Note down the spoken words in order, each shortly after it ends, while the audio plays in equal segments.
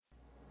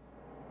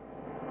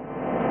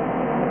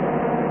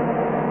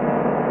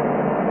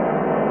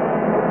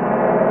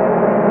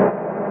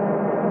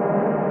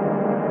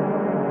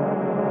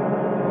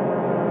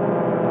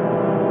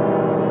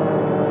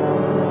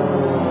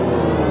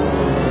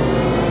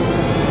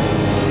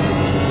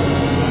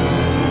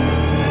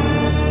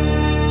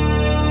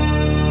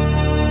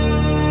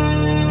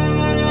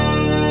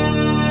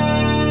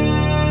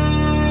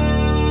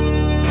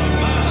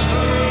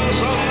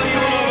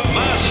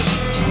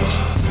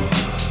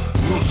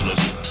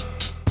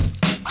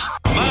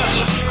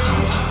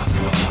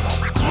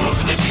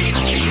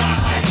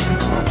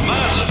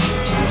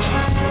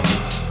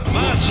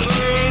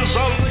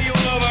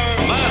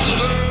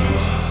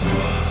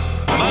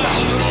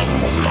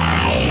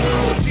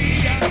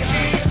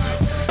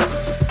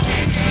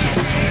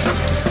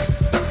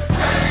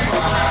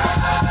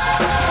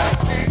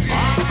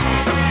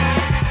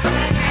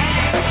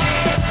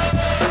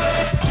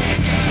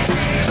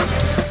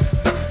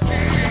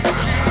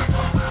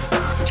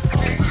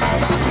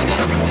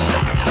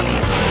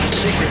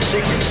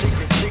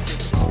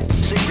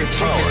Secret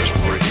powers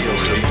were revealed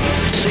to you.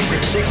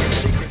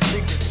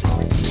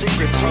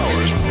 Secret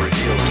powers were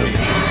revealed to you.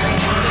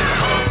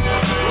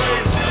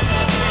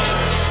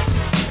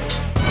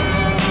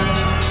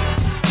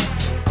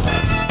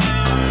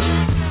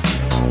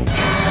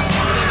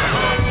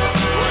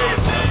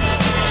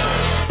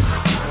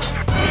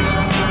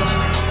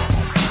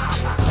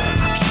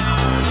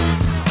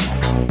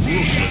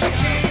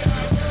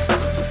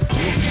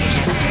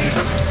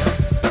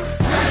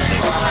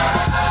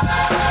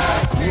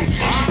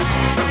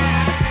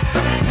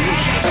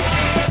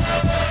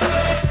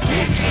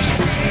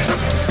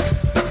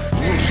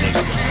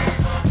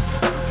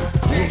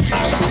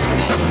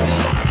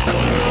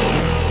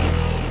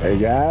 Hey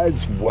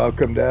guys,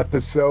 welcome to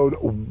episode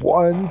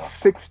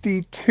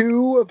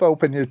 162 of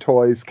Open Your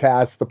Toys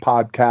Cast, the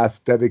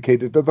podcast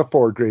dedicated to the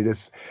four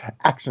greatest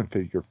action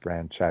figure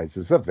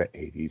franchises of the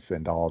 80s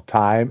and all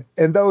time.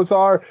 And those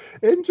are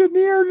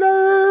Engineer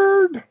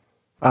Nerd,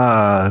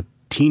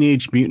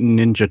 Teenage Mutant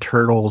Ninja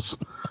Turtles,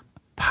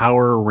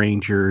 Power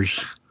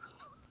Rangers,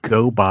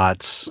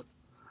 GoBots,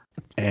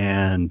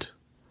 and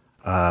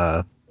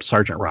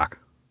Sergeant Rock.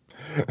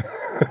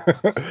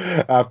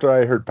 After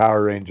I heard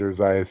Power Rangers,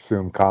 I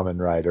assumed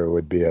Kamen Rider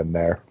would be in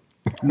there.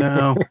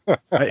 No,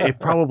 it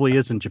probably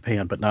is in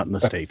Japan, but not in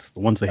the States. The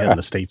ones they had in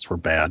the States were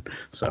bad.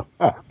 So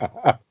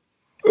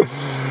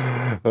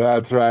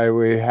that's right.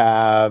 We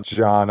have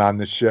John on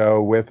the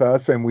show with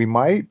us, and we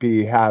might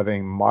be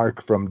having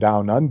Mark from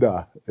Down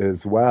Under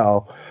as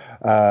well.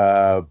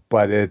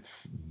 But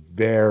it's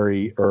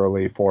very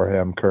early for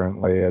him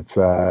currently. It's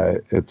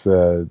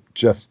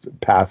just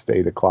past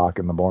 8 o'clock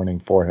in the morning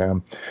for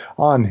him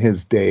on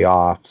his day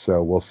off.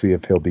 So we'll see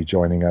if he'll be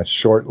joining us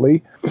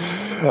shortly.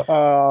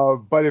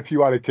 But if you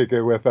want to kick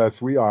it with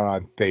us, we are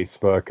on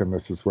Facebook, and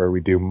this is where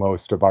we do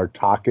most of our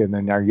talking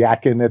and our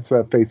yakking. It's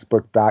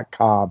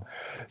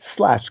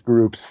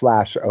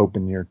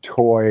facebook.com/group/open your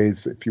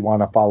toys. If you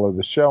want to follow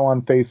the show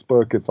on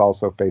Facebook, it's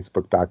also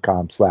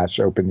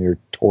facebook.com/open your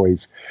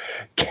toys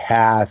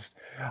cast.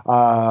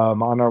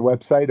 On our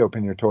website,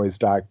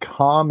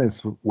 openyourtoys.com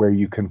is where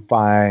you can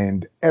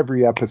find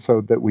every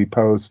episode that we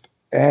post,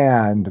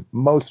 and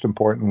most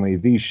importantly,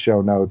 these show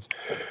notes,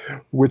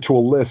 which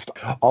will list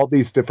all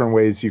these different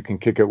ways you can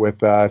kick it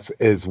with us,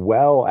 as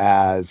well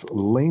as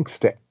links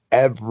to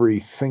every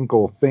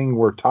single thing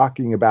we're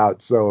talking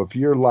about. So if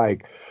you're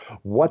like,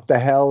 what the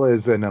hell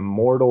is an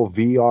Immortal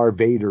VR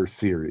Vader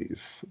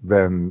series,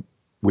 then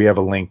we have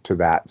a link to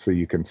that so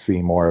you can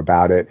see more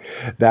about it.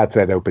 That's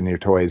at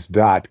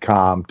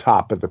openyourtoys.com.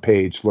 Top of the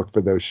page, look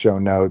for those show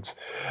notes.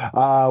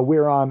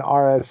 We're on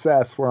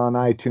RSS. We're on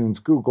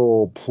iTunes,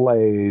 Google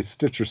Play,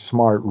 Stitcher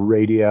Smart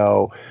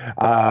Radio.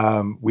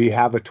 We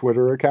have a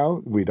Twitter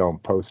account. We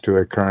don't post to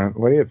it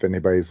currently. If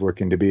anybody's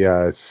looking to be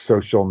a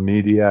social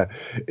media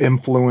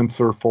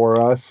influencer for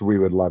us, we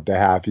would love to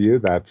have you.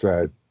 That's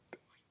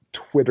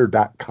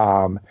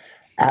twitter.com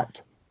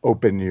 @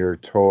 Open Your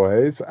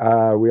Toys.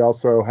 We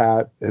also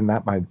had, and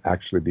that might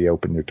actually be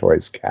Open Your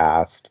Toys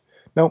Cast.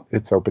 No,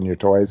 it's Open Your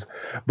Toys.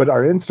 But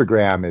our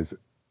Instagram is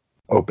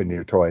Open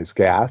Your Toys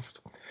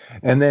Cast.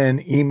 And then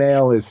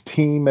email is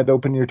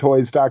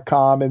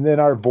team@openyourtoys.com. And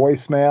then our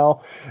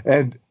voicemail.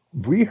 And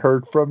we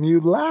heard from you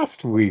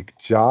last week,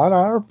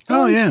 John.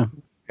 Yeah.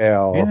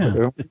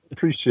 We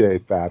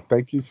appreciate that.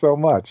 Thank you so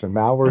much. And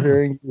now we're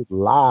hearing you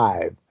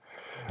live.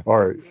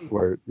 We're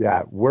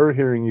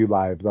hearing you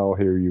live. They'll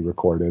hear you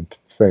recorded.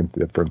 Same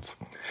difference.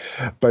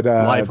 But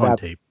live on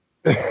tape.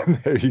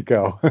 There you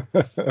go.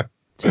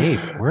 Tape?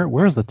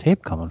 Where's the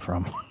tape coming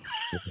from?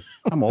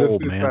 I'm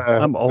old, man.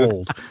 I'm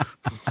old.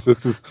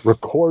 This is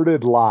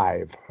recorded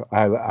live.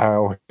 I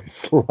always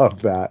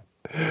love that.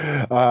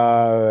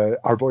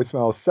 Our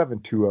voicemail is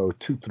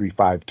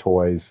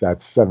 720-235-TOYS.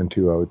 That's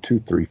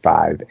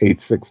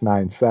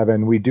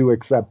 720-235-8697. We do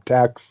accept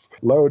texts.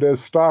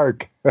 Lotus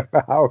Stark,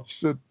 how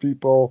should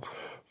people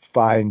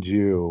find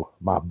you,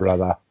 my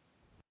brother?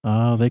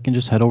 They can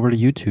just head over to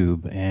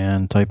YouTube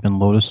and type in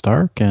Lotus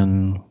Stark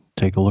and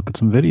take a look at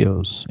some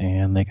videos.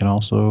 And they can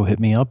also hit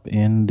me up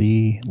in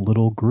the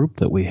little group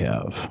that we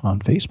have on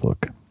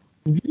Facebook.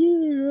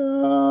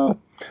 Yeah.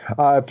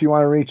 If you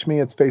want to reach me,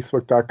 it's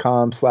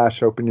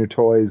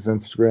facebook.com/openyourtoys,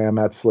 Instagram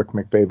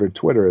 @SlickMcFavorite,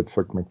 Twitter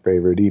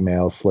 @SlickMcFavorite,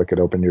 email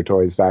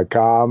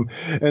slick@openyourtoys.com.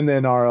 And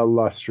then our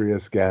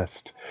illustrious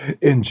guest,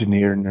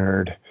 Engineer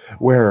Nerd.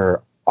 Where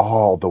are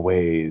all the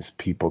ways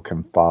people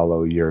can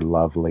follow your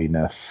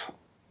loveliness?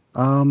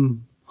 You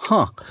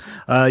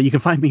can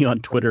find me on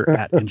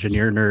Twitter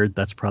 @Engineer Nerd.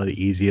 That's probably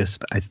the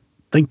easiest. I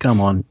think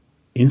I'm on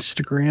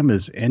Instagram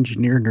as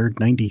Engineer Nerd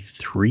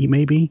 93,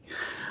 maybe.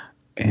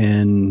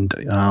 And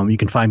you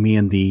can find me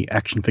in the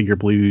Action Figure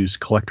Blues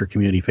Collector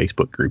Community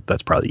Facebook group.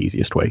 That's probably the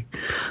easiest way,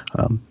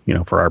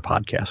 for our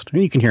podcast.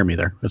 And you can hear me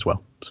there as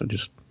well. So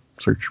just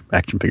search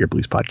Action Figure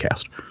Blues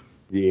Podcast.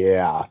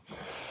 Yeah.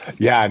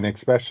 Yeah, and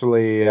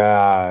especially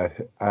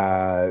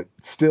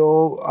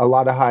still a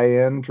lot of high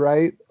end,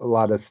 right? A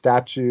lot of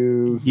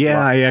statues. Yeah,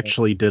 I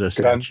actually did a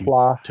statue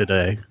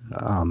today.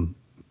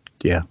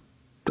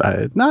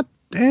 Not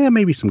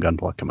maybe some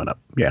Gunpla coming up.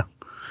 Yeah.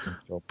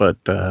 But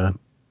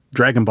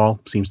Dragon Ball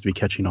seems to be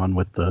catching on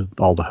with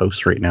all the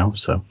hosts right now,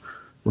 so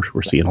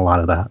we're seeing a lot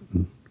of that.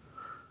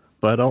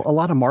 But a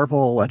lot of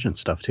Marvel Legends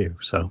stuff too.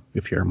 So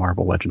if you're a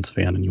Marvel Legends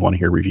fan and you want to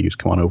hear reviews,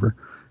 come on over,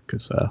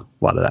 because a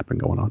lot of that been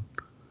going on.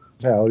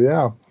 Hell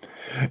yeah!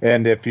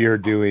 And if you're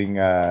doing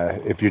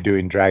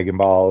Dragon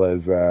Ball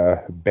as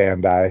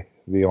Bandai,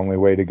 the only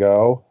way to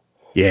go.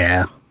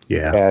 Yeah.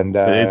 And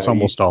it's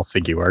almost all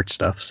figure art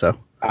stuff. So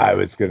I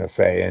was gonna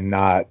say, and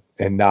not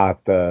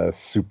the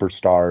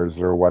superstars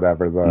or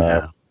whatever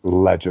the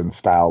Legend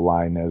style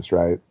line is,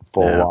 right?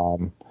 Full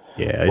on.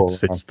 Yeah,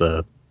 it's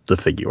the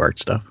figure art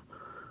stuff.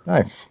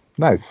 Nice.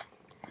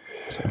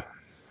 So.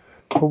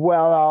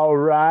 Well, all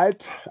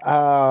right.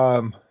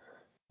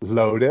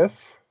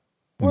 Lotus,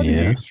 what are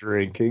you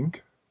drinking?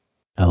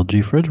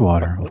 LG fridge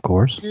water, of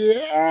course.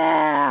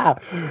 Yeah.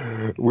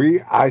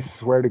 I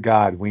swear to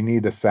God, we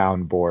need a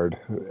soundboard.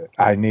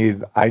 I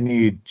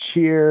need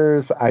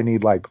cheers. I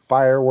need like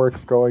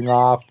fireworks going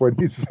off when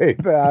you say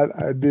that.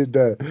 I need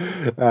to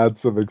add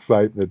some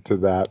excitement to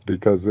that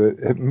because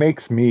it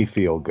makes me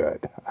feel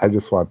good. I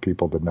just want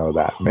people to know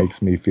that. It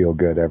makes me feel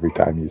good every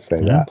time you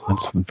say that.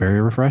 That's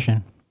very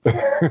refreshing.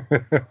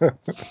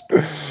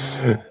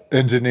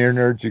 Engineer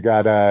Nerd,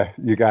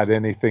 you got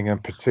anything in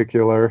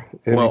particular?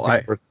 Well,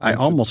 I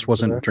almost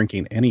wasn't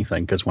drinking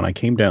anything because when I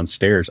came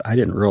downstairs, I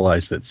didn't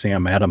realize that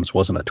Sam Adams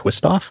wasn't a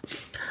twist off.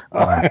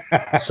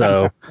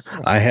 So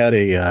I had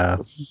a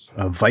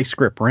vice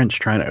grip wrench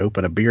trying to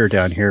open a beer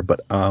down here,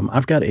 but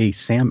I've got a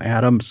Sam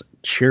Adams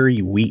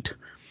cherry wheat,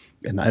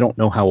 and I don't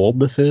know how old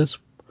this is.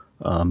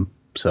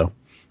 So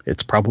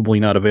it's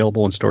probably not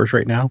available in stores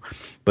right now,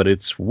 but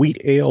it's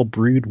wheat ale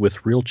brewed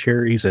with real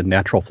cherries and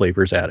natural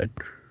flavors added.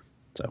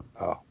 So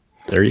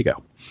there you go.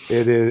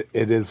 It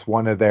is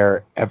one of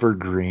their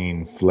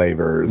evergreen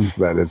flavors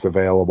that is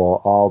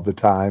available all the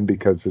time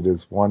because it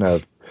is one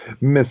of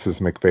Mrs.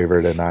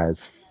 McFavorite and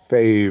I's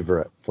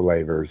favorite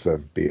flavors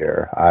of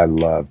beer. I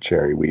love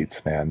cherry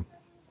wheats, man.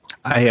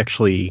 I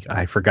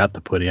forgot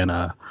to put in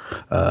a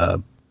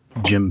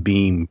Jim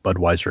Beam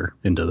Budweiser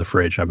into the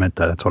fridge.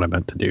 That's what I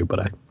meant to do,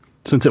 but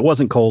since it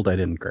wasn't cold, I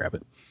didn't grab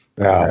it.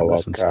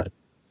 Instead.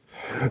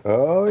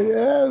 Oh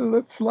yeah,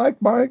 looks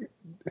like Mark.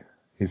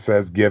 He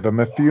says, give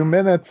him a few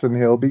minutes and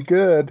he'll be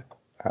good.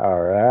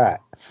 All right.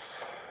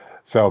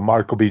 So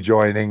Mark will be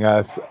joining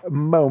us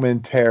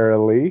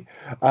momentarily.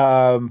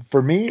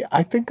 For me,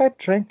 I think I've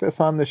drank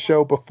this on the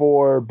show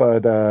before,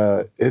 but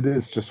it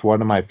is just one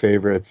of my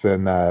favorites.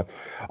 And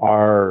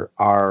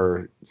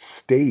our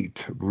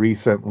state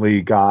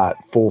recently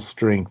got full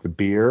strength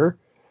beer.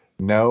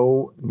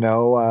 No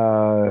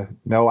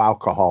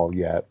alcohol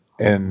yet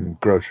in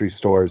grocery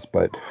stores,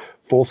 but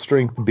full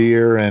strength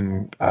beer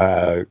in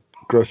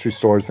grocery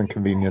stores and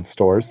convenience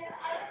stores.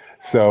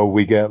 So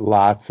we get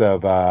lots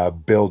of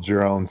build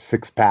your own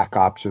 6-pack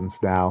options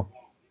now.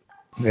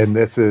 And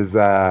this is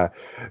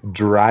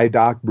Dry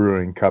Dock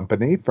Brewing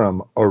Company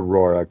from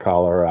Aurora,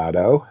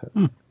 Colorado.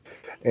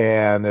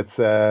 And it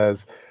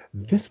says,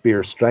 this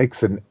beer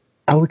strikes an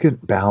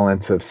elegant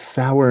balance of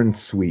sour and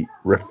sweet,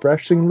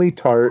 refreshingly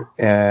tart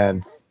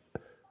and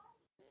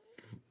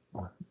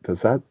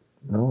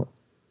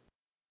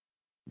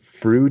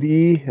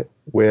fruity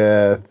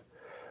with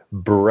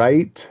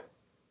bright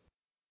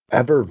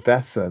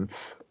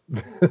effervescence.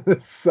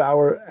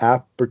 Sour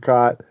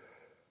apricot.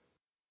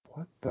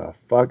 What the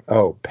fuck?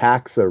 Oh,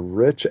 packs a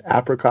rich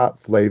apricot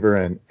flavor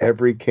in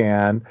every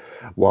can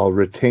while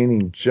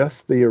retaining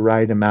just the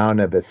right amount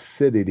of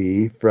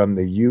acidity from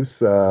the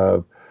use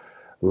of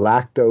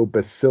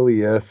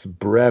Lactobacillus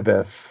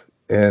brevis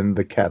in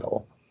the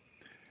kettle.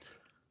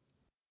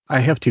 I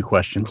have 2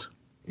 questions.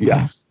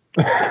 Yes.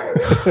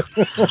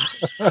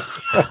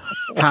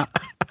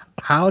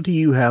 How do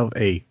you have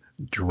a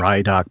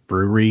dry dock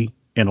brewery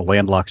in a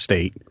landlocked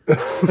state?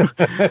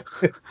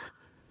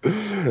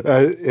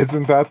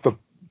 Isn't that the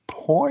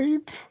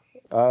point?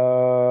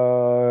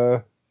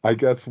 I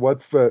guess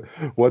what's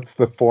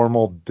the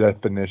formal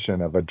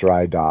definition of a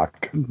dry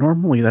dock?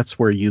 Normally that's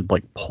where you'd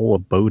like pull a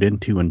boat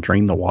into and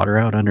drain the water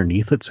out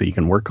underneath it so you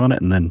can work on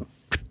it and then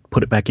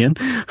put it back in.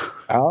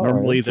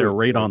 Normally they're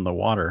right on the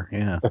water.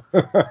 Yeah.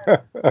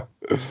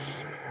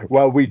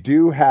 Well, we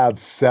do have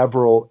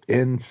several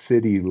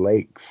in-city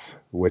lakes,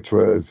 which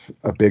was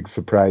a big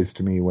surprise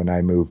to me when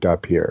I moved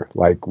up here.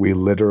 Like we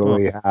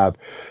literally have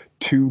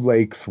 2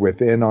 lakes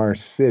within our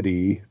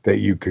city that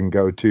you can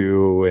go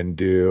to and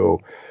do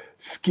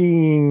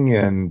skiing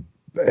and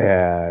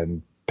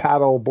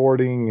paddle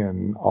boarding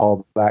and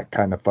all that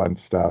kind of fun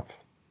stuff.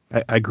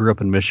 I grew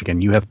up in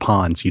Michigan. You have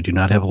ponds. You do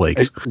not have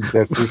lakes.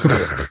 This is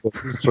true.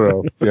 This is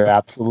true. You're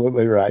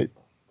absolutely right.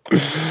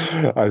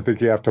 I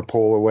think you have to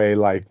pull away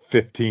like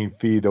 15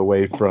 feet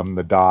away from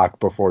the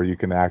dock before you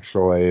can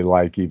actually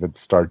like even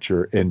start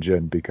your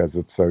engine because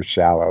it's so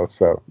shallow.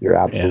 So you're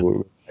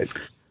absolutely right.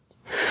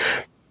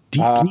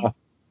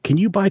 Can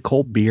you buy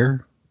cold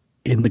beer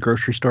in the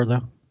grocery store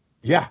though?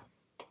 Yeah.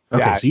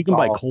 Okay, yeah, so you can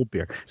buy cold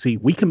beer. See,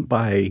 we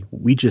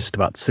just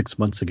about 6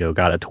 months ago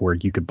got it to where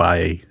you could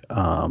buy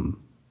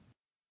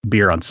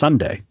beer on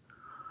Sunday,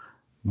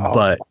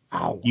 but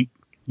wow.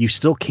 you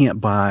still can't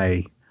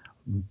buy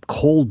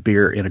cold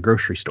beer in a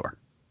grocery store.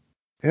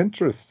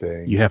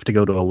 Interesting. You have to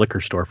go to a liquor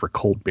store for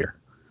cold beer.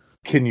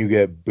 Can you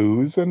get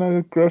booze in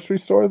a grocery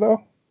store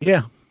though?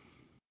 Yeah.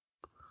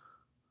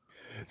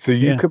 So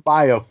you could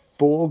buy a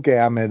full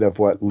gamut of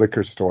what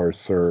liquor stores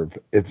serve.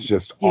 It's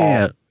just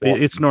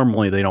it's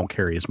normally they don't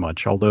carry as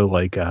much. Although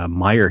like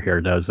Meyer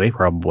here does, they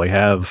probably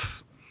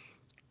have.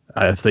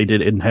 If they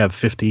didn't have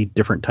 50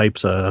 different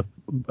types of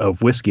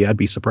whiskey, I'd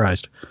be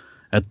surprised.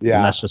 And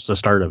that's just the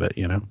start of it,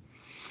 you know.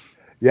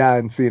 Yeah,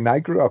 and I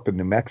grew up in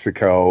New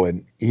Mexico,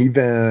 and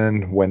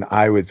even when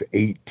I was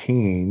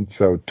 18,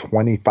 so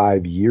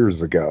 25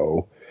 years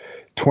ago,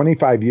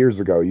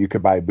 you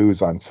could buy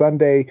booze on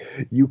Sunday.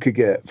 You could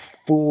get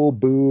full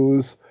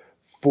booze,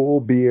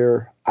 full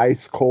beer,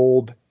 ice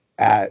cold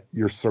at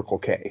your Circle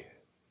K.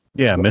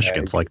 Yeah,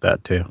 Michigan's like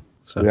that too.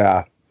 So.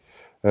 Yeah,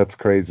 that's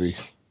crazy.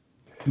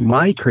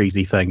 My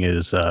crazy thing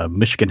is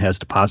Michigan has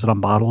deposit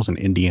on bottles and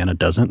Indiana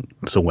doesn't.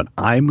 So when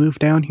I moved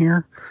down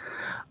here,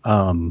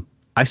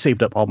 I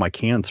saved up all my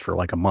cans for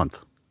like a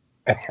month.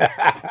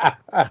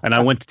 And I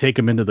went to take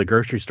them into the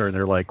grocery store and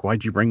they're like,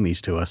 "Why'd you bring these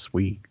to us?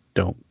 We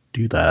don't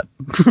do that."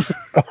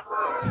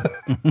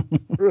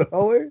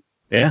 Really?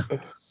 Yeah.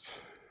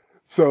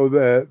 So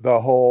the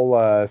whole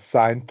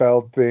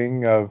Seinfeld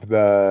thing of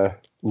the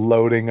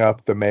loading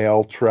up the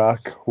mail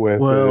truck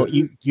with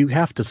you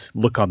have to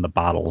look on the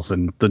bottles,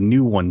 and the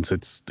new ones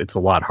it's a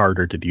lot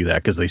harder to do that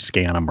because they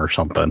scan them or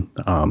something.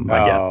 I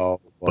guess.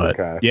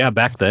 But yeah,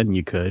 back then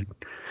you could.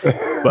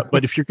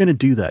 but if you're going to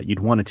do that, you'd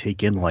want to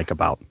take in like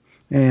about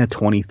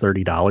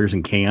 $20-$30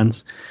 in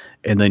cans,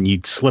 and then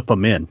you'd slip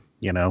them in,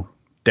 you know,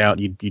 down.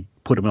 You'd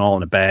put them all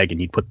in a bag, and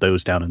you'd put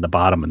those down in the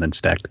bottom, and then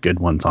stack the good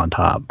ones on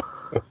top.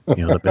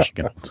 You know, the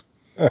Michigan ones.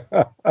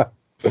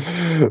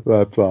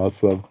 That's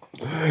awesome.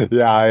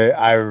 Yeah,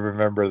 I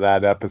remember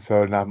that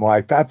episode, and I'm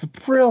like, that's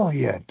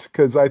brilliant,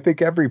 because I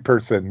think every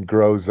person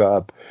grows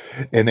up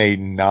in a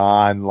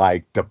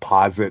non-like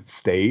deposit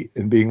state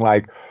and being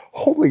like,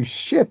 holy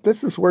shit,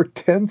 this is worth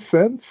 10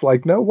 cents?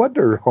 Like, no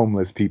wonder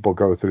homeless people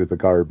go through the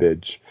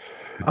garbage.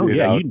 Oh,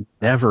 yeah,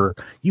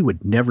 you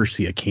would never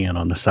see a can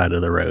on the side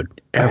of the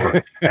road,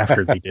 ever,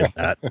 after they did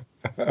that.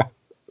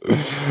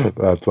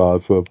 That's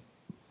awesome.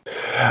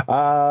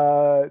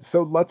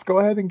 So let's go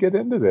ahead and get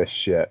into this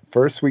shit.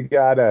 First, we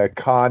got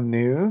con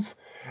news,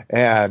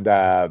 and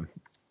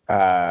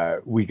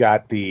we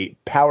got the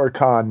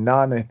PowerCon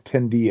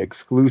non-attendee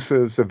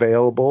exclusives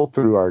available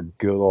through our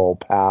good old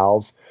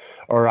pals,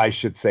 or I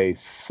should say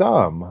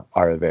some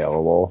are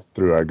available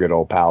through our good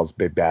old pals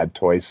Big Bad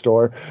Toy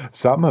Store.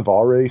 Some have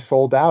already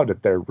sold out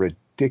at their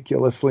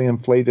ridiculously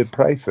inflated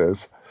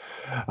prices.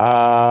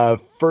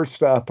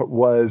 First up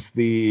was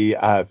the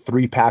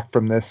 3-pack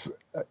from this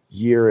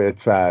year.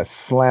 It's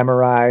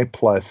Slamurai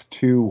plus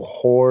 2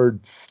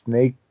 Horde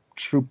Snake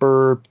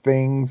Trooper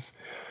things.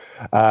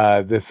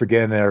 This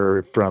again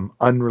are from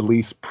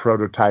unreleased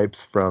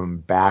prototypes from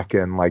back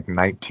in like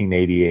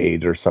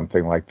 1988 or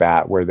something like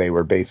that, where they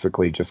were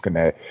basically just going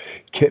to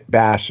kit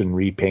bash and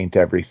repaint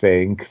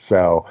everything.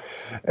 So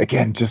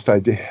again, just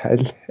a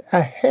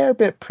hair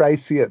bit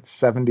pricey at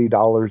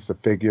 $70 a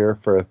figure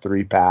for a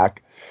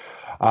 3-pack.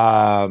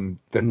 The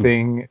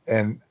thing,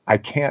 and I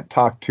can't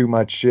talk too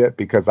much shit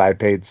because I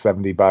paid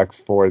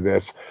 $70 for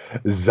this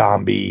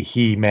zombie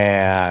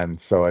He-Man.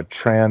 So a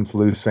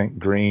translucent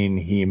green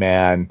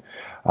He-Man.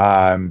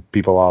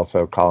 People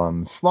also call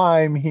him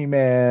Slime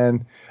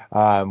He-Man,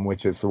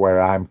 which is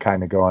where I'm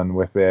kind of going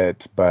with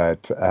it.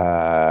 But,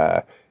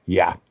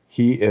 yeah,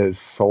 he is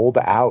sold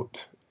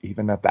out.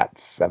 Even at that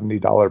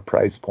 $70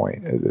 price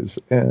point. It is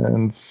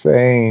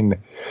insane.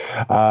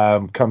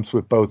 Comes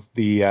with both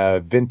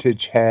the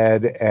vintage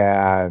head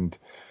and,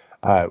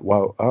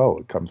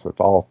 it comes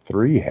with all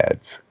 3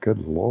 heads. Good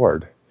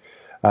Lord.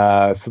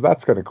 So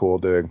that's kind of cool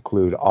to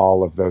include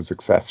all of those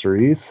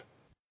accessories.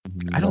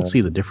 I don't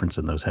see the difference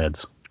in those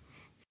heads.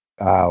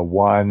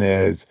 One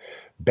is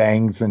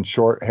bangs and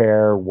short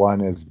hair. One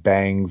is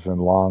bangs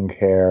and long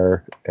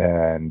hair.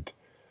 And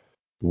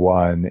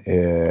one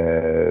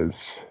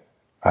is...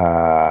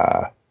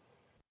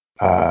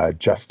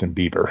 Justin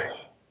Bieber.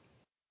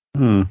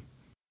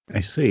 I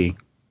see.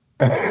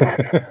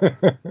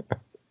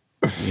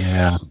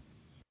 Yeah.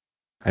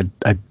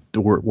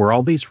 Were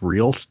all these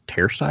real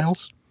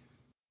hairstyles?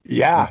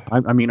 Yeah.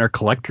 I mean, are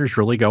collectors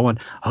really going,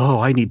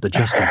 oh, I need the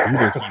Justin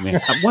Bieber He-Man?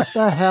 What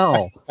the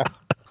hell?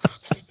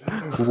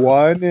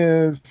 One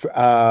is,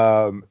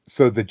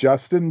 so the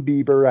Justin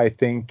Bieber, I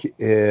think,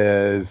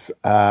 is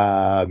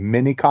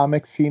mini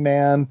comics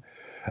He-Man.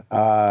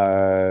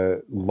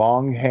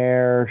 Long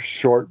hair,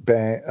 short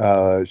bangs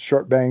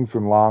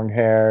and long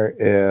hair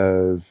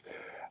is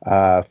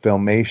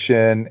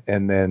Filmation,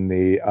 and then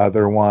the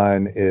other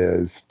one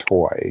is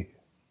Toy.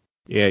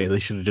 Yeah, they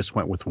should have just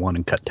went with one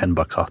and cut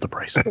 $10 off the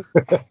price.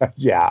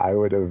 Yeah, I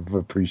would have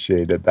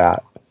appreciated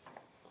that.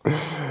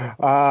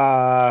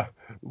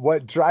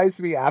 What drives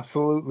me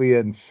absolutely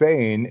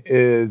insane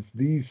is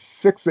these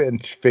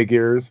 6-inch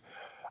figures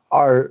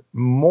are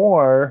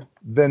more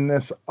than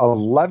this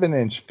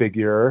 11-inch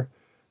figure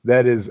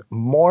that is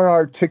more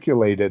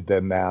articulated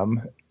than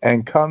them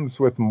and comes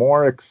with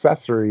more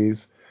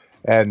accessories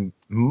and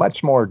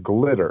much more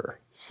glitter.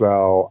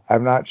 So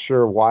I'm not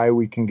sure why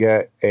we can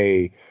get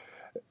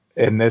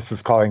and this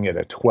is calling it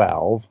a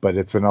 12, but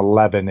it's an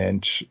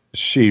 11-inch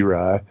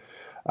She-Ra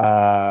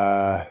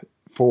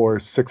for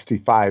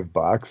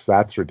 $65.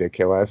 That's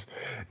ridiculous.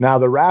 Now,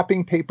 the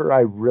wrapping paper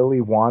I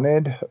really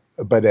wanted,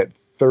 but at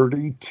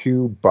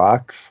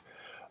 $32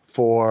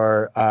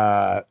 for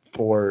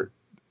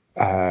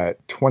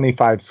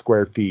 25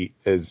 square feet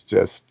is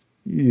just,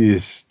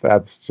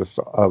 that's just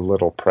a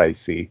little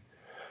pricey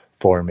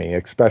for me,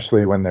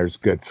 especially when there's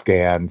good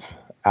scans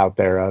out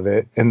there of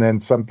it. And then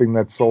something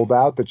that's sold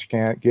out that you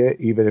can't get,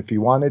 even if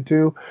you wanted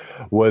to,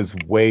 was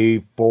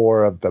Wave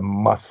 4 of the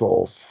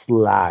Muscle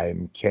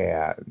slime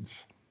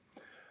cans.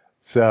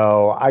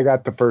 So I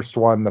got the first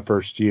one the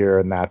first year,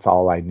 and that's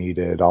all I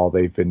needed. All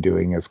they've been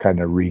doing is kind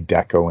of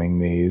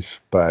redecoing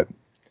these. But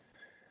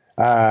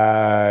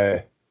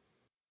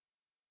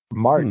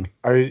Mark,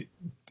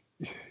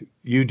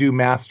 you do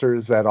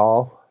Masters at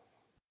all?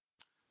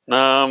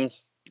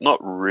 Not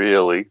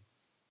really.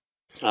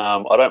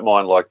 I don't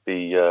mind like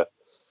the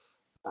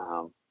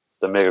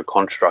Mega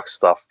Construct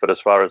stuff, but as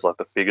far as like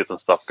the figures and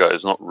stuff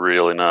goes, not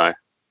really, no.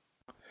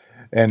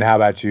 And how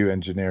about you,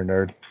 Engineer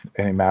Nerd?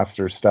 Any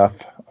Master stuff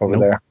over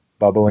there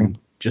bubbling?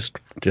 Just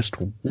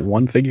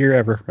one figure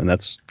ever, and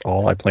that's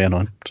all I plan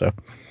on. So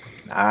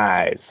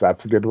nice.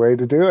 That's a good way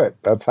to do it.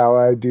 That's how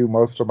I do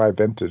most of my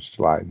vintage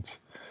lines.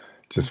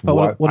 Just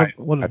what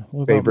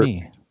about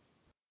me?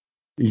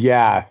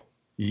 Yeah,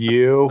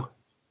 you.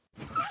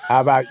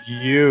 How about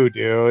you,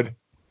 dude?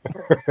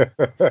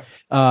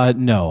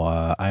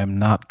 No, I am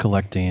not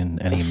collecting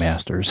any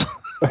Masters.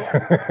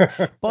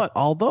 But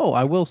although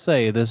I will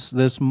say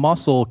this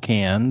muscle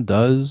can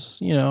does,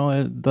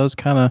 it does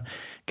kind of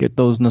get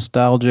those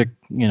nostalgic,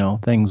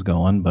 things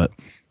going, but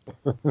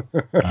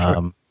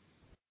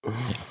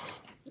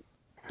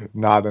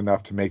not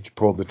enough to make you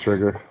pull the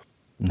trigger.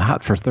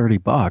 Not for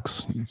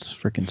 $30. It's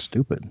freaking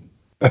stupid.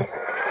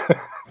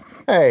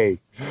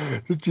 Hey,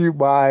 did you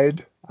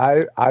mind?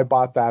 I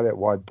bought that at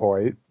one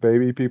point.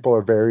 Maybe people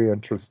are very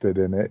interested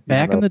in it.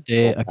 Back in the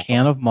day, a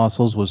can of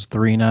muscles was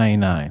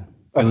 $3.99.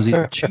 It was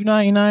either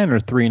 $2.99 or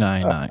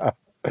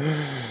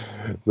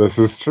 $3.99. This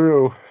is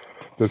true.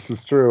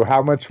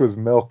 How much was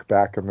milk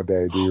back in the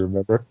day? Do you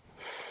remember?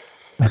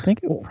 I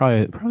think it was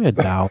probably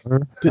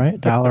 $1,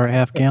 right?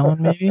 $1.50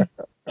 gallon, maybe.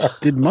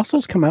 Did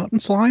muscles come out in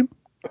slime?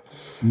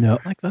 No,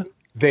 like that.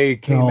 They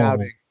came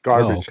out in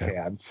garbage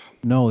cans.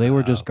 No, they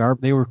were just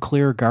They were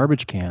clear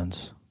garbage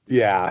cans.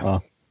 Yeah.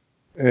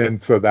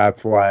 And so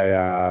that's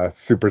why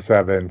Super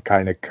 7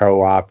 kind of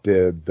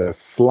co-opted the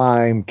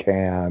slime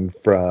can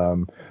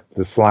from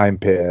the slime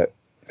pit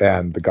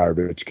and the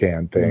garbage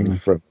can thing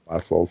from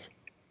muscles.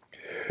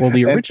 Well,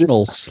 the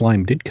original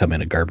slime did come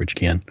in a garbage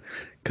can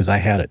because I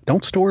had it.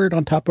 Don't store it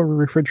on top of a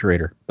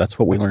refrigerator. That's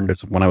what we learned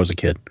when I was a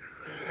kid.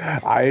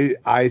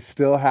 I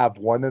still have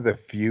one of the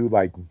few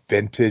like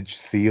vintage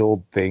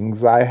sealed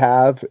things I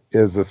have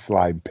is a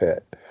slime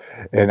pit.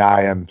 And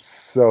I am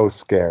so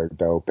scared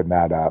to open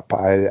that up.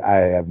 I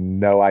have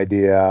no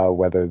idea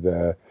whether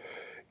the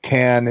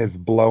can is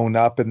blown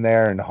up in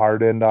there and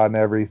hardened on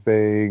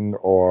everything,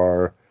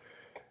 or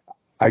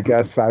I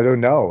guess, I don't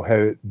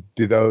know.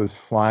 Do those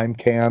slime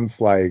cans,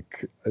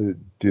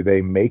 do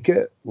they make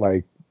it?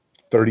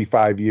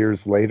 35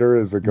 years later,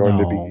 is it going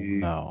to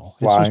be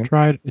slime?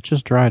 It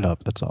just dried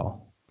up, that's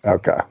all.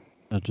 Okay.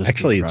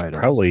 Actually, it's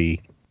probably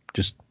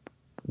just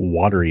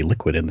watery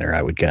liquid in there,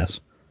 I would guess.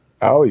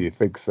 Oh, you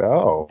think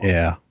so?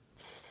 Yeah.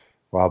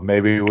 Well,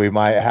 maybe we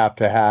might have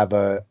to have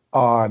a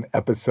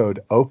on-episode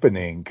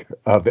opening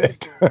of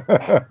it.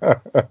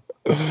 But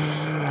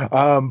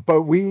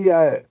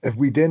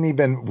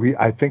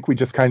I think we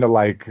just kind of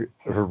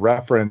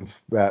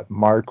referenced that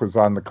Mark was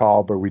on the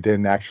call, but we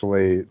didn't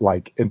actually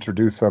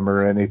introduce him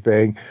or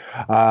anything.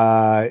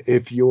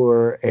 If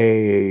you're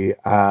a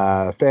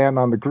fan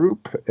on the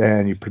group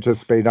and you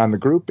participate on the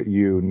group,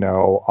 you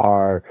know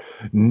our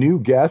new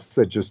guest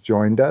that just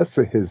joined us.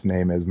 His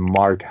name is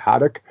Mark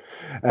Haddock,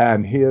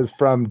 and he is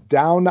from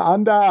Down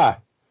Under.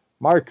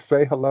 Mark,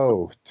 say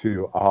hello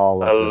to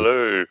all of us.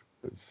 Hello.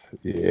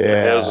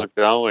 Yeah. How's it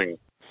going?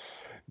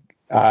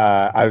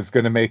 I was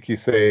going to make you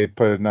say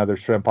put another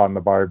shrimp on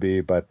the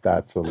Barbie, but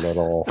that's a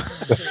little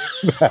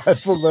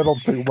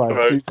too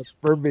much even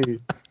for me.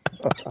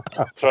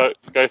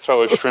 Go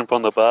throw a shrimp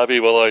on the Barbie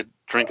while I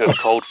drink a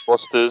cold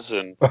Foster's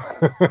and.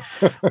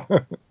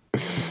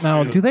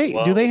 Now, do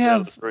they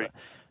have?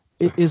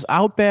 Is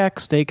Outback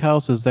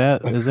Steakhouse? Is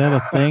that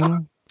a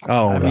thing?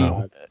 Oh,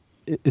 no.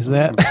 Is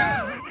that?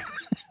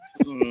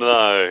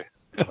 No.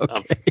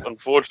 Okay.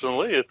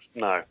 Unfortunately, it's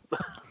no.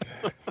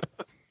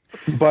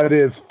 But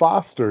is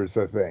Foster's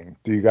a thing?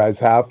 Do you guys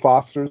have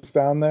Foster's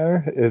down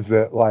there? Is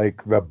it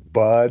like the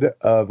Bud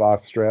of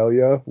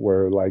Australia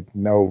where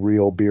no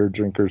real beer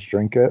drinkers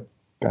drink it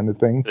kind of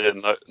thing?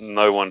 Yeah,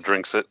 no one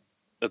drinks it.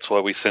 That's why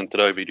we sent it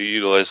over to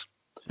you guys.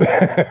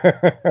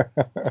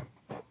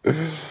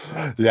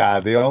 Yeah,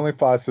 the only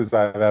Fosters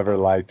I've ever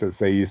liked is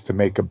they used to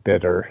make a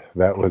bitter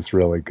that was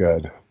really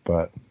good.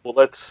 But Well,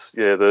 that's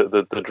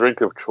the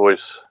drink of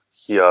choice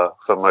here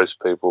for most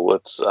people.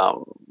 It's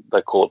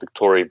they call it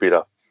Victoria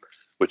Bitter,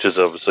 which is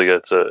obviously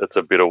it's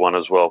a bitter one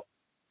as well.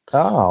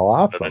 oh,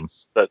 awesome.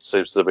 That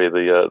seems to be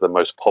the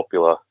most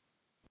popular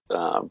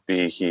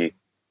beer here.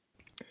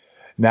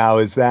 Now,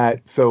 is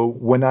that so?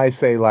 When I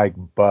say like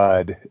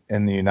Bud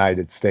in the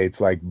United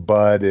States, like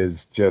Bud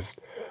is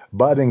just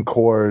Bud and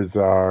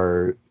Coors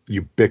are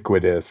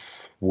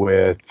ubiquitous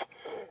with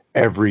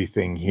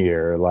everything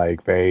here.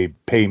 Like they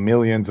pay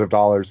millions of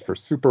dollars for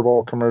Super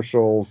Bowl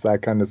commercials,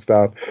 that kind of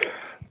stuff.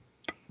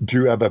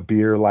 Do you have a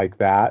beer like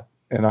that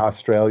in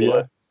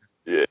Australia?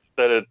 Yeah,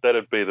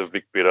 that'd be the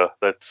Vic Bitter.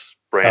 That's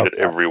branded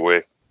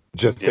everywhere.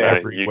 Just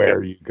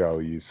everywhere you go,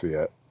 you see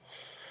it.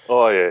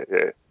 Oh yeah.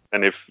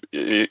 And if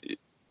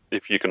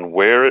you can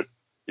wear it,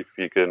 if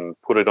you can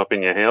put it up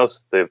in your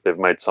house, they've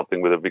made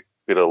something with a Vic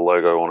Bitter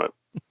logo on it.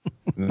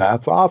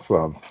 That's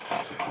awesome.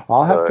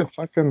 I'll have to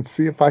fucking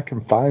see if I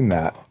can find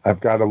that. I've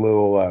got a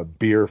little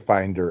beer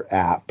finder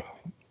app.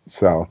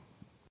 So,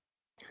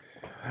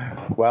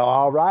 well,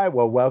 all right.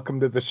 Well, welcome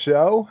to the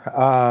show.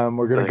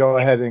 We're going to go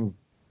ahead and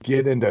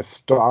get into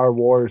Star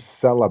Wars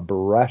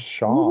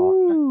Celebration.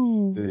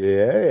 Woo.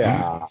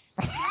 Yeah.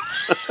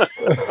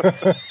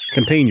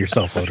 Contain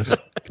yourself, Lotus.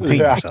 Contain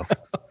yourself.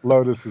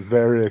 Lotus is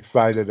very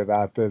excited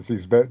about this.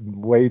 He's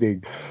been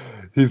waiting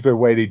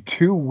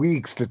 2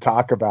 weeks to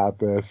talk about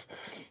this.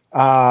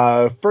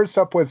 First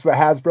up was the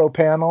Hasbro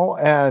panel,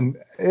 and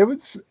it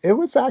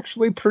was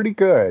actually pretty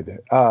good,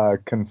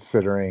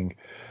 considering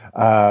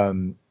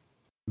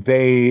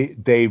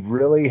they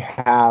really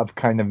have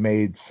kind of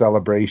made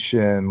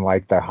Celebration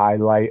like the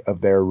highlight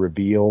of their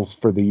reveals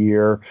for the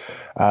year,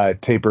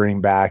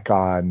 tapering back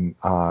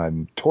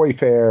on Toy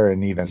Fair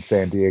and even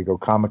San Diego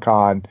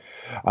Comic-Con.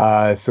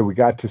 So we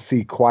got to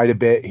see quite a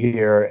bit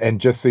here. And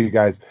just so you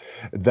guys,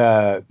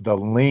 the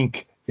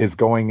link is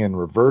going in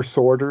reverse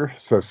order.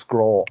 So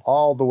scroll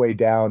all the way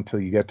down till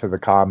you get to the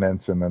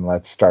comments, and then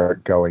let's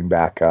start going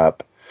back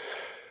up.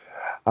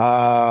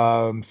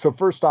 So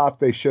first off,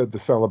 they showed the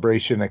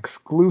Celebration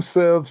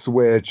exclusives,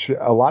 which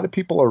a lot of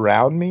people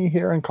around me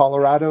here in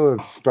Colorado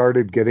have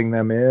started getting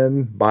them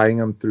in, buying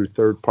them through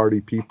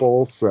third-party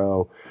people.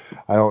 So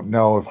I don't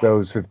know if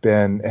those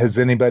has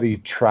anybody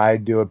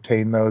tried to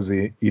obtain those,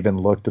 even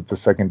looked at the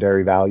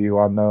secondary value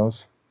on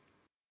those?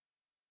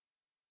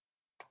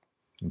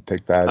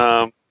 Take that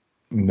as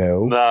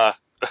no. Nah.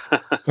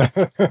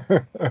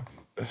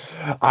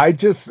 I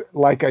just,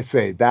 like I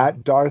say,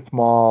 that Darth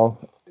Maul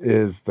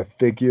is the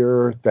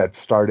figure that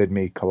started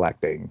me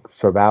collecting.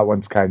 So that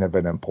one's kind of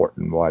an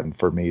important one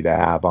for me to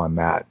have on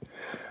that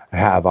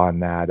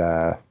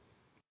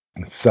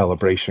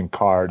Celebration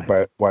card.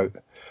 But what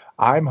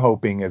I'm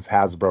hoping is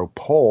Hasbro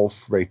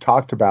Pulse. They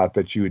talked about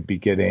that you would be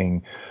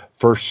getting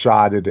first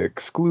shot at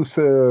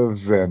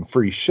exclusives and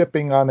free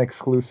shipping on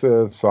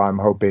exclusives. So I'm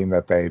hoping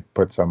that they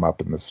put some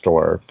up in the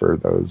store for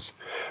those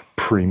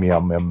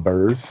premium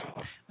members.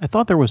 I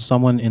thought there was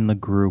someone in the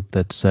group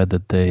that said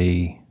that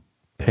they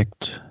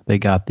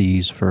got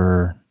these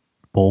for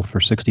both for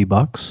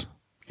 $60.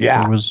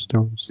 Yeah. There was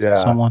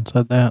someone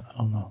said that. I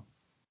don't know.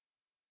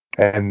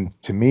 And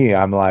to me,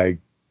 I'm like,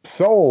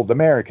 sold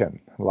American.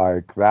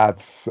 Like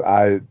that's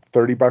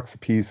 $30 a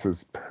piece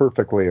is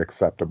perfectly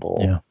acceptable.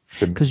 Yeah.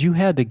 Because you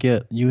had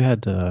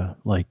to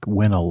like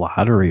win a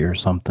lottery or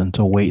something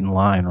to wait in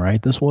line,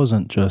 right? This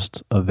wasn't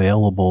just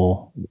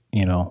available,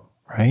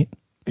 right?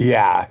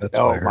 Yeah. That's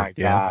my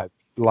God.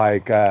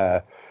 Like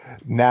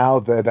now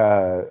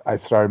that I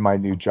started my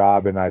new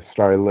job and I've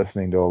started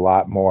listening to a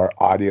lot more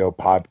audio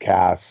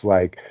podcasts,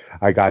 like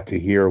I got to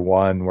hear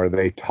one where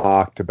they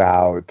talked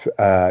about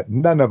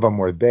none of them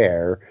were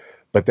there,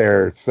 but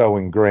they're so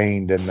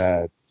ingrained in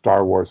the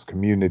Star Wars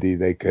community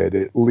they could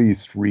at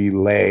least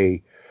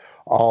relay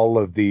all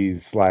of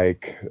these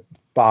like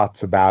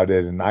thoughts about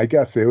it. And I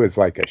guess it was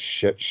like a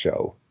shit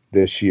show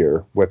this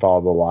year with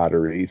all the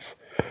lotteries.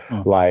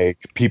 Like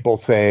people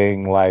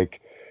saying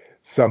like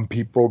some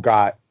people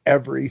got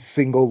every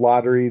single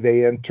lottery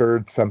they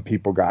entered. Some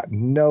people got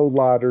no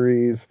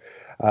lotteries.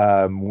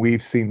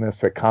 We've seen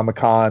this at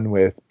Comic-Con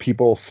with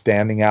people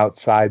standing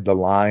outside the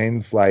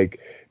lines,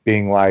 like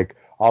being like,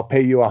 I'll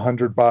pay you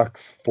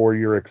 $100 for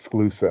your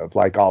exclusive.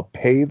 Like I'll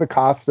pay the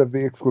cost of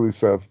the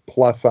exclusive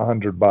plus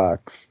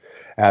 $100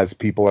 as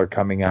people are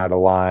coming out of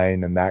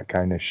line and that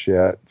kind of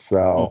shit.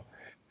 So,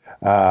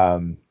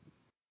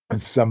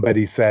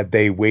 somebody said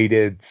they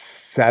waited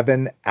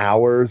 7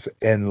 hours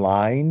in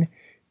line,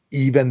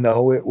 even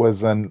though it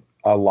was a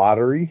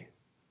lottery.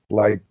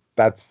 Like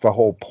that's the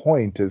whole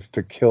point, is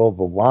to kill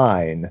the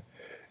line,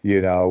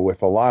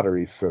 with a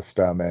lottery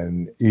system.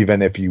 And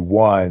even if you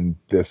won,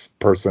 this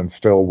person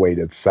still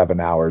waited 7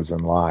 hours in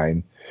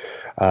line.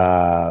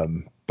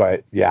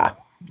 But yeah,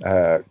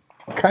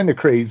 kind of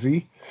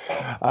crazy.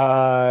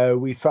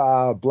 We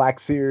saw Black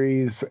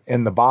Series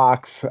in the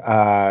box.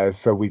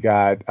 So we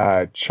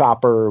got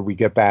Chopper. We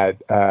get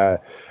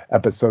that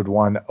episode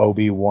 1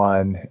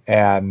 Obi-Wan,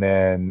 and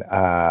then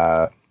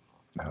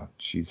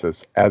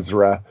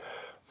Ezra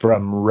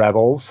from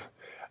Rebels.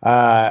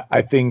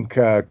 I think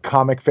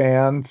comic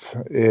fans,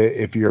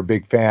 if you're a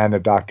big fan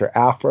of Dr.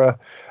 Aphra,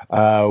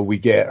 we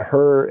get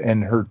her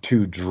and her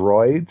 2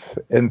 droids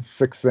in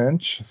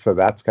 6-inch, so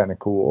that's kind of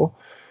cool.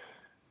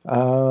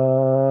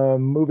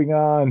 Moving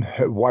on,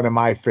 one of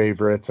my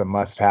favorites, a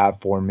must-have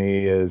for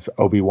me, is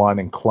Obi-Wan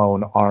in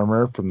clone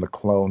armor from the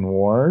Clone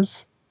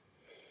Wars.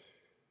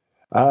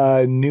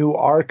 New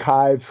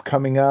archives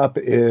coming up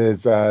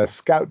is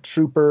Scout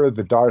Trooper,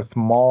 the Darth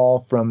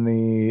Maul from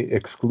the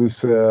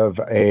exclusive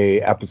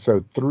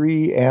episode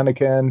 3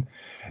 Anakin,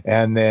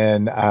 and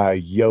then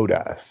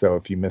Yoda. So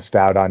if you missed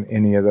out on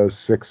any of those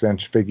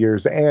 6-inch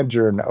figures and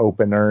you're an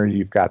opener,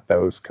 you've got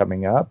those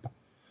coming up.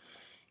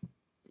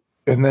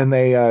 And then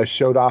they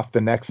showed off the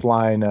next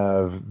line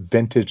of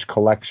vintage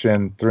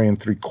collection 3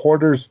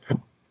 3/4.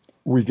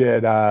 We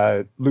get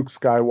Luke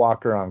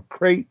Skywalker on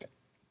crate,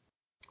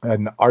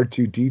 an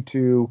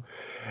R2-D2,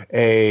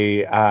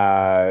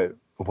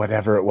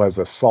 whatever it was,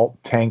 assault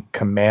tank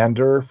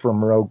commander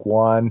from Rogue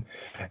One,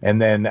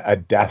 and then a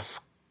Death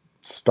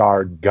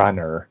Star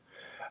gunner.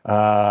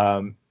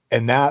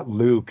 And that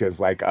Luke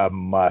is like a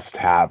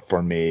must-have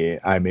for me.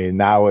 I mean,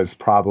 that was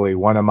probably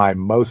one of my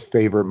most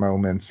favorite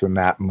moments in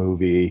that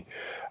movie.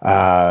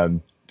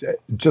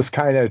 Just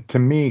kind of, to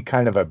me,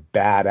 kind of a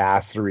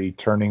badassery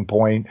turning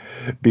point,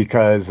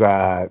 because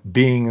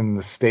being in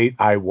the state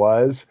I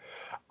was,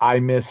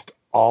 I missed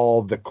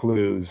all the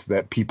clues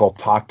that people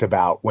talked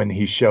about when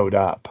he showed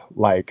up,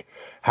 like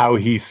how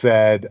he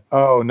said,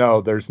 "Oh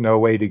no, there's no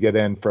way to get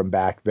in from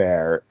back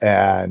there,"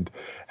 and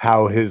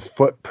how his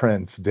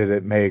footprints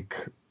didn't make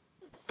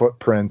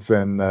footprints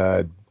in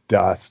the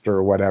dust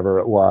or whatever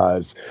it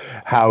was,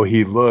 how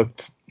he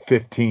looked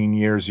 15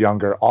 years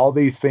younger. All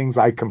these things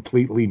I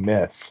completely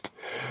missed.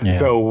 Yeah.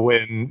 So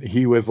when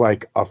he was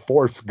like a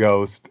Force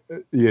ghost,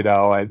 you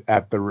know,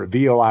 at the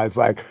reveal, I was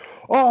like,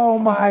 oh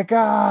my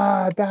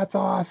God, that's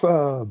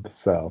awesome.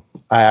 So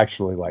I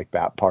actually like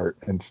that part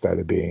instead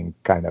of being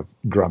kind of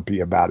grumpy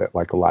about it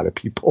like a lot of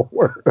people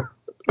were.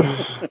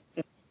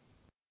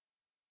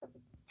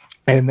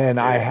 And then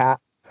I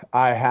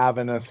have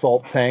an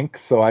assault tank,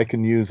 so I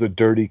can use a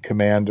dirty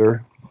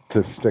commander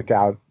to stick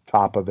out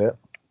top of it.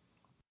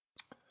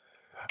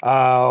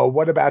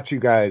 What about you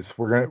guys?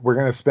 We're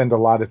gonna spend a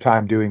lot of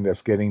time doing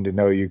this, getting to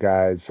know you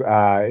guys.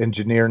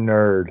 Engineer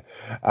Nerd,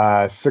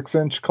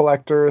 6-inch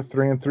collector,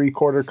 3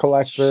 3/4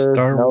 collector.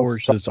 Star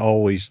Wars is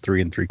always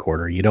 3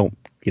 3/4. You don't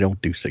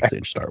do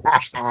 6-inch Star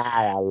Wars. That's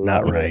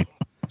not right.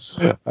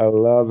 I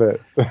love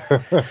it.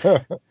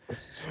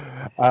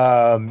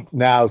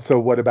 Now, so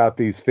what about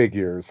these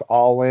figures?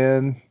 All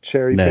in,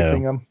 cherry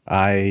picking them?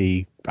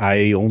 I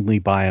only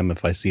buy them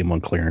if I see them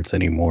on clearance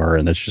anymore,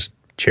 and it's just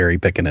cherry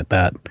picking at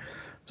that.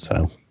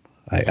 So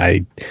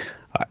I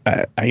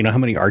you know how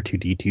many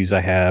R2-D2s I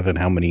have and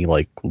how many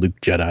like Luke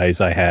Jedis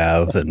I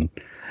have, and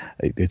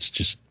it's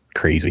just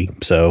crazy.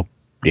 So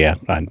yeah,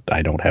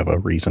 I don't have a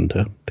reason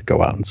to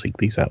go out and seek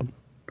these out.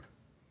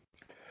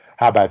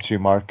 How about you,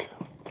 Mark?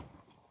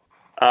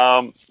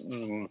 No,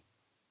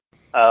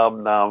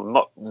 I'm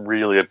not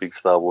really a big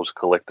Star Wars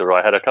collector.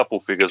 I had a couple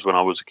figures when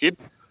I was a kid,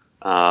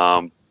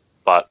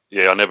 but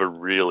yeah, I never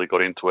really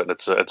got into it. And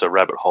it's a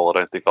rabbit hole I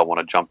don't think I want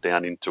to jump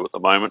down into at the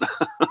moment.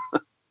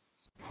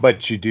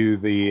 But you do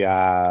the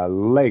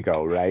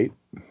Lego, right?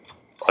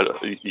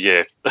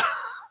 Yeah,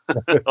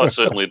 I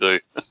certainly do.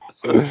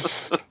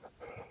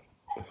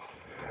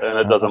 And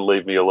it doesn't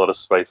leave me a lot of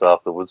space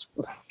afterwards.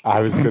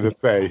 I was going to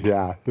say,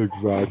 yeah,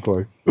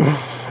 exactly.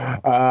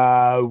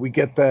 We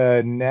get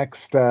the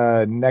next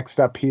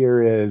up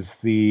here is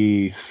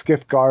the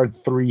Skiff Guard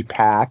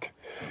 3-pack.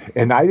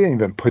 And I didn't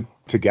even put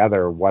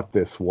together what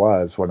this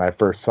was when I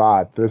first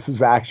saw it. This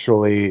is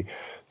actually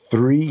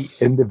 3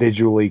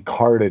 individually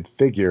carded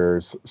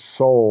figures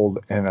sold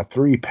in a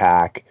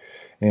 3-pack.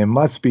 And it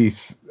must be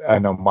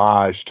an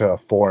homage to a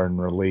foreign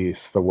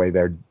release, the way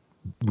they're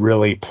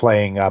really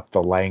playing up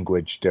the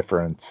language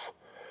difference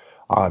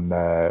on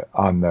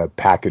the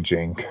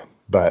packaging.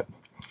 But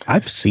I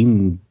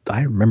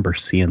remember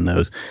seeing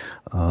those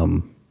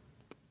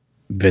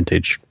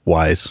vintage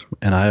wise,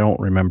 and I don't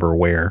remember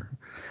where.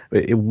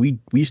 We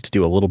used to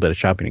do a little bit of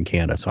shopping in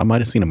Canada, so I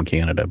might have seen them in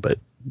Canada, but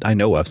I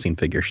know I've seen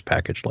figures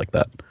packaged like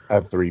that. A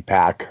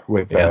 3-pack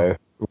with the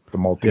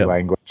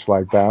multi-language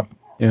like that.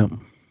 Yeah.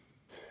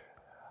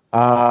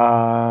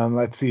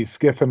 Let's see,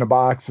 Skiff in a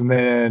box, and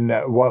then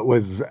what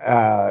was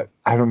I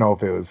don't know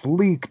if it was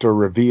leaked or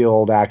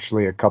revealed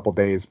actually a couple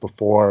days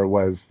before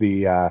was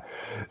the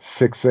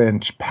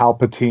 6-inch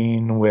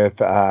Palpatine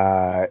with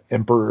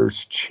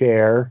Emperor's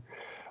chair,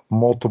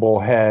 multiple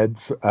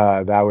heads.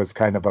 That was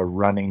kind of a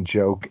running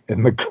joke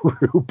in the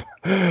group.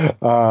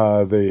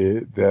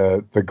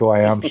 The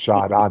glam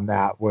shot on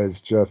that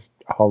was just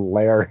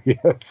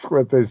hilarious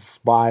with his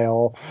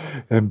smile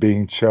and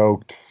being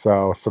choked.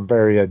 So some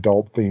very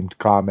adult themed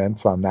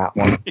comments on that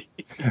one.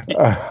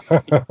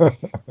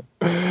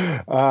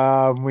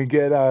 We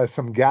get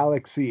some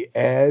Galaxy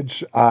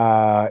Edge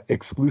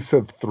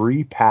exclusive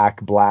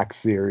 3-pack Black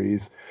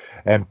Series,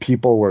 and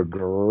people were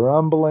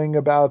grumbling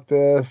about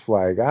this,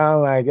 like,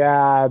 oh my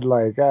god,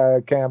 like,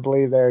 I can't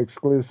believe they're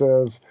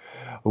exclusives.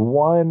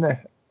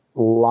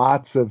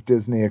 Lots of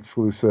Disney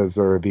exclusives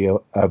are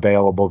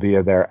available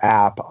via their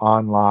app,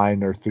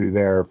 online, or through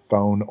their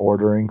phone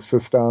ordering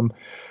system.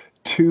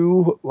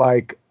 2,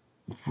 like,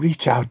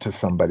 reach out to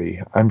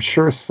somebody. I'm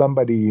sure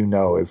somebody you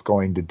know is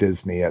going to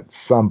Disney at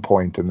some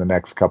point in the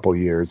next couple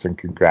years and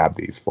can grab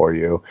these for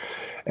you.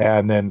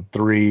 And then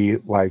 3,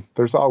 like,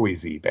 there's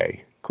always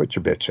eBay. Quit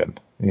your bitching,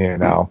 you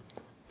know.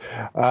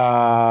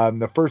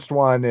 The first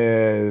one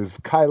is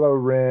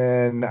Kylo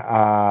Ren.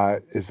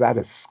 Is that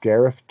a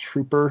Scarif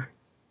Trooper?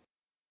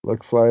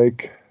 Looks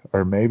like,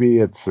 or maybe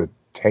it's a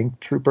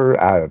tank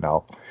trooper. I don't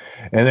know.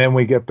 And then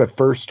we get the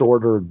First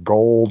Order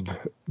gold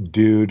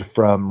dude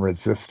from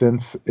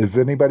Resistance. Is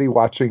anybody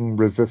watching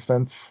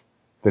Resistance,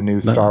 the new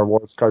Star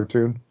Wars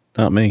cartoon?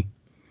 Not me.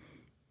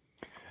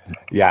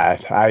 Yeah,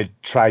 I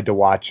tried to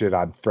watch it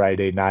on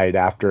Friday night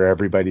after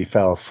everybody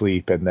fell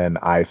asleep, and then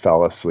I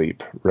fell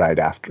asleep right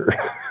after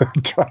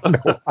trying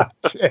to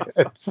watch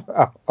it.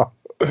 So,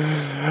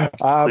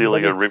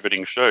 clearly a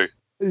riveting show.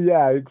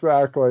 Yeah,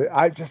 exactly.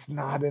 I'm just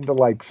not into,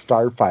 like,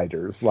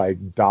 starfighters.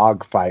 Like,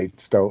 dog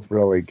fights don't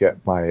really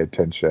get my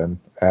attention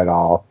at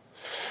all.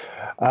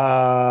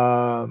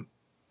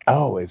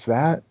 Oh, is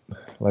that?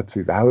 Let's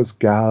see. That was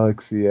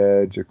Galaxy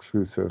Edge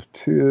exclusive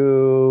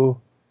 2.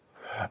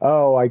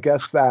 Oh, I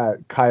guess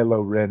that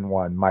Kylo Ren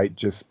one might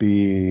just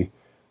be...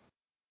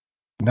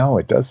 No,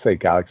 it does say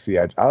Galaxy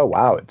Edge. Oh,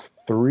 wow. It's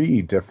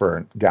 3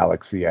 different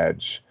Galaxy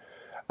Edge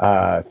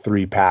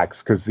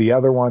 3-packs, because the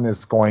other one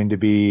is going to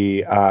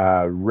be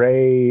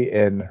Rey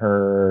in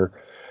her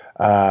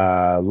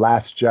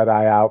Last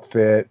Jedi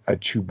outfit, a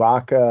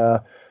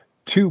Chewbacca,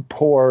 2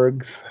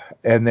 Porgs,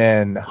 and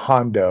then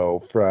Hondo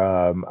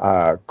from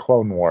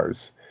Clone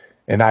Wars.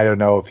 And I don't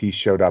know if he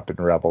showed up in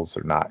Rebels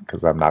or not,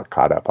 because I'm not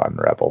caught up on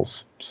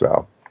Rebels.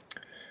 So,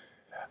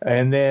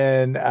 and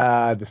then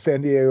the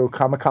San Diego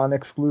Comic-Con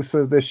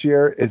exclusive this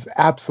year is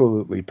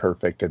absolutely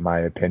perfect, in my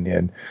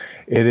opinion.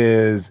 It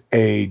is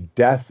a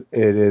Darth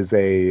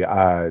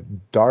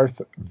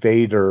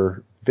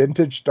Vader,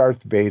 vintage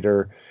Darth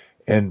Vader,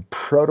 in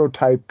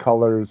prototype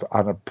colors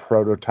on a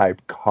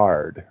prototype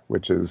card,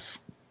 which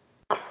is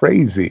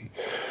crazy.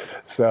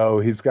 So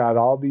he's got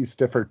all these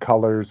different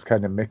colors,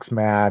 kind of mix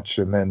match,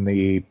 and then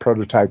the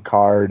prototype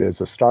card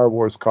is a Star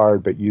Wars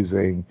card, but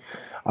using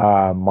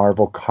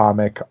Marvel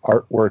comic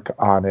artwork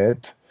on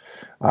it.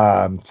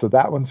 So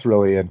that one's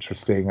really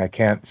interesting. I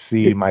can't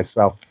see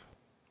myself.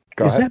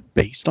 Is that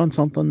based on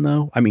something,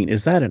 though? I mean,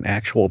 is that an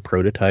actual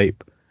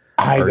prototype?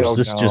 Or is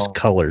this just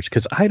colors?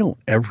 Because I don't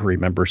ever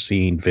remember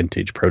seeing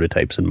vintage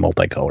prototypes in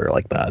multicolor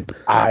like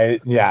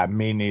that.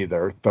 Me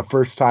neither. The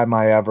first time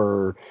I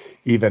ever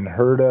even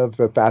heard of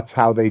that's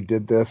how they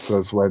did this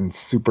was when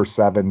Super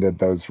 7 did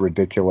those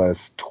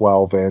ridiculous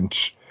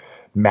 12-inch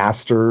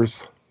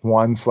Masters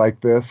ones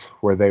like this,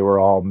 where they were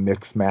all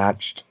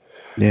mix-matched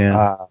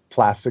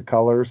plastic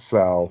colors.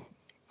 So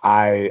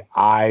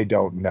I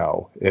don't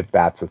know if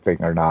that's a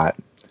thing or not.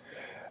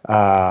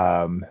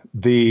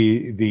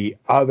 The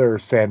other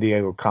San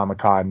Diego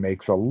Comic-Con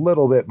makes a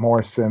little bit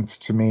more sense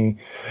to me.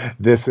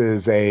 This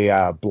is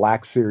a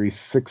Black Series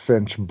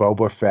 6-inch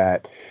Boba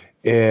Fett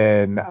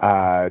in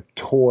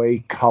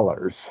toy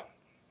colors,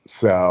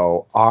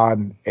 so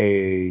on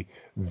a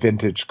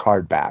vintage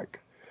card back.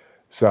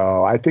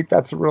 So I think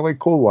that's a really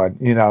cool one,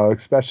 you know,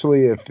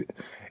 especially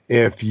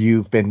if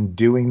you've been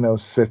doing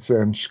those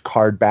 6-inch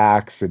card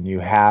backs and you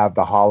have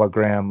the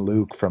hologram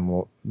Luke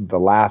from the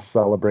last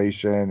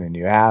celebration and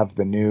you have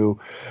the new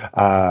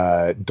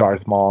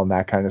Darth Maul and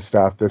that kind of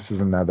stuff. This is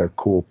another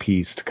cool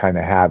piece to kind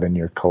of have in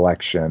your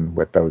collection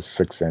with those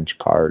 6-inch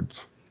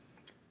cards.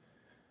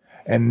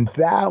 And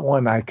that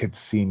one I could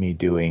see me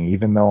doing,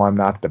 even though I'm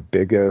not the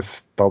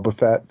biggest Boba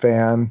Fett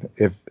fan.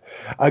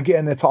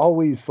 It's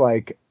always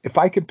like, if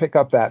I could pick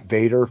up that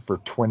Vader for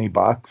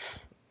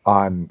 $20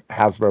 on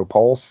Hasbro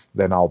Pulse,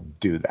 then I'll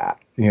do that,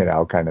 you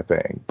know, kind of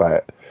thing.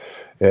 But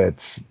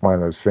it's one of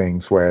those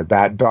things where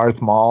that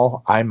Darth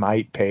Maul, I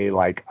might pay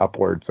like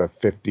upwards of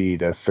 $50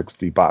 to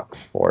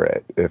 $60 for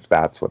it, if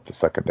that's what the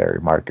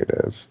secondary market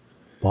is.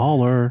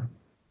 Baller.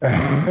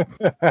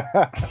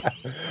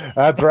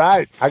 That's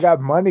right. I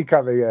got money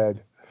coming in.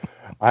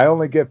 I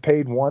only get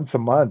paid once a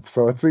month,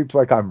 so it seems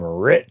like I'm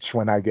rich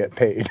when I get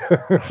paid.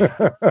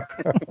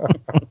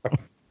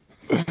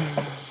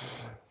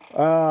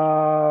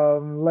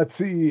 Let's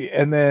see.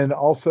 And then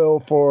also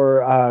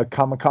for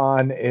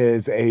Comic-Con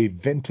is a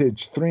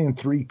vintage 3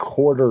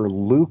 3/4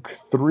 Luke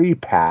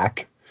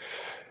 3-pack.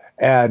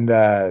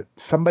 And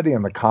somebody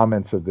in the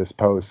comments of this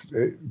post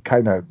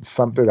kind of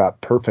summed it up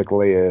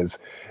perfectly. Is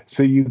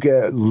so you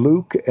get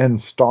Luke and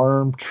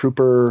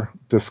Stormtrooper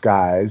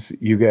disguise,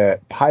 you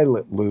get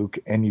Pilot Luke,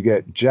 and you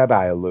get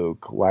Jedi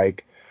Luke.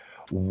 Like,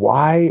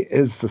 why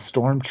is the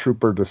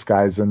Stormtrooper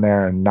disguise in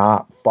there and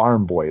not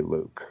Farm Boy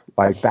Luke?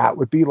 Like, that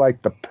would be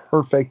like the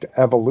perfect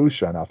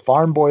evolution: a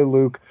Farm Boy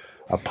Luke,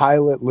 a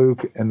Pilot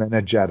Luke, and then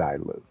a Jedi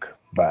Luke.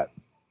 But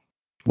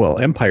Well,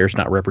 Empire's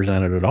not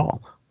represented at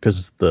all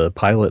because the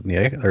pilot and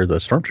the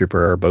Stormtrooper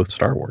are both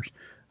Star Wars,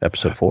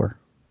 Episode 4.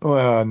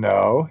 well,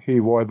 no, he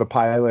wore the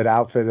pilot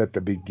outfit at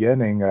the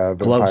beginning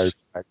of Empire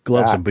Strikes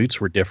Gloves Back. and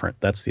boots were different.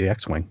 That's the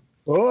X-Wing.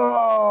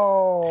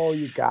 Oh,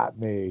 you got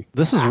me.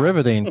 This is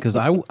riveting because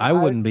I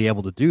wouldn't be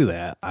able to do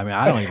that. I mean,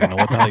 I don't even know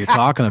what the hell you're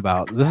talking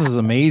about. This is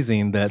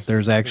amazing that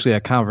there's actually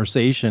a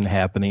conversation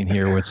happening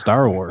here with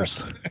Star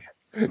Wars.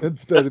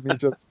 Instead of me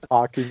just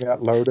talking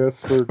at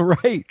Lotus for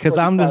Right, because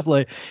I'm just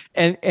like,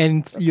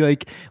 and you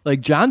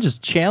like John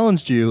just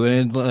challenged you,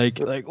 and like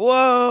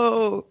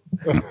whoa.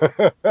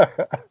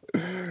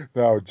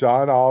 No,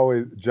 John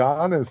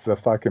is the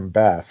fucking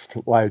best.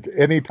 Like,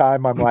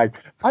 anytime I'm like,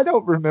 I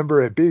don't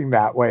remember it being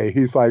that way,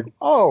 he's like,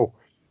 oh,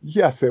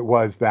 yes, it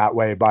was that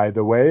way, by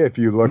the way, if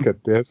you look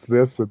at this,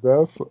 and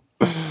this.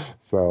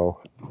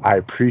 So I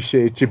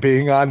appreciate you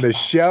being on the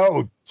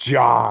show,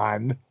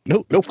 John.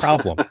 No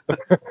problem.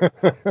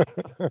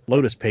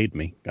 Lotus paid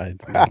me.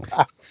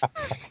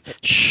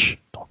 Shh,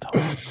 don't tell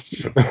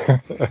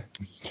me.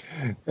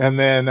 And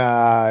then,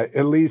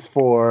 at least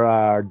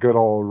for good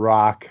old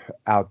Rock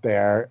out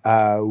there,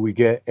 we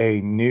get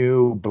a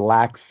new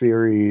Black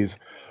Series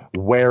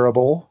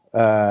wearable,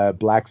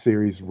 Black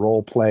Series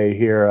role play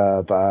here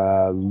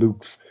of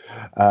Luke's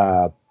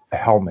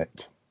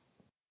helmet.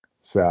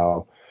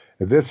 So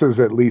this is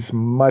at least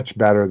much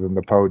better than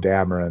the Poe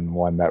Dameron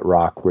one that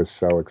Rock was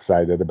so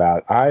excited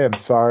about. I am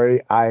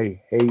sorry,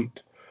 I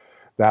hate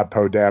that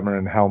Poe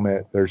Dameron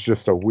helmet. There's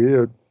just a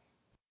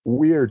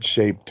weird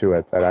shape to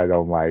it that I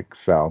don't like.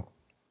 So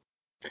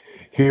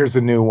here's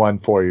a new one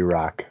for you,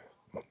 Rock.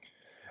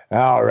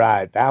 All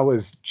right, that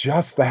was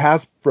just the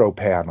Hasbro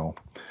panel.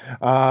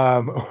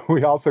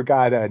 We also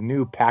got a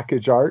new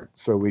package art,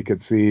 so we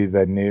could see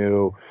the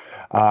new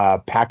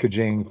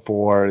packaging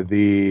for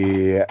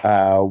the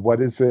what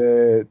is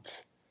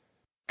it?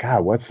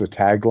 God, what's the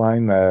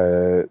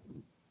tagline?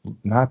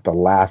 Not the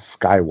Last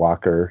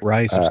Skywalker.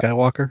 Rise of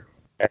Skywalker.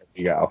 There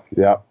you go.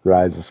 Yep,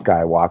 Rise of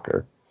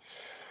Skywalker.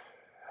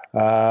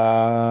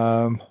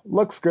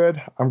 Looks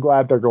good. I'm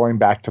glad they're going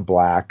back to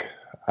black.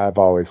 I've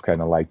always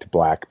kind of liked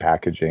black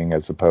packaging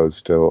as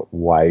opposed to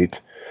white.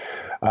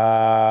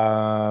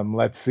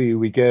 Let's see.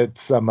 We get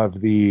some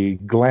of the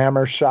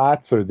glamour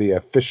shots or the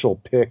official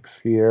pics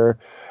here.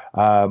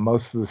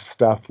 Most of the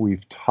stuff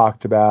we've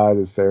talked about.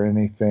 Is there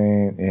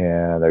anything?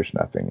 Yeah, there's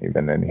nothing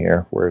even in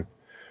here worth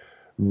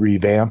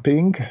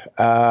revamping.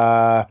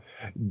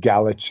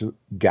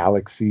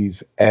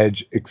 Galaxy's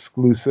Edge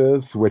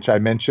exclusives, which I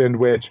mentioned,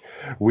 which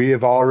we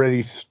have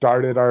already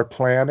started our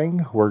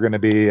planning. We're going to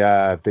be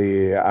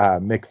the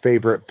Mick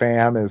Favorite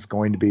fam is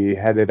going to be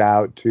headed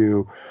out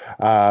to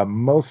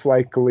most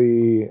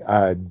likely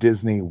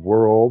Disney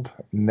World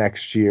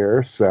next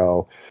year.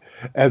 So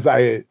as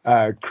I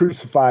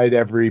crucified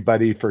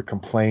everybody for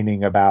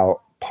complaining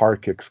about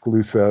park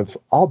exclusives,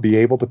 I'll be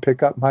able to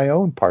pick up my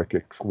own park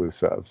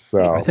exclusives.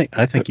 So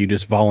I think you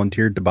just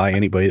volunteered to buy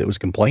anybody that was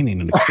complaining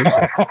an exclusive.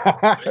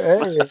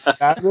 Hey,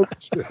 that was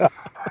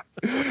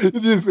true.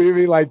 Did you see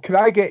me like, could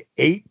I get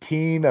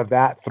 18 of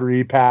that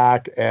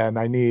 3-pack and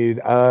I need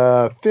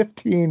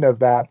 15 of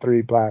that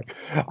 3-pack?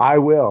 I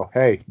will.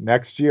 Hey,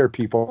 next year,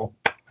 people,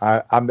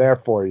 I'm there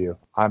for you.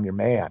 I'm your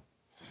man.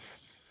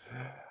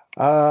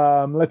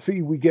 Let's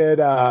see, we get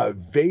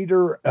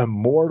Vader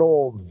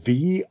Immortal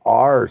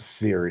VR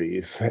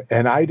series,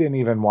 and I didn't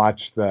even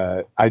watch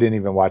the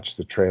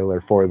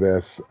trailer for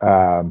this.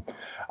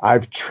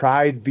 I've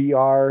tried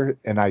VR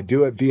and I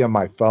do it via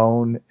my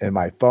phone, and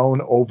my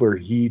phone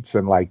overheats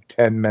in like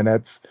 10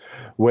 minutes,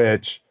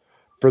 which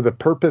for the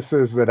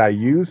purposes that I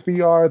use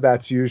VR,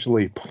 that's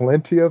usually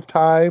plenty of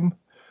time.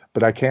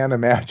 But I can't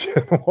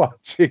imagine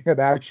watching an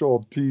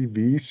actual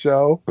TV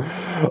show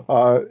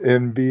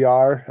in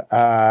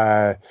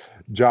VR.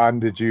 John,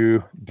 did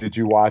you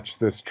watch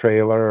this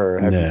trailer or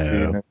have you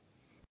seen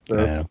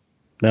it?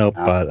 No,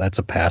 but that's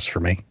a pass for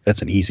me.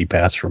 That's an easy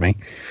pass for me.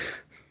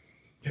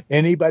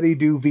 Anybody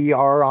do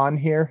VR on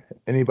here?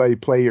 Anybody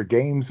play your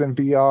games in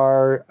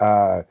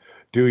VR?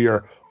 Do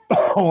your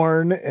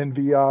porn in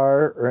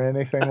VR or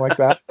anything like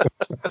that?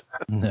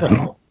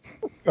 No.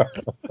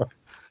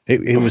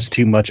 It was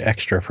too much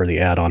extra for the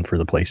add-on for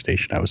the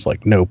PlayStation. I was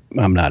like, nope,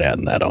 I'm not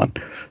adding that on.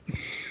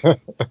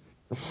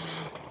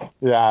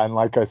 Yeah, and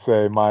like I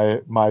say,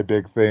 my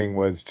big thing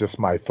was just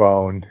my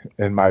phone,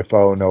 and my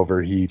phone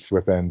overheats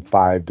within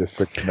 5 to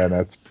 6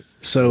 minutes.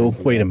 So,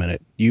 wait a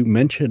minute. You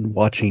mentioned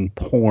watching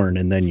porn,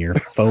 and then your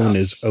phone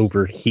is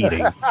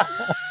overheating.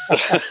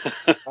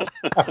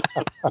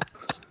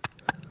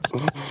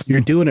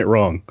 You're doing it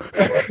wrong.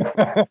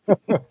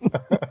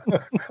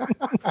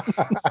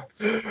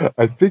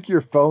 I think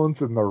your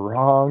phone's in the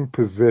wrong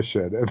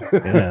position.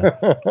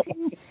 Yeah.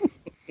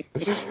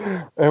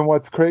 And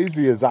what's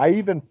crazy is I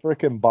even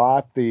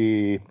bought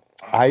the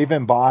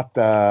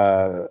Mattel,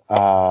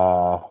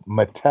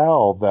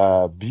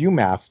 the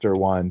Viewmaster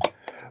one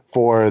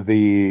for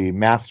the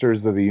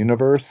Masters of the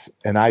Universe,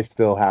 and I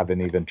still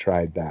haven't even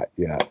tried that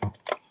yet.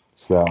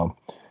 So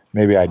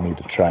maybe I need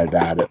to try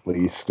that at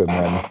least and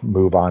then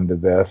move on to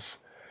this.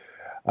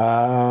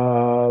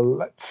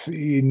 Let's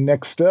see.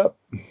 Next up.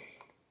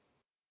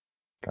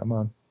 Come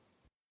on.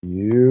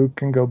 You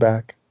can go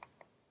back.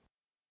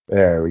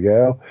 There we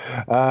go.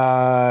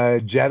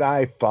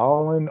 Jedi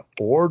Fallen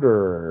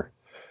Order.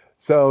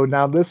 So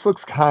now this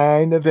looks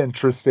kind of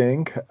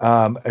interesting.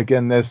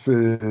 Again, this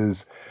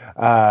is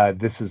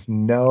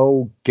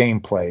no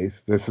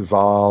gameplay. This is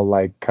all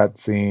like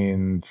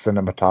cutscene,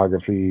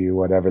 cinematography,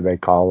 whatever they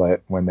call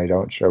it when they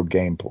don't show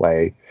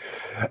gameplay.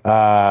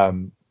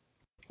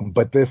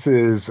 But this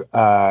is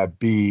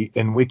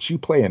in which you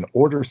play an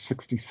Order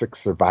 66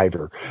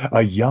 survivor,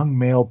 a young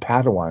male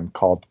Padawan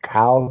called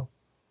Cal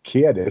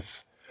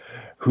Kiedis,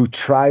 who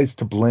tries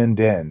to blend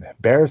in.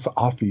 Barriss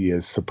Offee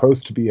is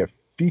supposed to be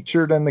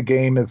featured in the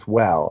game as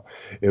well.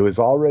 It was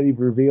already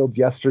revealed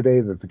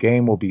yesterday that the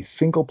game will be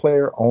single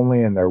player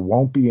only and there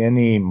won't be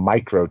any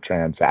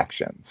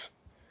microtransactions.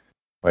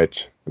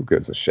 Which, who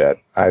gives a shit?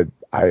 I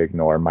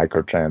ignore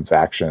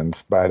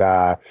microtransactions.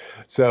 But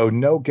so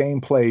no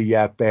gameplay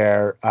yet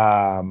there.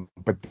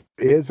 But there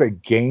is a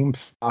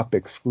GameStop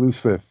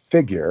exclusive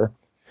figure.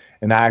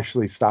 And I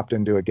actually stopped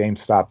into a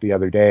GameStop the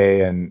other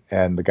day, and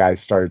the guy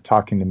started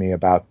talking to me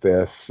about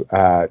this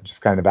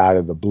just kind of out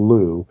of the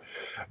blue.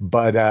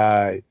 But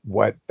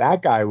what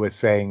that guy was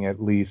saying,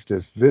 at least,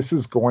 is this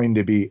is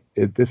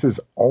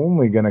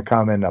only going to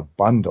come in a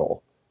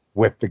bundle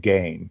with the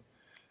game.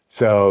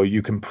 So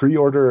you can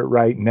pre-order it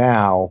right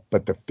now,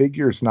 but the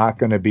figure's not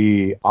going to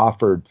be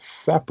offered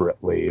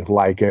separately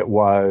like it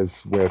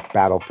was with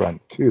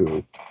Battlefront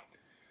 2.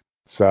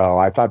 So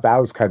I thought that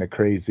was kind of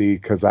crazy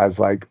because I was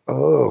like,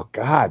 oh,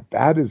 God,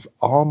 that is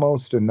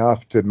almost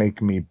enough to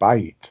make me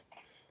bite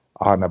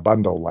on a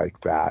bundle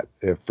like that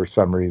if for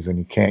some reason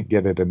you can't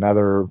get it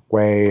another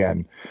way.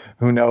 And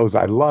who knows,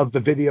 I love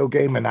the video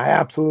game and I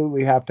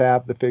absolutely have to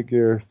have the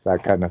figure,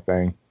 that kind of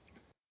thing.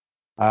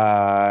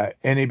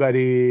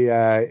 Anybody,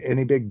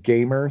 any big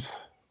gamers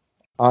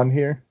on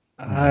here?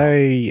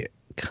 I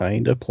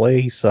kind of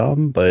play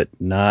some, but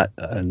not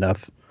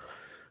enough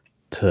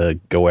to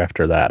go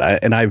after that.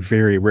 I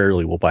very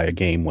rarely will buy a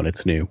game when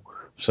it's new.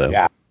 So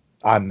yeah,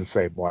 I'm the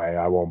same way.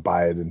 I won't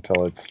buy it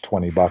until it's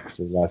 $20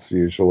 or less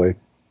usually.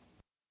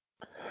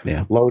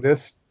 Yeah.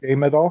 Lotus,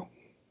 game at all?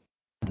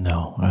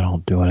 No, I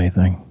don't do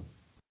anything.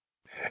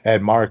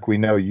 And Mark, we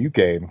know you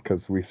game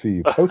because we see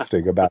you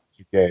posting about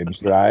your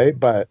games, right?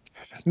 But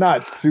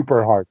not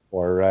super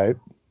hardcore, right?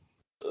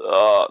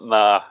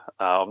 Nah,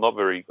 I'm not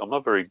very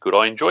good.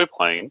 I enjoy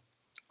playing.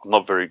 I'm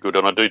not very good,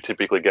 and I do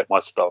typically get my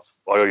stuff.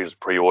 I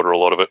just pre-order a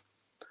lot of it.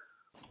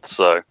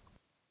 So,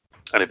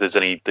 and if there's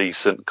any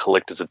decent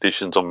collector's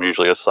editions, I'm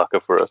usually a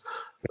sucker for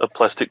a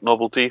plastic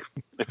novelty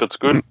if it's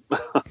good.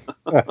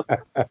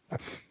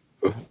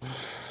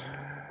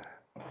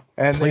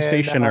 And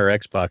PlayStation or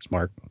Xbox,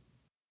 Mark?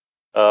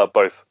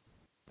 Both.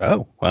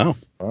 Oh, wow.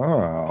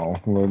 Oh,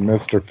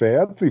 Mr.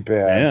 Fancy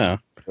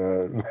Pants. Yeah.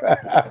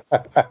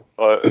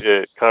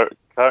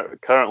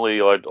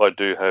 Currently, I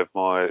do have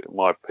my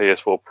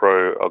PS4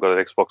 Pro. I've got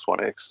an Xbox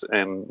One X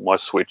and my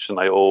Switch, and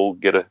they all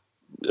get a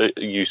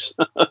use.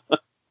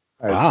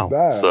 Wow.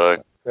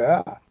 So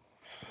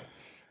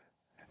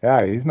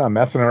yeah, he's not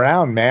messing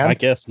around, man. I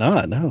guess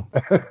not. No.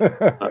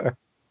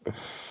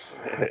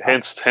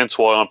 Hence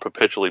why I'm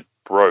perpetually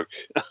broke.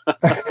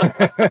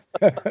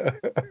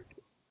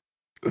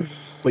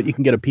 But you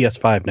can get a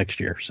PS5 next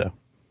year, so.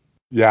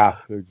 Yeah,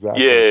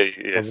 exactly.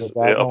 Yes.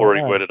 I've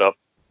already worded up.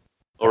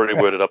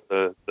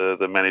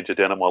 The manager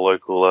down at my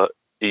local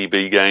EB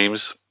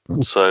Games.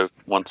 So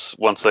once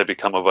they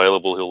become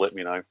available, he'll let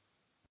me know, and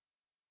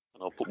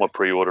I'll put my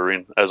pre-order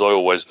in, as I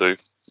always do,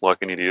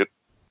 like an idiot.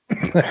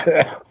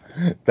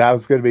 That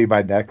was going to be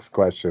my next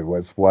question.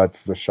 Was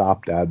what's the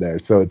shop down there?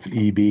 So it's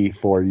EB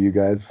for you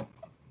guys.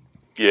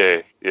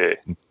 Yeah.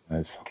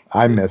 Nice.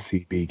 I miss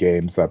EB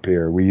Games up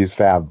here. We used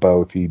to have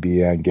both EB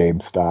and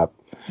GameStop.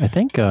 I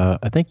think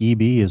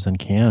EB is in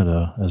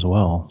Canada as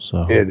well.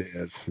 So it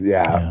is,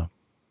 yeah.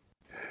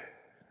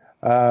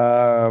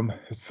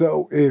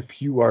 So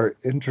if you are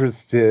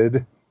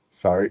interested,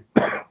 if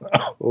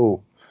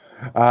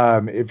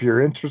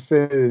you're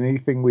interested in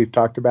anything we've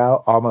talked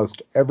about,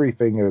 almost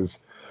everything is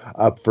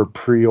up for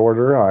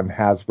pre-order on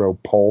Hasbro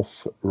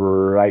Pulse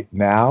right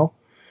now.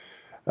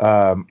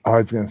 I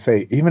was going to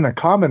say even a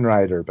Kamen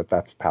Rider, but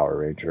that's Power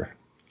Ranger.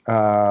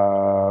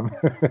 That's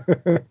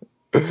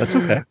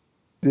okay.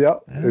 Yeah,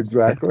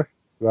 exactly. Okay.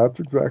 That's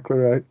exactly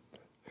right.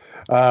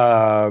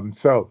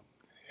 So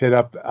hit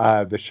up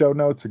the show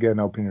notes again,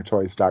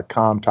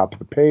 openyourtoys.com, top of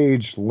the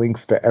page,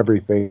 links to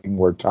everything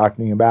we're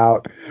talking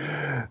about.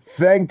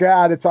 Thank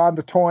God it's on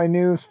to toy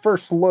news.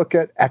 First look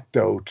at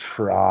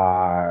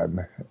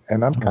Ectotron,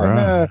 and I'm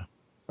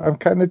I'm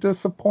kind of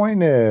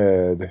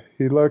disappointed.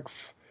 He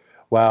looks,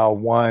 well,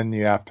 one,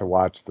 you have to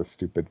watch the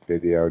stupid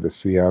video to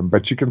see him,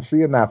 but you can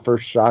see in that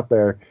first shot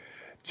there,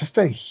 just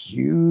a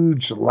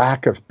huge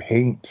lack of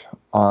paint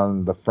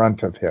on the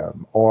front of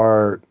him,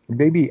 or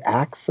maybe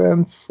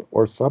accents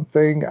or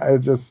something.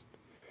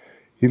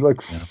 He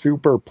looks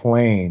super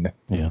plain.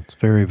 Yeah, it's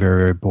very,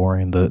 very, very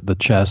boring. The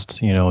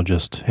chest,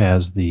 just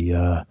has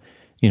the,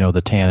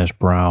 the tannish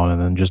brown,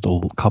 and then just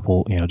a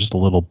couple, just a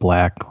little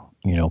black,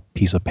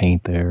 piece of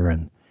paint there,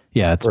 and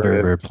yeah, it's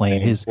very, very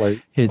plain. His,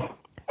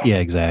 yeah,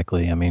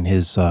 exactly. I mean,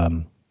 his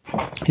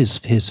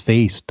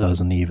face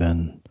doesn't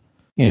even,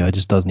 it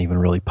just doesn't even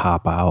really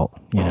pop out.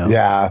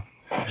 Yeah,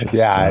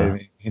 I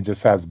mean, he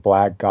just has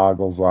black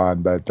goggles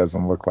on, but it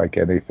doesn't look like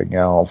anything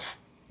else.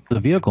 The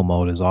vehicle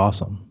mode is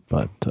awesome,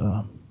 but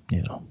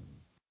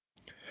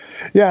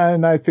Yeah,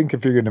 and I think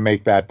if you're going to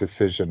make that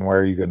decision, where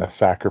are you going to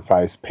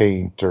sacrifice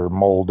paint or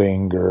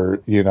molding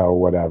or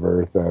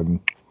whatever, then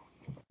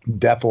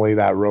definitely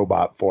that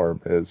robot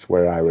form is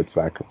where I would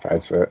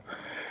sacrifice it.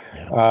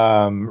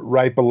 Yeah.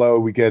 Right below,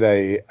 we get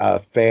a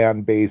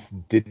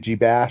fan-based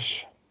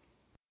Digibash,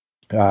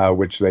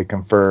 which they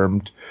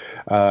confirmed.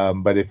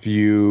 But if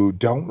you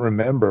don't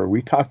remember,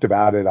 we talked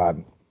about it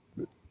on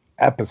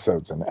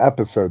episodes and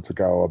episodes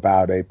ago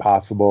about a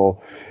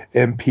possible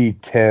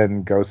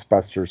MP10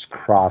 Ghostbusters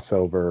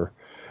crossover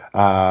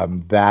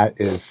that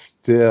is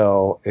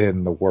still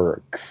in the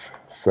works.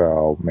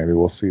 So maybe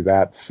we'll see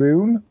that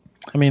soon.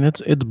 I mean,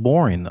 it's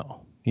boring though.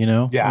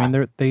 Yeah. I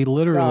mean, they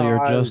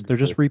literally they're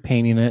just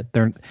repainting it.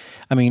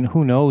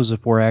 Who knows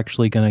if we're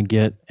actually going to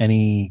get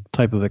any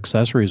type of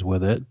accessories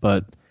with it,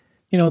 but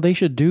they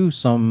should do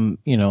some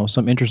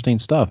interesting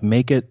stuff.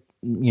 Make it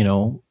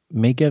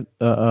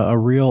a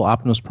real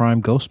Optimus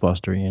Prime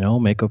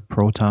Ghostbuster, make a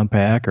proton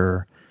pack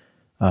or,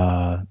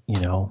 the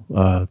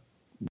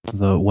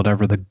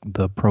whatever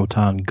the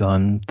proton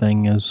gun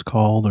thing is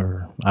called,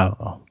 or I don't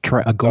know,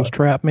 a ghost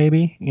trap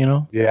maybe,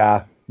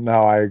 Yeah,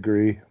 no, I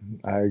agree.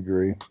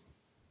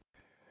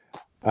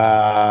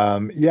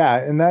 Yeah,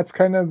 and that's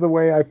kind of the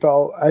way I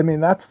felt. I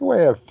mean, that's the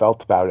way I've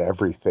felt about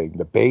everything.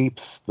 The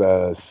Bapes,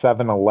 the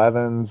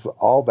 7-Elevens,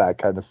 all that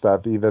kind of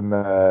stuff. Even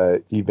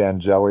the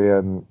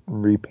Evangelion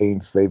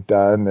repaints they've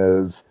done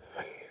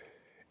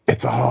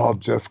it's all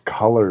just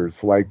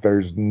colors. Like,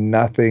 there's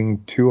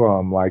nothing to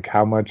them. Like,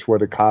 how much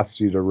would it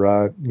cost you to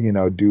run,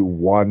 do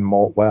one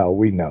mold? Well,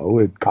 we know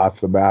it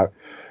costs about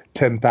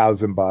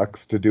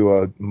 $10,000 to do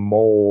a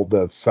mold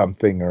of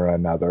something or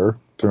another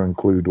to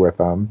include with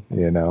them,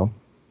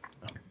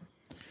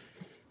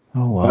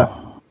 Oh,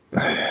 wow.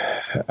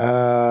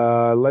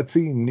 Let's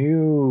see.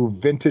 New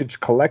vintage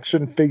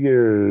collection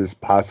figures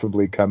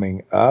possibly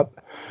coming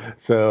up.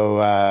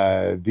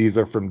 So these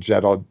are from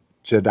Jedi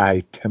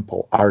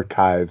Temple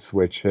Archives,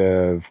 which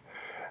have...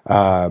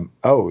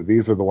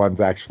 these are the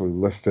ones actually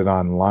listed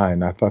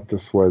online. I thought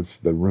this was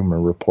the rumor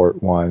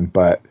report one,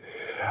 but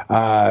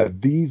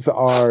these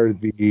are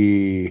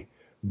the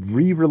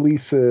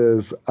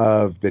re-releases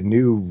of the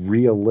new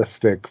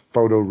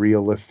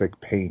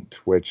photorealistic paint,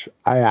 which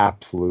I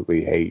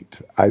absolutely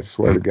hate. I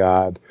swear to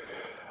God.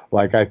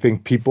 Like, I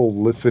think people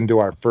listened to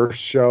our first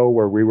show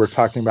where we were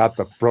talking about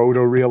the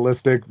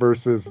photorealistic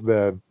versus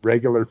the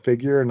regular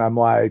figure, and I'm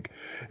like,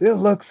 it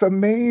looks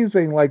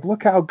amazing. Like,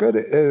 look how good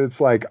it is. It's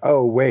like,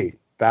 oh, wait,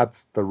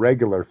 that's the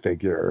regular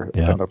figure.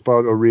 Yeah. And the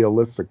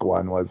photorealistic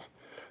one was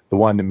the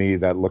one to me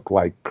that looked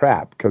like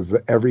crap, because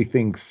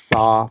everything's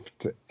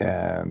soft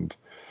and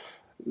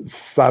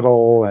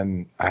subtle,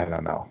 and I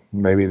don't know,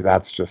 maybe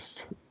that's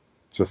just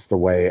the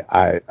way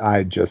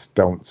I just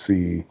don't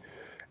see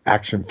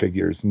action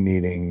figures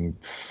needing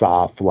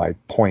soft, like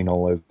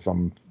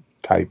pointillism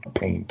type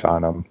paint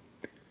on them.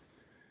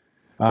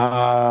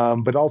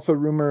 But also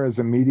rumor is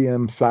a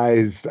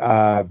medium-sized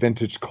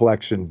vintage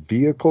collection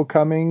vehicle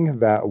coming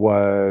that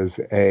was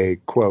a,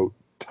 quote,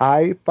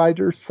 TIE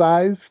fighter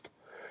sized.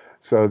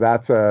 So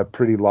that's a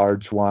pretty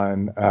large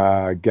one.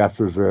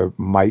 Guesses it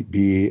might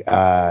be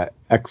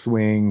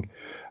X-Wing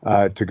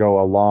to go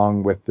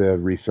along with the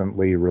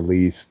recently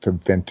released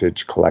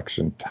vintage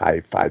collection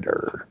TIE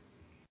fighter.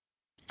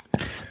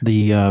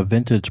 The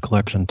vintage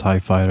collection TIE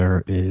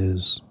fighter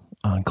is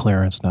on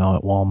clearance now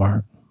at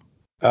Walmart.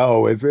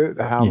 Oh, is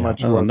it? How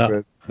much was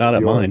it? Not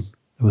at mine.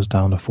 It was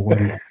down to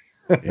 40.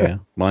 Yeah,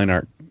 mine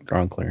aren't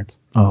on clearance.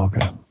 Oh,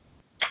 okay.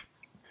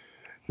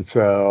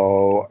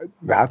 So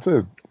that's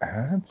a.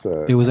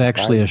 It was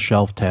actually a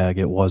shelf tag.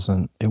 It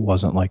wasn't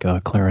like a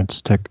clearance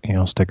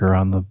sticker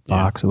on the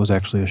box. Yeah. It was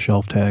actually a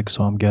shelf tag.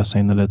 So I'm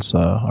guessing that it's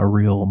a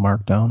real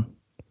markdown.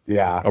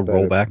 Yeah. A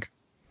rollback.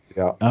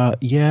 Yeah.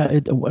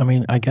 Yeah.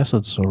 I guess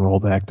it's a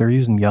rollback. They're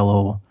using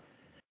yellow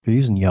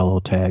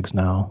tags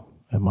now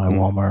at my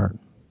Walmart.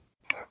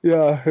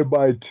 Yeah,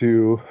 mine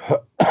too.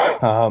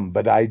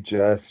 But I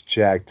just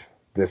checked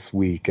this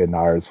week and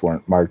ours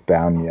weren't marked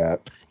down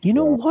yet. You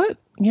know what?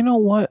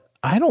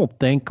 I don't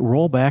think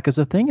rollback is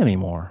a thing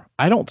anymore.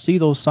 I don't see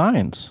those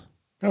signs.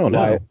 Oh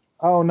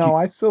no.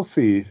 I still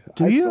see.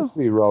 Do you? Still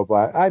see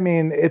rollback. I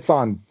mean, it's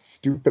on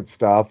stupid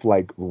stuff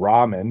like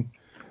ramen.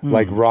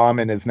 Like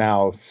ramen is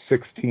now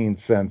 16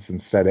 cents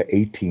instead of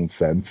 18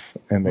 cents,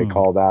 and they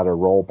call that a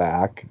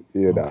rollback,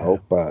 you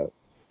know. But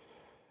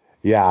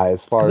yeah,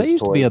 as far as that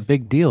used to be a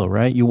big deal,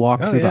 right? You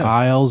walk through the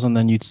aisles and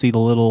then you'd see the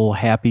little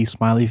happy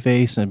smiley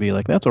face and be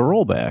like, "That's a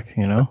rollback,"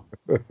 you know.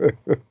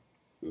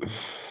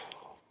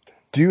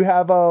 Do you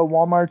have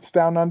Walmarts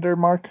down under,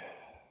 Mark?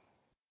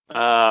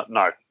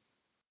 No.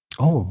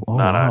 Oh,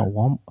 No.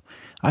 wow.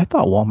 I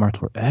thought Walmarts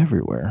were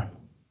everywhere.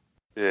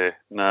 Yeah,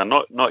 no,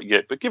 not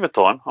yet. But give it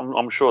time.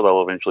 I'm sure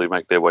they'll eventually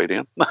make their way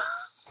down.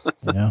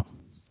 Yeah.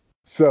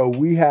 So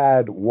we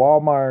had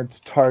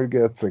Walmarts,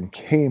 Targets, and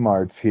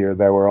Kmarts here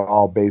that were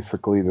all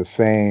basically the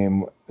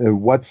same.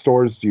 What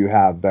stores do you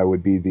have that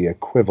would be the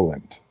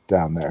equivalent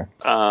down there?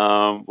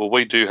 Well,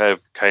 we do have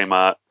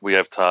Kmart, we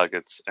have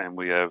Targets, and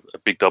we have a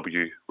Big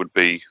W would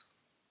be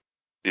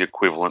the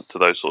equivalent to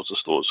those sorts of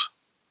stores.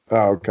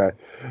 Oh, okay.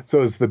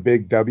 So is the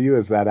Big W,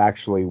 is that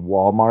actually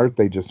Walmart?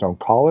 They just don't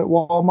call it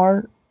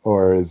Walmart?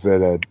 Or is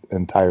it an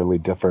entirely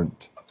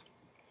different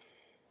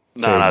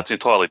thing? No, it's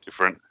entirely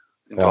different.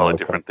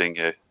 Different thing,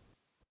 yeah.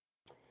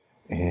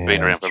 Been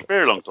around for a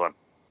very long time.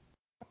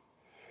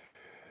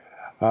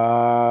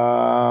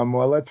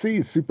 Well, let's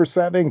see. Super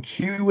 7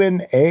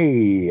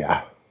 Q&A.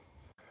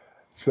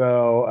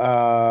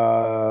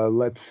 So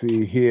let's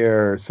see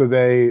here.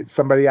 So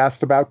somebody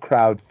asked about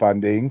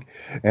crowdfunding,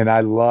 and I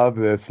love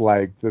this.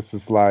 Like, this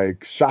is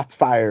like shots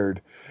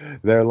fired.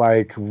 They're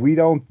like, we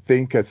don't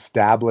think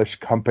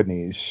established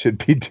companies should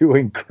be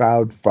doing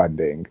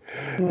crowdfunding.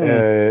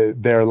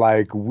 They're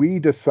like, we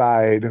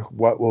decide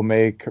what will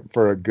make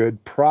for a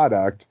good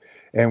product,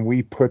 and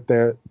we put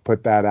that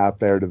out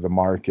there to the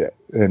market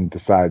and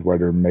decide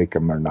whether to make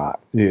them or not.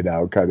 You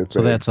know, kind of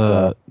thing. So that's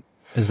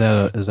Is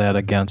that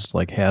against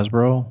like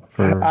Hasbro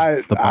for the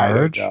Power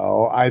Urge? I don't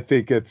know. I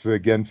think it's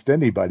against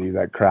anybody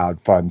that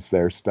crowdfunds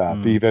their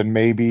stuff. Even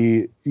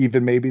maybe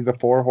the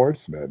Four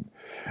Horsemen.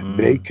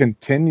 They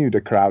continue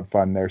to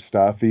crowdfund their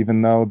stuff,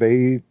 even though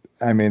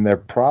they're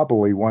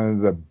probably one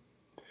of the,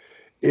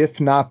 if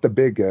not the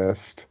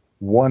biggest,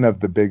 one of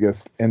the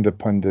biggest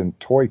independent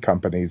toy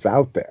companies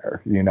out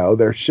there. You know,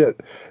 their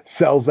shit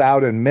sells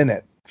out in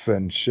minutes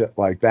and shit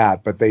like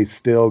that, but they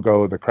still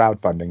go the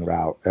crowdfunding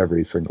route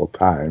every single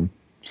time.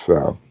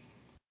 So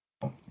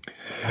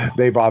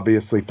they've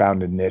obviously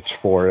found a niche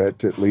for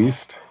it, at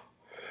least.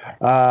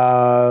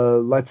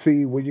 Let's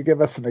see. Will you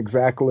give us an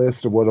exact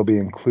list of what will be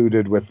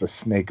included with the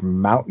Snake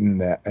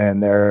Mountain?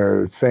 And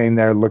they're saying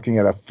they're looking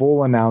at a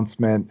full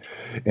announcement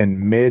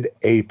in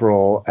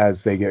mid-April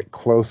as they get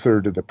closer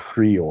to the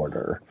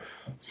pre-order.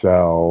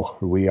 So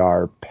we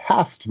are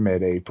past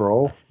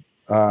mid-April.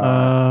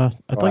 I'd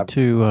like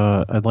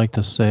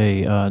to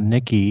say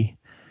Nikki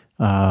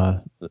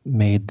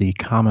made the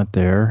comment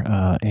there,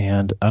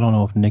 and I don't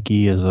know if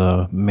Nikki is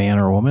a man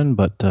or a woman,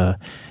 but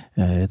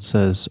it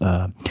says,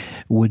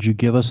 would you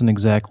give us an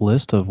exact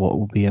list of what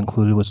will be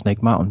included with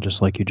Snake Mountain,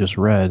 just like you just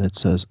read? It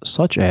says,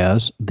 such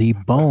as the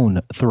Bone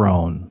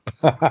Throne.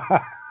 Do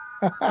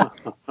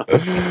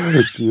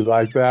you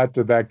like that?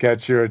 Did that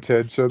catch your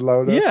attention,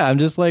 Lotus? Yeah, I'm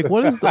just like,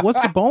 what's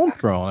the Bone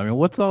Throne? I mean,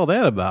 what's all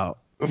that about?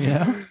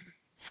 Yeah.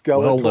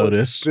 Skeletor well,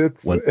 Lotus,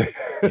 when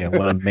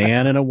a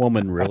man and a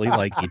woman really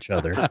like each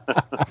other,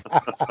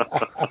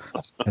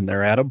 and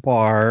they're at a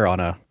bar on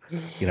a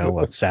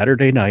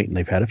Saturday night, and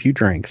they've had a few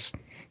drinks.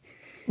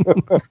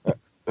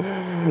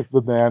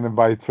 The man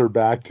invites her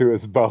back to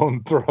his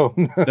bone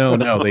throne.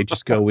 No, they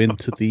just go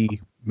into the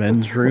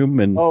men's room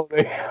and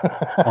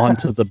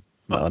onto the.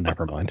 Oh,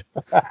 never mind.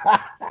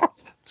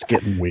 It's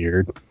getting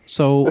weird.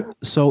 So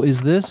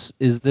is that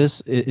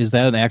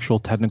an actual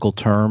technical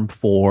term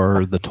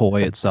for the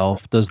toy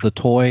itself? Does the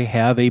toy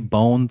have a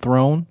bone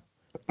throne?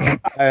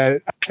 I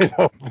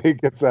don't think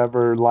it's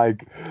ever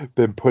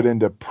been put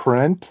into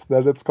print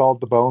that it's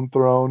called the Bone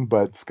Throne,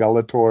 but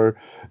Skeletor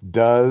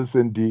does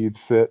indeed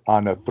sit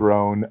on a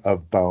throne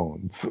of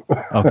bones.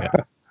 Okay.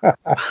 All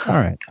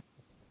right.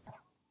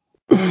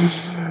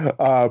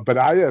 But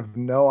I have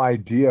no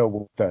idea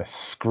what the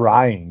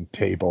scrying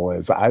table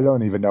is. I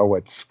don't even know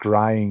what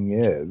scrying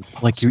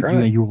is. Like you're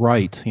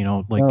right.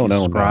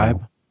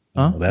 Scribe.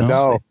 No. Huh?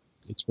 No.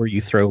 It's where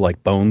you throw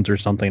bones or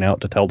something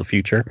out to tell the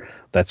future.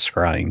 That's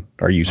scrying,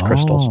 or use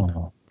crystals.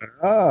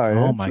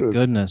 Oh my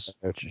goodness.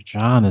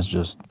 John is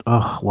just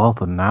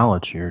wealth of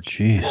knowledge here.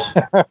 Jeez.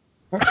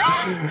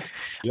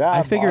 Yeah,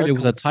 I figured it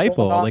was a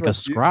typo, like a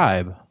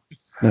scribe.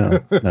 No.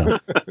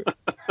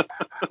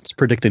 It's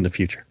predicting the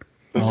future.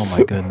 Oh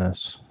my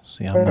goodness.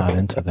 See, I'm not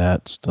into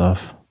that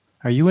stuff.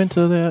 Are you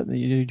into that? Do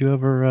you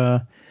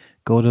ever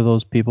go to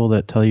those people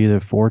that tell you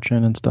their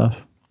fortune and stuff?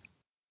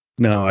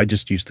 No, I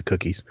just use the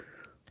cookies.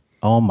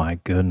 Oh my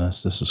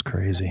goodness, this is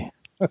crazy.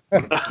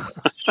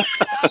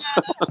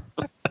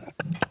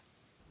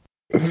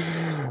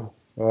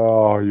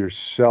 Oh, your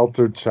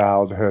sheltered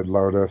childhood,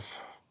 Lotus.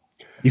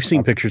 You've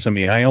seen pictures of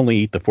me. I only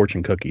eat the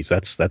fortune cookies.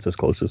 That's as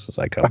closest as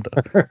I come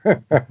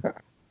to.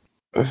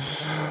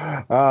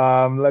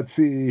 Let's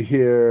see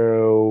here.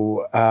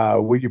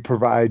 Will you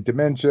provide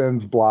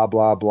dimensions? Blah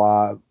blah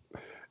blah.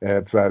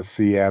 It's a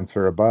C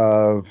answer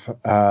above.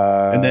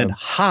 And then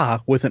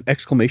ha with an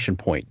exclamation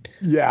point.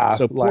 Yeah.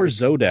 So poor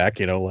Zodak,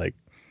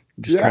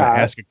 just trying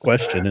to ask a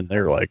question, and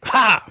they're like,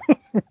 ha!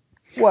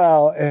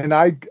 Well, and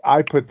I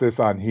put this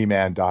on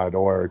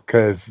He-Man.org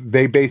because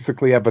they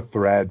basically have a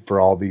thread for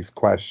all these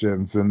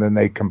questions, and then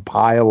they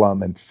compile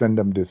them and send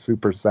them to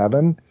Super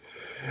 7.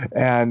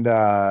 And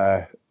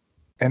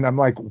I'm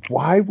like,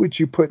 why would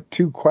you put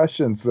two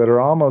questions that are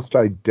almost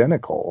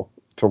identical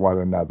to one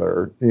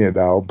another?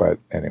 But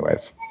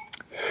anyways.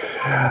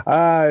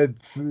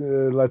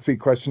 Let's see.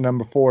 Question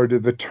number 4. Do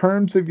the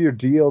terms of your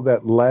deal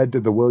that led to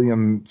the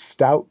William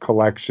Stout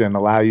collection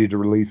allow you to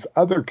release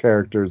other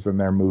characters in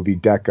their movie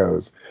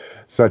decos,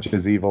 such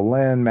as Evil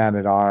Lynn,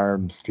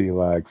 Man-at-Arms,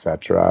 Tila,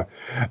 etc.?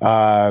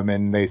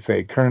 And they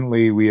say,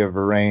 currently we have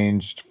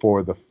arranged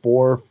for the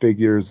 4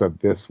 figures of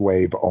this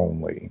wave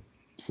only.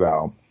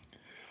 So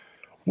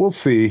we'll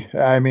see.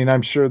 I mean,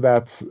 I'm sure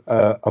that's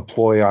a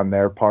ploy on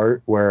their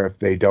part, where if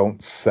they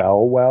don't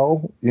sell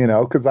well,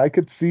 because I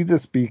could see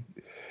this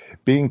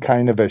being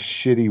kind of a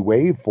shitty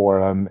wave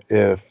for them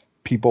if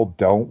people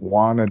don't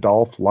want a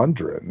Dolph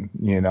Lundgren,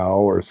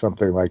 or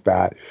something like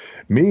that.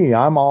 Me,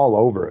 I'm all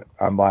over it.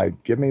 I'm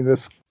like, give me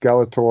this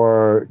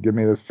Skeletor, give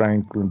me this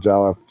Frank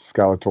Langella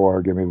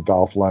Skeletor, give me the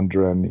Dolph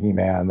Lundgren,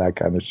 He-Man, that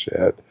kind of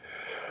shit.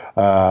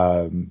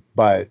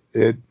 But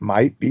it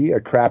might be a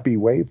crappy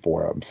wave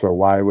for them. So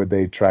why would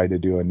they try to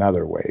do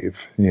another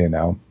wave?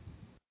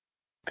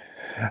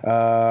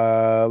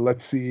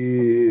 Let's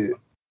see.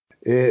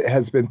 It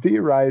has been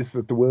theorized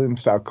that the William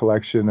Stout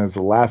collection is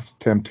the last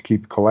attempt to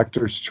keep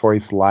Collector's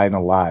Choice line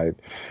alive.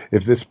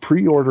 If this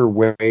pre-order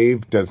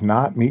wave does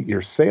not meet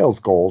your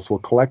sales goals, will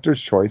Collector's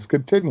Choice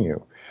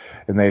continue?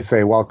 And they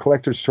say, while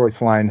Collector's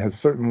Choice line has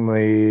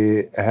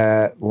certainly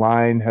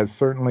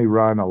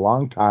run a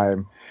long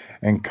time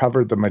and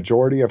covered the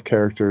majority of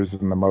characters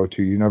in the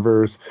Motu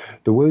universe,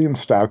 the William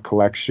Stout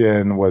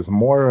collection was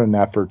more an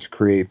effort to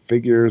create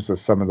figures of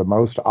some of the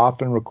most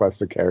often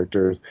requested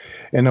characters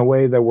in a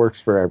way that works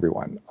for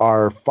everyone.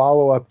 Our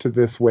follow-up to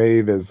this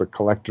wave is the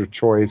Collector's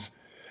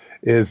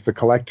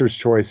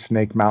Choice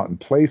Snake Mountain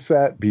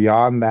playset.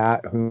 Beyond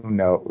that, who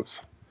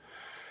knows?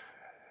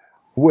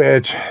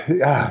 Which,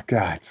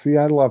 God, see,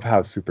 I love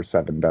how Super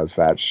 7 does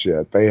that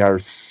shit. They are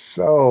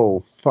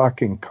so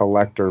fucking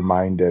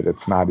collector-minded.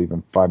 It's not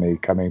even funny,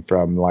 coming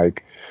from,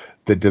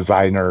 the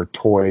designer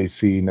toy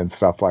scene and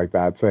stuff like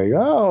that, saying,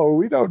 oh,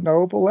 we don't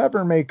know if we'll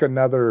ever make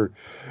another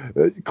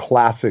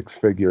classics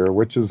figure,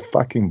 which is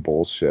fucking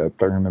bullshit.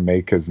 They're going to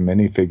make as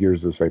many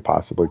figures as they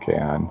possibly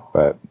can.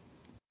 But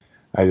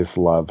I just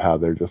love how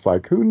they're just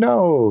like, who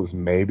knows?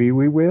 Maybe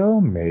we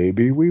will,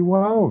 maybe we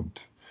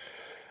won't.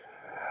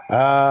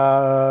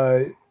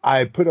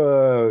 I put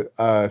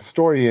a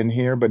story in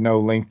here, but no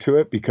link to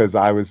it because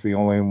I was the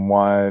only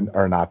one,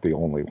 or not the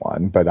only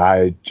one, but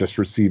I just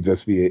received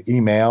this via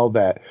email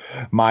that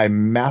my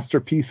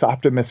Masterpiece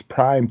Optimus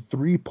Prime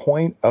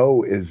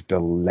 3.0 is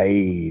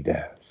delayed.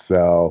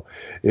 So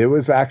it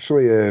was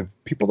actually, if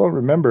people don't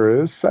remember,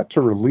 it was set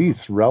to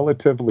release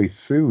relatively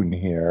soon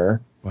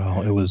here.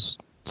 Well, it was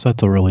set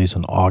to release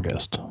in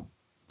August.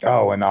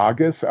 Oh, in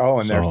August? Oh,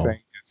 and they're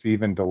saying it's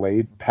even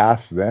delayed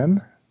past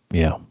then?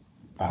 Yeah.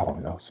 Oh,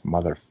 those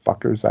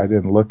motherfuckers. I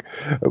didn't look.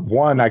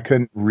 One, I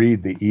couldn't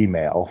read the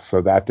email,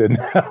 so that didn't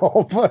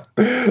help.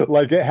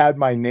 It had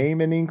my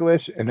name in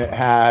English, and it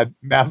had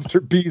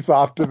Masterpiece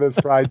Optimus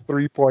Prime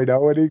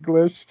 3.0 in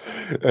English,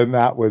 and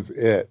that was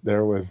it.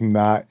 There was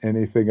not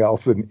anything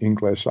else in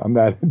English on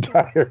that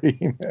entire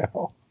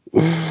email.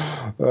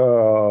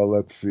 Oh,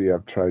 let's see.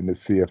 I'm trying to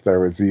see if there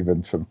was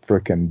even some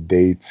frickin'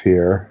 dates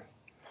here.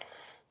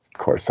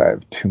 Of course, I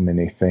have too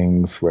many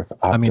things with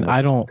Optimus. I mean,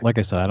 I don't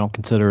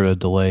consider it a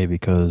delay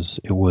because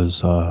it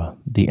was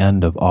the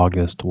end of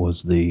August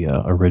was the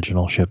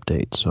original ship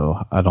date.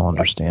 So I don't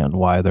understand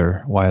why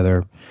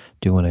they're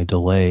doing a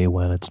delay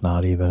when it's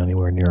not even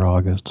anywhere near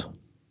August.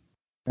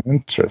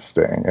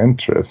 Interesting.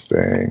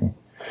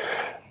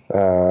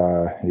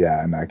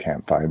 Yeah, and I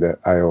can't find it.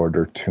 I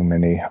order too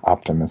many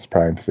Optimus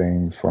Prime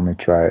things. Let me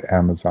try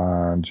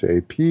Amazon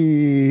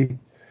JP.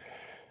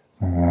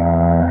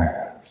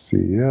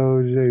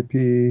 CEO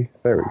JP.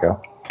 There we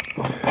go.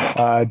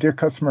 Dear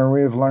customer,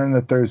 we have learned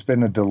that there's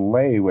been a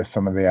delay with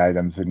some of the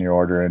items in your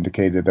order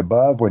indicated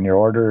above. When your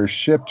order is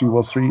shipped, you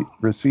will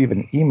receive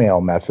an email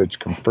message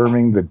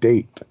confirming the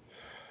date,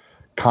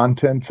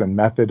 contents, and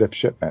method of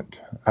shipment.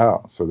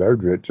 Oh, so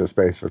they're just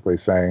basically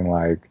saying,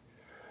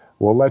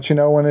 we'll let you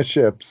know when it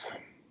ships.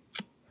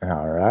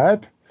 All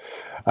right.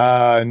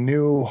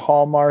 New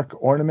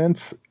Hallmark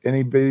ornaments.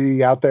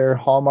 Anybody out there,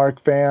 Hallmark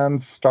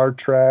fans, Star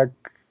Trek?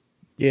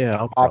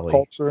 Yeah, pop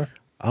culture.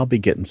 I'll be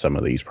getting some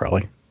of these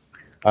probably.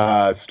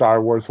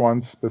 Star Wars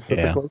ones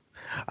specifically.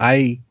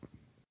 Yeah.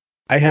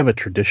 I have a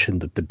tradition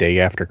that the day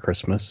after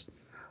Christmas,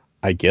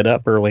 I get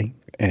up early,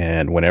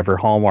 and whenever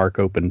Hallmark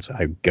opens,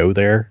 I go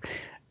there,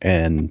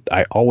 and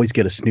I always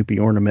get a Snoopy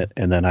ornament,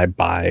 and then I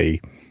buy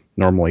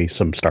normally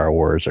some Star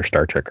Wars or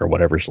Star Trek or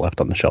whatever's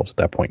left on the shelves at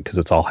that point because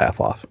it's all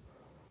half off.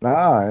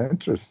 Ah,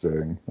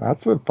 interesting.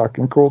 That's a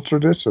fucking cool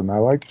tradition. I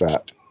like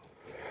that.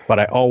 But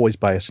I always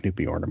buy a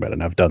Snoopy ornament,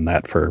 and I've done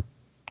that for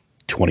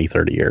 20,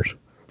 30 years.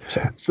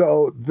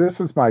 So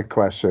this is my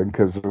question,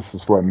 because this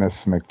is what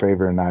Miss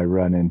McFavor and I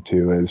run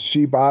into, is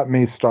she bought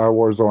me Star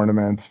Wars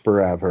ornaments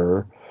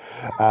forever.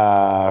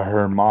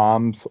 Her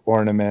mom's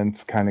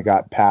ornaments kind of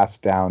got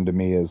passed down to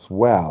me as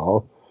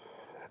well.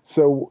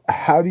 So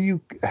how do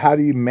you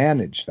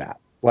manage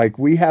that? Like,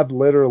 we have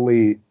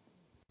literally,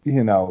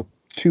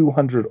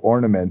 200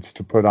 ornaments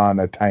to put on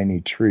a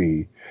tiny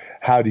tree.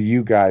 How do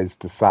you guys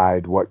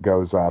decide what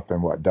goes up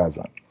and what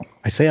doesn't?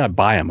 I say I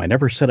buy them. I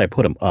never said I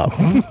put them up.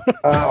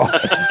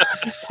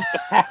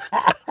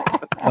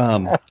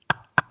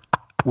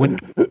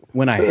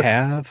 When I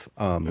have,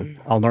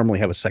 I'll normally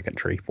have a second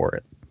tree for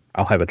it.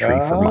 I'll have a tree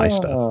for my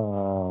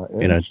stuff.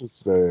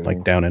 Interesting.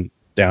 Like down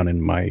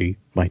in my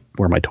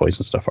where my toys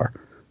and stuff are.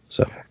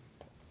 So.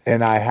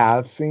 And I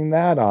have seen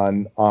that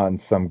on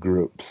some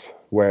groups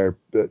where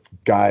the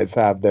guys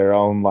have their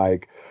own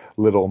like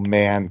little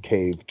man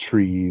cave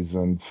trees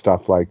and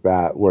stuff like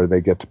that, where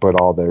they get to put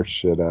all their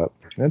shit up.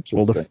 Interesting.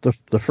 Well,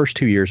 the first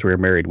 2 years we were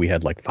married, we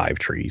had like 5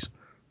 trees.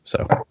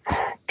 So.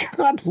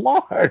 God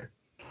Lord.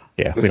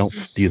 Yeah, we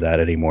don't do that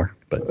anymore.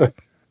 But.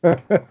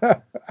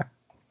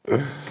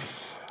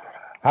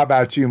 How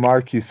about you,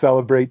 Mark? You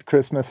celebrate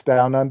Christmas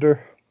down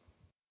under?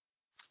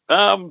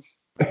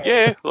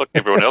 Yeah, like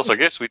everyone else, I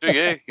guess we do.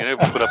 Yeah, we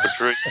put up a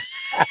tree,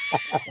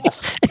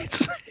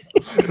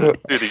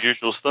 do the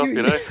usual stuff.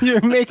 You're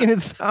making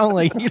it sound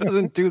like he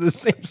doesn't do the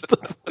same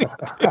stuff.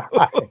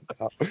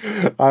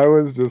 I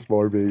was just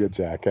more being a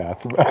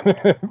jackass about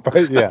it,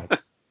 but yeah.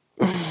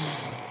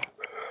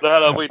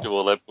 No, we do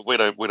all that, but we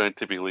don't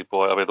typically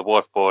buy. I mean, the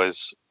wife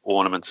buys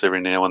ornaments every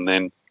now and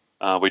then.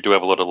 We do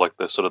have a lot of like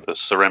the sort of the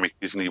ceramic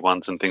Disney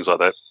ones and things like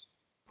that.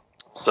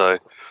 So,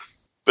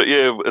 but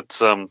yeah,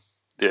 it's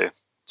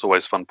it's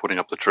always fun putting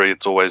up the tree.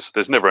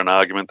 There's never an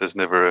argument. There's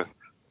never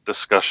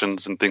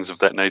discussions and things of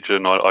that nature.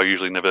 And I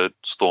usually never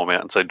storm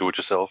out and say, do it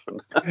yourself.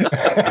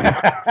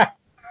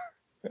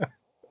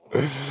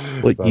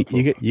 Well,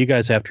 you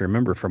guys have to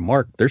remember, from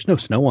Mark, there's no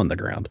snow on the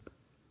ground.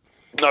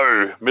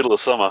 No, middle of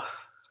summer.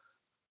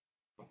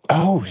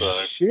 Oh,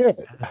 shit.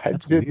 I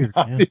did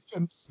not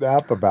even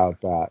snap about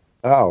that.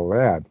 Oh,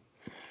 man.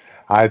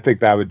 I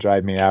think that would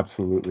drive me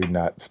absolutely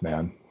nuts,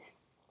 man.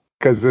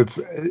 Because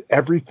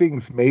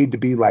everything's made to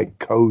be like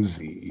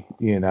cozy,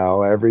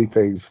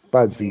 everything's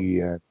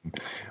fuzzy and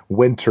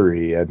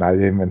wintry, and I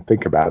didn't even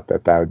think about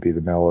that. That would be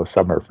the middle of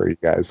summer for you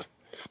guys.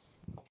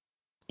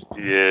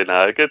 Yeah,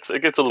 no, it gets a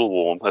little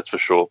warm, that's for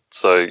sure.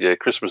 So yeah,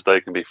 Christmas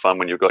Day can be fun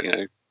when you've got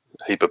a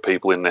heap of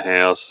people in the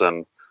house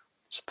and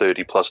it's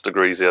 30 plus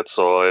degrees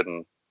outside,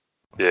 and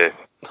yeah.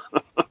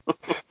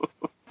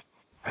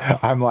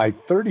 I'm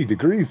like, 30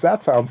 degrees.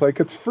 That sounds like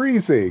it's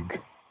freezing.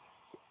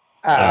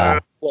 No.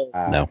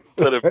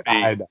 Let it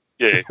be.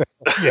 Yeah.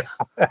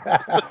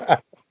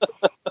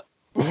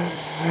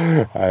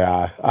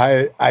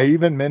 I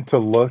even meant to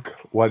look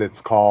what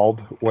it's called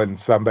when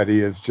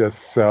somebody is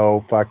just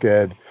so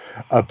fucking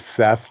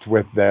obsessed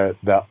with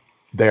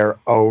their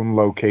own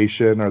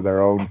location or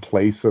their own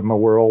place in the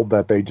world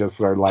that they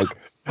just are like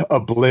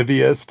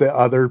oblivious to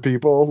other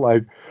people.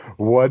 Like,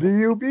 what do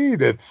you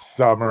mean it's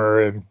summer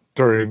and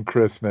during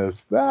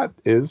Christmas? That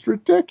is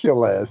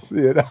ridiculous,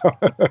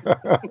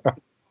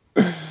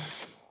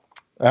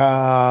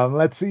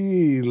 Let's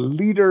see.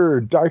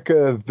 Leader, Dark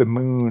of the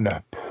Moon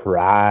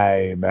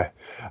Prime.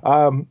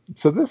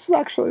 So this is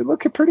actually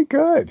looking pretty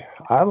good.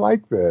 I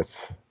like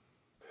this.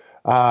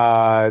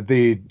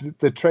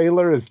 The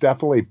trailer is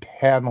definitely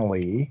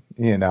panel-y,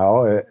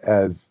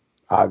 as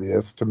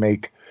obvious, to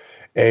make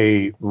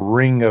a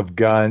ring of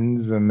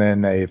guns and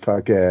then a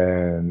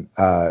fucking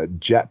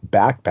jet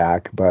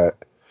backpack, but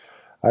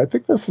I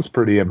think this is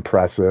pretty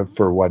impressive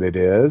for what it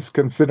is,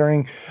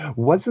 considering,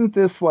 wasn't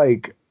this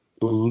like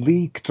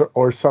leaked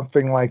or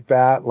something like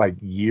that like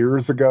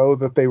years ago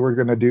that they were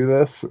going to do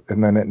this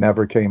and then it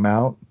never came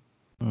out?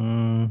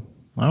 I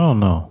don't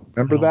know.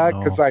 Remember that?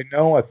 Because I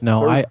know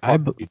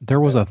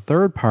there was a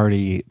third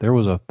party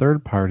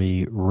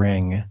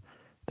ring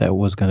that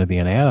was going to be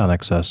an add-on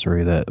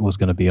accessory that was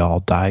going to be all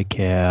die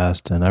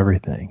cast and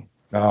everything.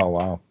 Oh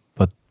wow.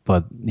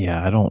 But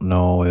yeah, I don't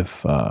know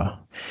if I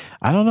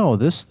don't know.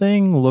 This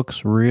thing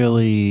looks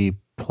really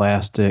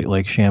plastic,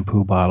 like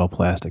shampoo bottle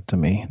plastic to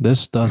me.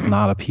 This does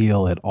not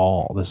appeal at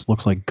all. This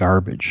looks like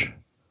garbage.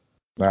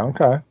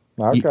 Okay.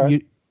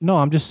 No,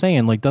 I'm just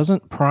saying, like,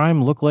 doesn't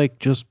Prime look like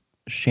just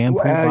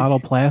shampoo bottle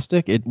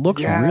plastic? It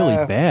looks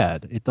really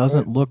bad. It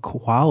doesn't look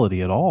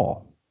quality at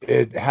all.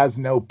 It has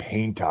no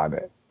paint on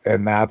it,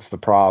 and that's the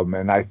problem.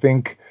 And I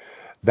think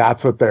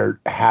that's what they're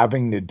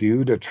having to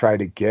do to try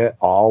to get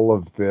all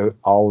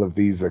of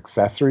these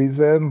accessories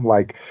in.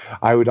 Like,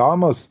 I would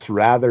almost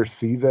rather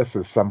see this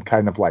as some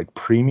kind of like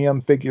premium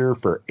figure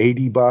for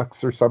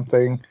 $80 or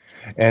something,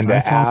 and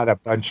add a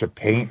bunch of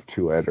paint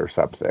to it or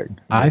something.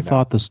 I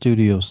thought the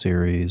Studio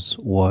Series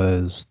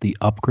was the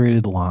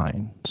upgraded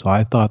line, so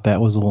I thought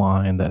that was a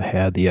line that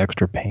had the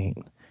extra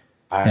paint.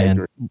 I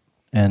agree.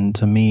 And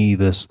to me,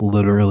 this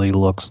literally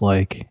looks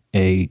like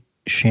a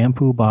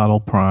shampoo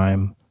bottle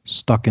Prime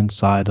stuck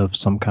inside of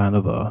some kind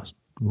of a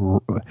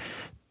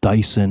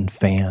Dyson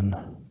fan.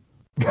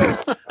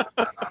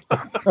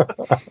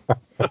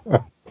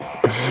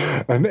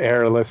 An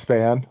airless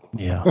fan.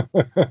 Yeah.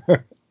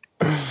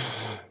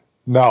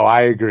 No, I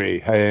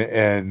agree,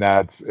 and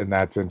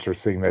that's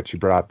interesting that you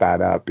brought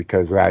that up,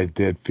 because I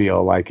did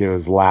feel like it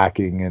was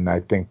lacking, and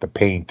I think the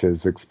paint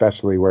is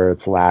especially where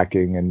it's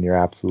lacking. And you're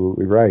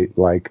absolutely right.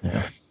 Like,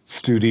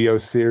 Studio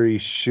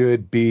Series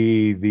should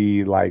be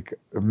the like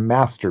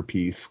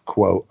masterpiece,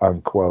 quote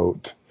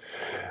unquote,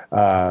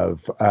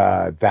 of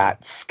that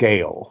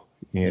scale.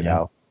 You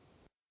know.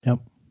 Yep.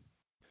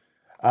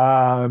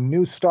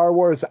 New Star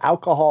Wars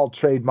alcohol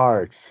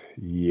trademarks.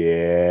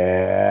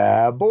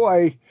 Yeah,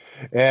 boy.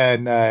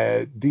 And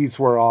these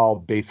were all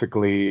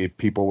basically,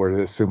 people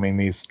were assuming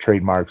these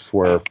trademarks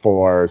were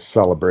for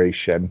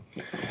celebration.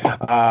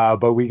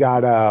 But we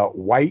got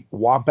White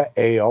Wampa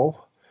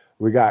Ale.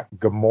 We got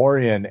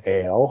Gamorrean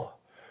Ale.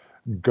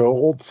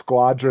 Gold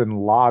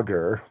Squadron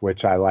Lager,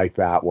 which I like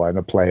that one,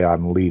 a play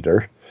on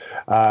leader.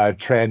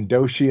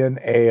 Trandoshan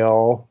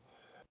Ale.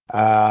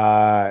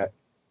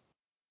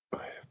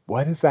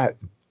 What is that?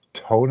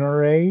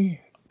 Tonere?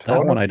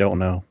 That one I don't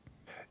know.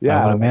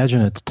 I would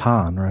imagine it's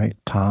Ton, right?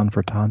 Ton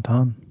for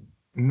Tauntaun.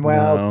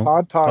 Well, No.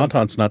 Tauntaun's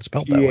Tauntaun's not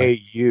spelled that way.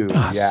 T-A-U.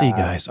 Yeah. See,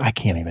 guys, I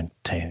can't even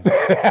tell you.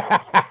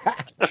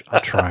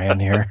 I'm trying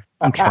here.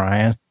 I'm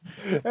trying.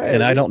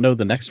 And I don't know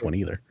the next one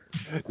either.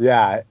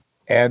 Yeah.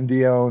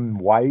 Andean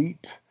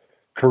White.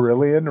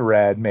 Carillion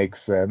Red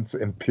makes sense.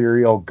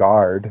 Imperial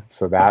Guard.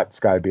 So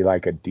that's got to be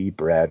like a deep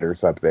red or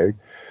something.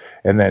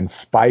 And then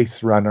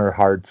Spice Runner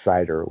Hard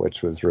Cider,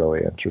 which was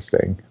really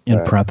interesting.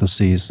 In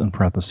parentheses,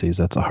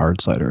 that's a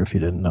hard cider if you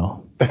didn't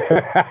know.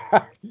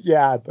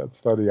 Yeah, that's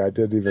funny. I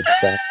didn't even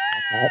say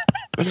that.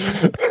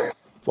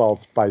 It's all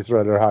Spice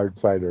Runner Hard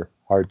Cider.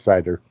 So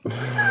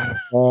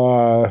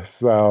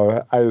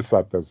I just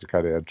thought those were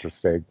kind of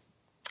interesting.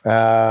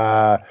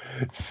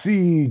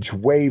 Siege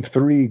Wave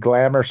 3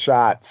 Glamour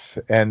Shots.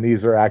 And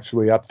these are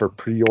actually up for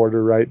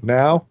pre-order right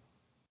now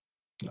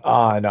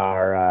on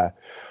our...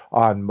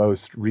 on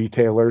most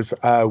retailers.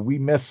 I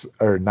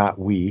misspoke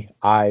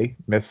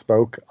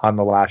on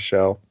the last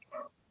show.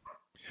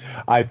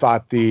 I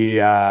thought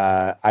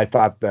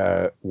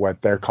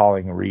what they're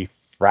calling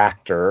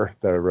Refractor,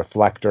 the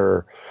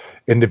reflector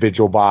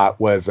individual bot,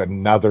 was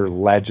another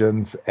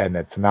Legends, and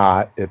it's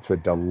not. It's a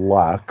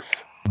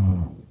deluxe.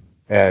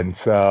 And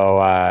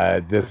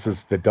so this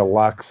is the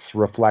deluxe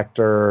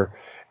reflector.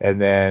 And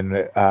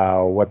then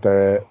what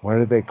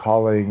are they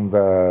calling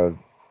the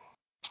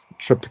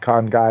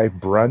Trypticon guy?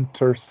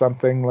 Brunt or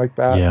something like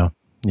that?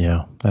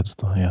 Yeah. That's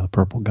the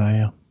purple guy,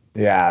 yeah.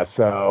 Yeah,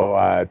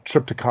 so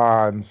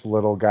Trypticon's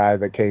little guy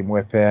that came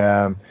with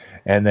him,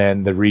 and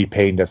then the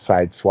repaint of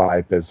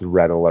Sideswipe is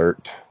Red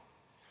Alert,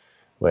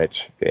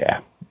 which,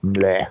 yeah,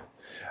 bleh.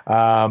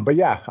 But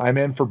yeah, I'm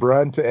in for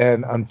Brunt,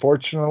 and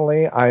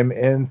unfortunately, I'm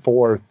in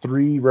for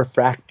 3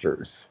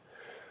 refractors,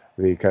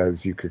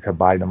 because you could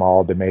combine them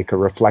all to make a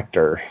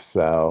reflector.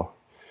 So,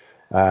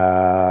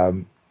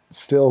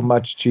 still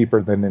much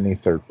cheaper than any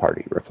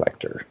third-party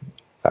reflector.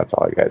 That's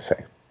all I gotta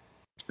say.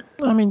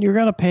 I mean, you're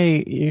gonna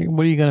pay.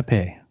 What are you gonna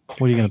pay?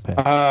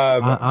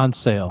 On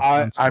sale?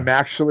 I'm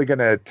actually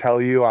gonna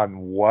tell you on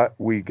what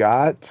we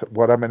got,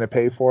 what I'm gonna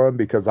pay for them,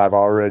 because I've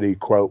already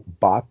quote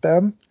bought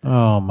them.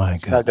 Oh my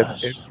Kind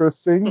goodness! of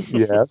interesting.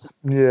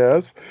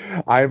 yes.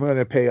 I'm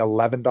gonna pay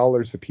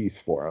 $11 a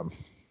piece for them.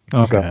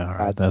 Okay, So all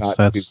right.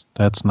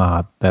 That's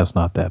not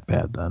that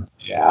bad then.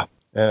 Yeah.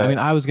 I mean,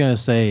 I was gonna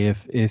say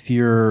if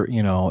you're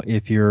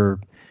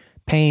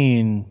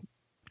paying,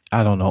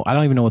 I don't know, I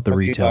don't even know what the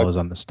retail is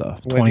on this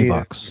stuff.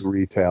 $20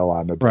 retail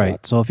on it. Right.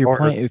 So if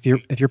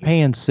you're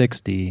paying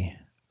 60,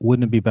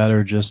 wouldn't it be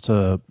better just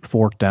to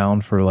fork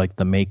down for like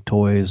the Make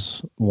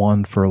Toys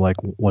one for like,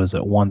 what is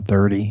it,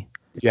 130?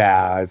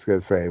 Yeah, I was gonna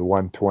say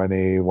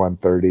 120,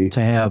 130 to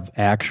have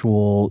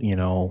actual,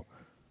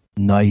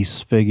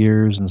 nice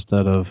figures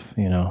instead of,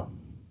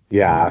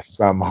 Yeah,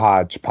 some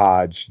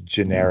hodgepodge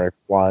generic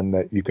one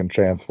that you can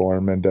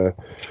transform into.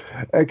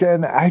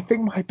 Again, I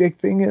think my big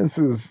thing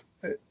is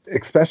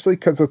especially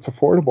because it's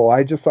affordable,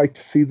 I just like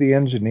to see the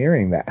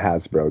engineering that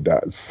Hasbro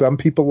does. Some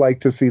people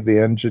like to see the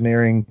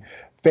engineering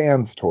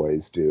Fans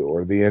Toys do,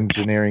 or the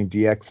engineering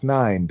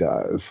DX9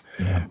 does.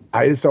 Yeah.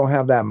 I just don't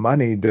have that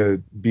money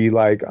to be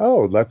like,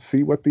 oh, let's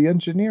see what the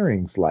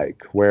engineering's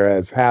like.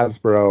 Whereas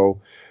Hasbro,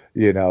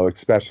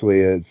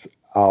 especially as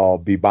I'll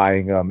be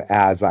buying them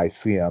as I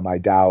see them. I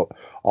doubt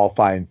I'll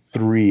find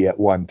 3 at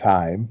one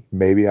time.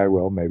 Maybe I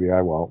will, maybe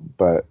I won't.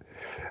 But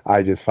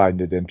I just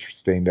find it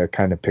interesting to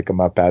kind of pick them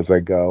up as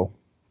I go.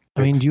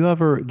 I mean, do you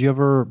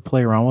ever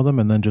play around with them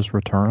and then just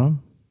return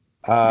them?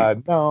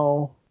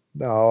 No,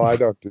 I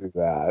don't do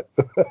that.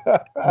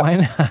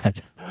 Why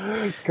not?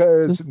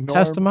 Because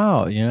test them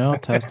out,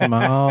 test them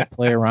out,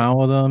 play around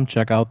with them,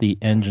 check out the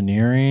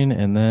engineering,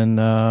 and then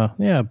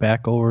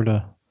back over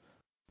to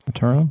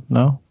return them.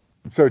 No.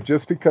 So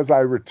just because I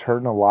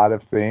return a lot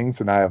of things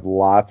and I have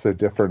lots of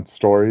different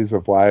stories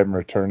of why I'm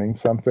returning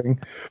something,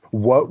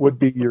 what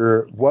would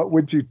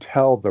you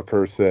tell the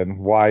person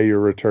why you're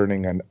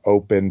returning an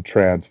open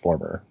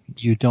transformer?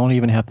 You don't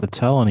even have to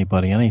tell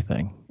anybody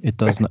anything. It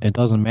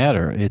doesn't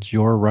matter. It's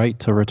your right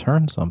to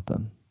return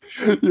something.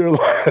 You're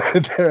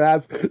like,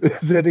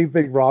 is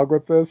anything wrong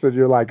with this? And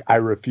you're like, I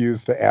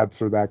refuse to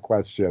answer that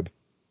question.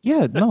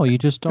 Yeah, no, you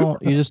just don't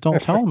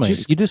tell me.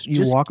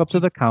 You walk up to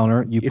the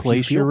counter, you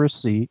place your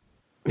receipt.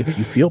 If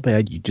you feel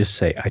bad, you just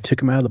say, I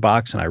took him out of the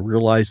box and I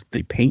realized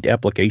the paint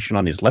application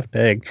on his left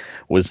peg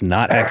was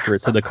not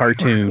accurate to the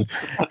cartoon,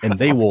 and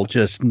they will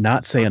just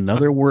not say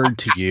another word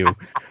to you.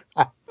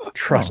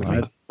 Trust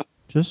me.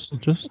 Just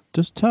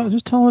tell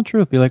the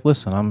truth. Be like,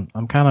 listen,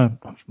 I'm kind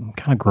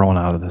of growing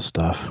out of this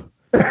stuff.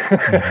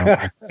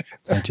 I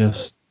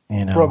just,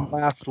 from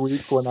last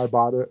week when I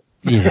bought it.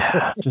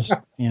 Yeah, just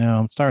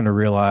I'm starting to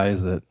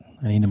realize that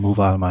I need to move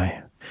out of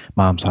my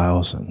mom's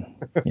house and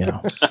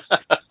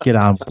get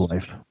on with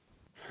life.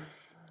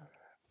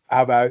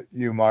 How about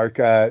you, Mark?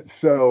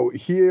 So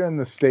here in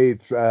the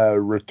States,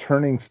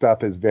 returning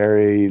stuff is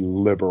very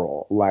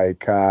liberal.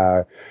 Like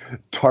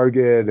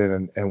Target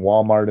and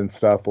Walmart and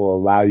stuff will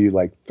allow you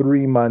like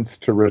 3 months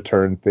to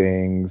return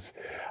things.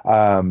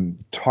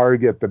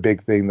 Target, the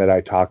big thing that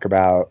I talk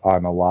about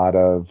on a lot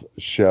of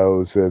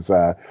shows is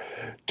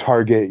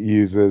Target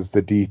uses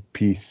the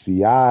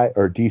DPCI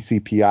or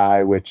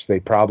DCPI, which they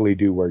probably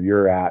do where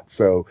you're at.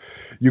 So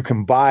you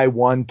can buy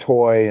one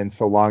toy, and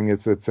so long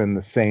as it's in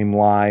the same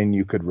line,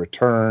 you could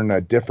return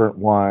a different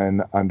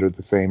one under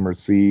the same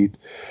receipt.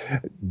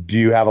 Do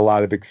you have a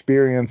lot of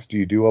experience? Do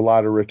you do a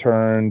lot of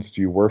returns? Do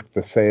you work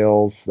the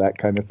sales, that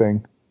kind of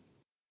thing?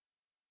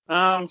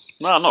 No,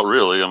 not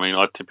really. I mean,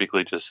 I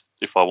typically just,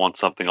 if I want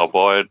something, I'll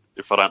buy it.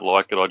 If I don't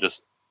like it, I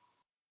just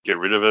get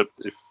rid of it.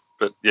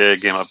 But yeah,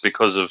 again,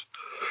 because of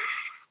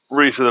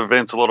recent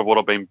events, a lot of what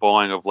I've been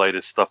buying of late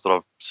is stuff that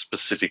I've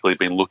specifically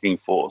been looking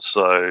for.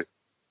 So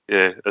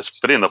yeah,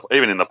 but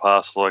even in the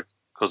past, like,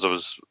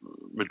 because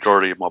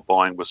majority of my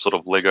buying was sort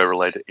of Lego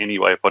related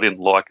anyway. If I didn't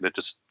like it, it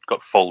just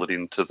got folded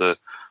into the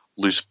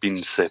loose bin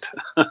set.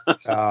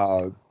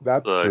 Oh,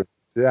 that's true.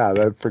 Yeah,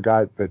 I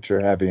forgot that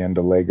you're heavy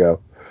into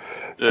Lego.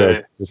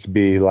 So just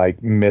be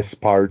like miss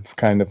parts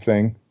kind of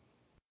thing.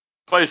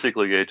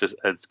 Basically, yeah,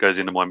 it goes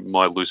into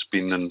my loose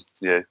bin, and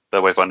yeah,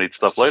 that way if I need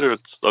stuff later,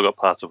 I've got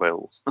parts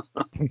available.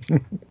 Do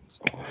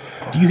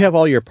you have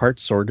all your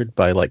parts sorted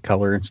by like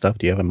color and stuff?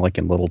 Do you have them like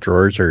in little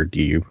drawers, or do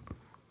you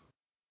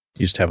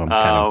just have them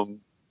kind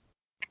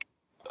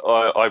of?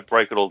 I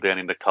break it all down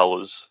into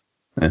colors.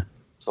 Yeah.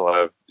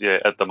 So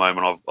at the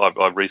moment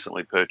I've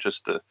recently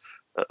purchased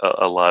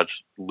a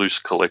large loose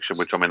collection,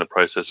 which I'm in the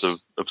process of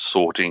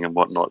sorting and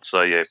whatnot.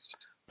 So yeah,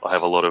 I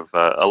have a lot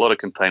of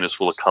containers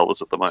full of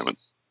colors at the moment.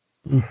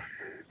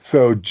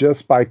 So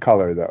just by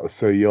color though.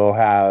 So you'll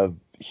have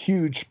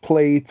huge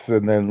plates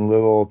and then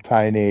little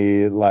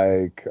tiny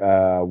like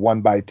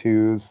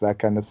 1x2s, that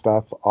kind of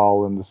stuff,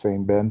 all in the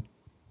same bin.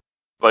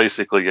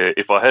 Basically, yeah.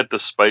 If I had the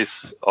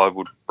space, I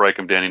would break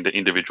them down into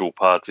individual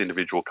parts,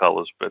 individual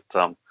colors. But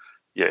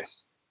yeah,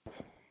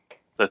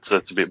 that's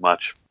a bit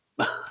much.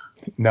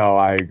 No,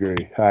 I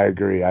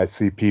agree. I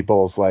see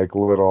people's like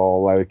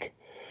little like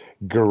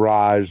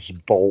garage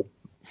bolt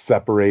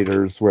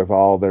separators with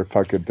all their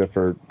fucking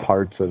different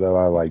parts of them.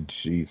 I'm like,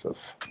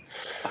 Jesus,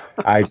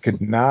 I could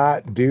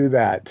not do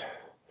that.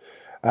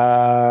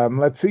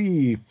 Let's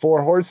see,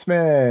 Four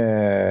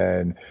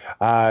Horsemen.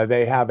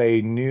 They have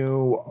a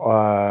new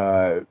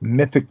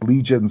Mythic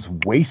Legions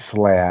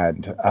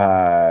Wasteland,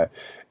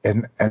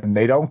 and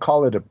they don't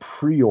call it a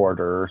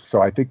pre-order,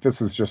 so I think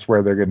this is just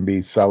where they're going to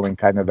be selling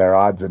kind of their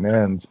odds and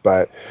ends,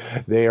 but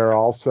they are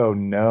also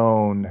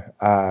known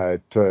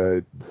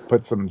to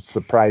put some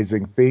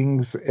surprising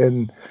things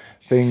in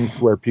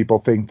things where people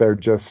think they're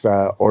just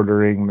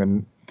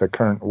ordering the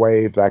current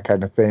wave, that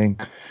kind of thing.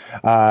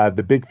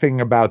 The big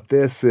thing about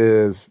this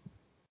is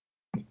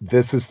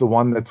the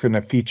one that's going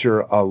to feature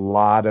a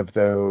lot of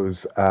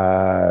those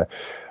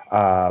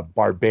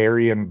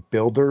barbarian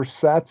builder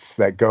sets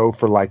that go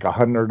for like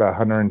 $100 to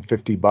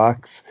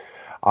 $150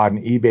 on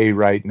eBay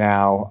right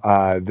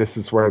now. This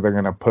is where they're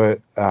going to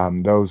put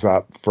those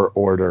up for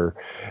order.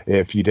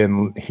 If you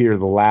didn't hear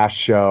the last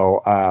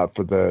show,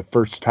 for the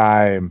first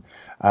time,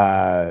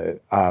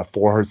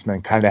 Four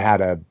Horsemen kind of had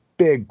a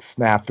big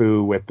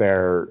snafu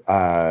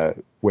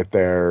with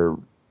their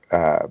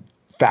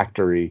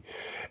factory,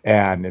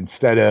 and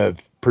instead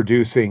of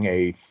producing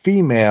a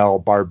female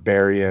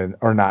barbarian,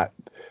 or not,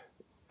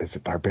 is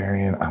it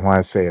barbarian? I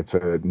want to say it's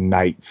a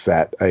knight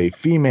set, a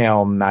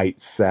female knight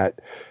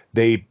set.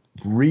 They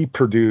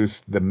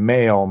reproduced the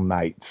male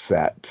knight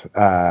set,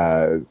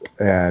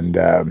 and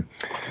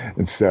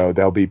so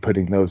they'll be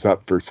putting those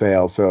up for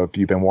sale. So if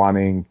you've been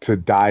wanting to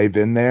dive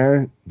in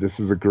there, this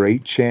is a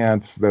great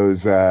chance.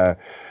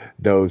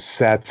 Those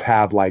sets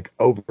have like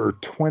over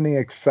 20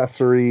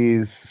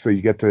 accessories, so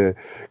you get to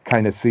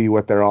kind of see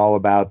what they're all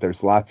about.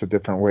 There's lots of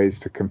different ways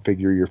to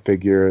configure your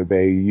figure.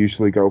 They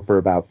usually go for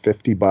about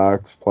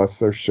 $50 plus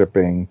their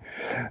shipping.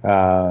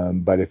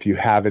 But if you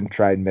haven't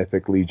tried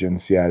Mythic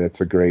Legions yet,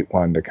 it's a great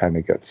one to kind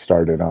of get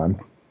started on.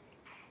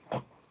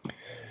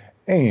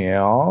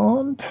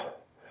 And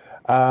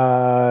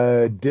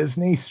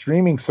Disney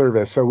streaming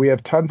service. So we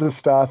have tons of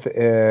stuff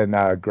in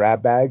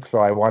grab bags. So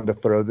I wanted to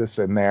throw this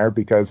in there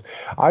because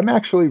I'm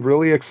actually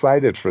really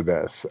excited for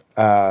this.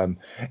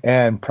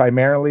 And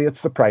primarily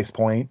it's the price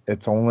point.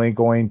 It's only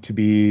going to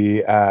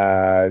be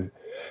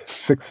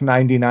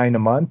 $6.99 a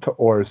month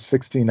or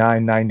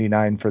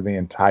 $69.99 for the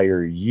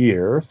entire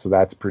year. So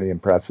that's pretty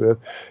impressive.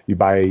 You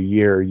buy a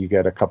year, you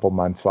get a couple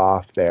months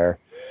off there.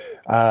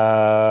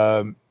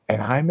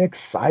 And I'm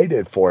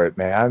excited for it,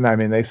 man. I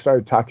mean, they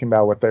started talking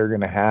about what they're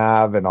going to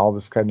have and all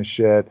this kind of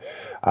shit.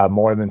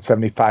 More than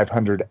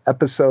 7,500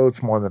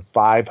 episodes, more than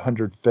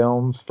 500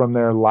 films from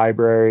their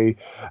library.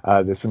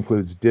 This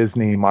includes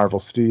Disney,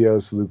 Marvel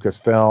Studios,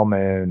 Lucasfilm,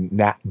 and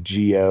Nat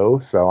Geo.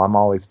 So I'm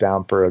always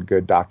down for a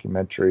good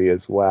documentary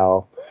as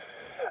well.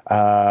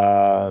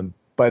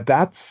 But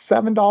that's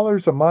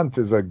 $7 a month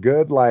is a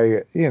good,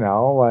 like, you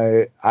know,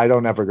 like I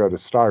don't ever go to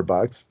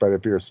Starbucks, but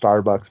if you're a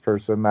Starbucks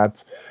person,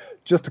 that's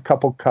just a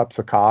couple cups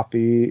of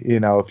coffee. You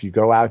know, if you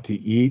go out to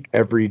eat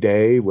every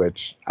day,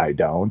 which I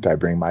don't, I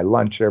bring my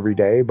lunch every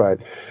day,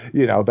 but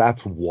you know,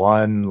 that's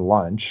one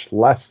lunch,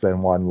 less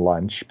than one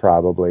lunch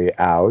probably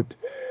out.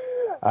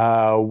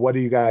 What are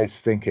you guys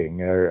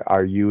thinking?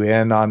 Are you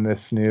in on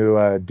this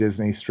new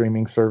Disney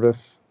streaming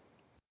service?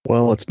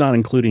 Well, it's not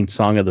including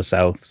Song of the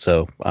South,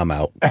 so I'm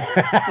out.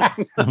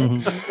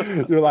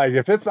 You're like,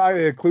 if it's not going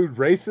to include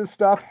racist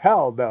stuff,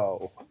 hell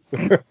no.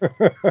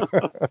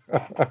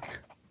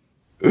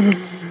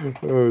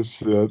 Oh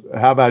shit!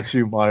 How about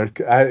you,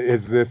 Mark? I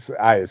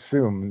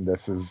assume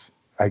this is.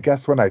 I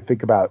guess when I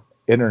think about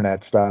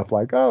internet stuff,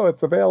 like, oh,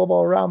 it's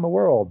available around the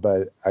world,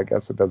 but I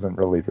guess it doesn't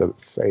really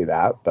say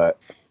that. But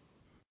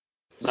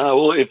no,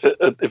 well,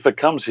 if it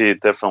comes here,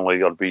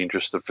 definitely I'd be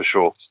interested for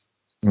sure.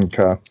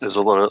 Okay. There's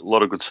a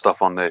lot of good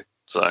stuff on there.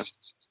 So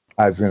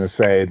I was gonna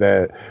say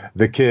that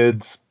the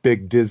kids,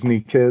 big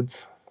Disney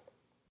kids.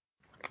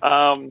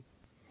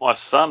 My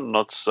son,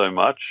 not so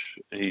much.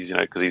 He's, you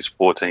know, because he's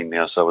 14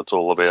 now, so it's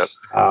all about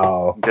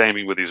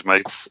gaming with his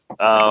mates.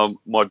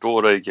 My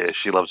daughter, yeah,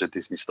 she loves the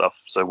Disney stuff,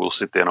 so we'll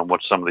sit down and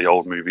watch some of the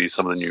old movies,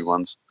 some of the new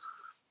ones.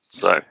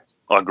 So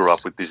I grew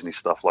up with Disney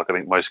stuff, like I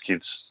think most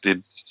kids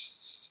did.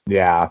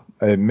 Yeah,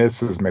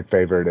 Mrs.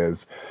 McFavorite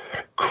is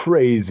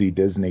crazy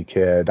Disney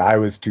kid. I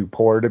was too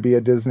poor to be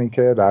a Disney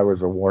kid. I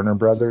was a Warner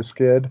Brothers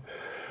kid.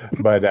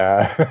 But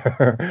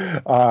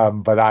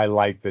but I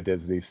like the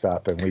Disney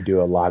stuff, and we do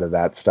a lot of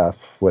that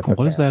stuff with the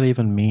What does that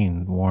even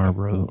mean, Warner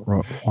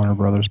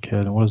Brothers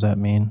kid? What does that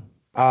mean?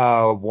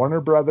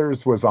 Warner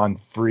Brothers was on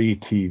free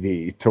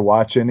TV. To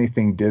watch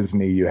anything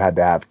Disney, you had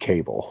to have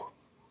cable.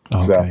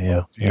 Okay, So,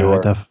 yeah.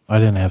 I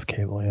didn't have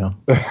cable, yeah.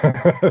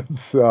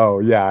 So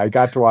yeah, I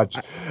got to watch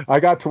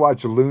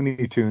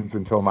Looney Tunes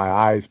until my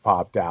eyes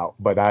popped out.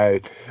 But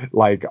I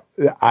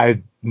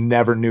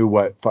never knew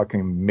what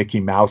fucking Mickey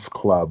Mouse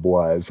Club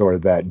was, or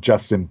that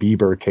Justin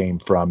Bieber came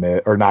from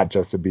it, or not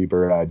Justin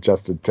Bieber,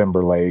 Justin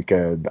Timberlake,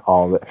 and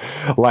all that.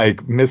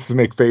 Like, Mrs.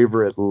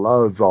 McFavorite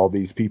loves all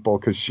these people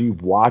because she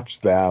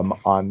watched them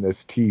on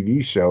this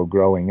TV show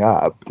growing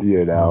up,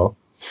 you know.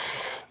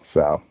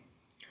 So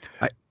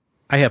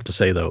I have to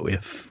say though,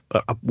 if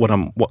what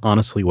I'm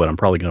probably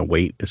going to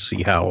wait is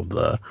see how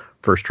the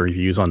first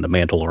reviews on The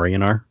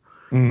Mandalorian are,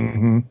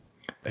 mm-hmm.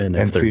 and and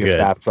if they're see good, if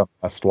that's a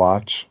must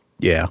watch.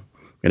 yeah.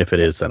 And if it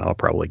is, then I'll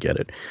probably get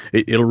it.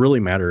 It'll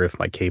really matter if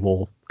my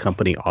cable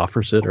company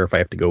offers it or if I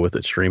have to go with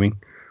it streaming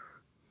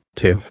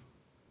too.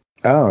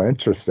 Oh,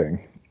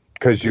 interesting.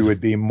 Because you would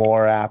be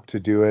more apt to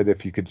do it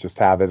if you could just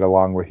have it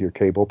along with your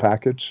cable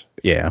package.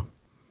 Yeah.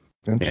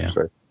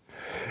 Interesting.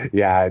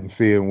 Yeah, and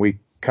see, and we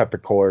cut the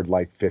cord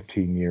like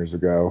 15 years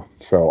ago,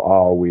 so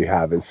all we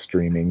have is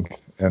streaming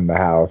in the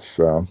house.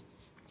 So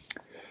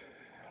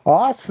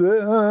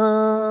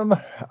awesome.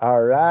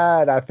 All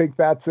right, I think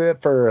that's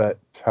it for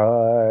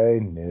Toy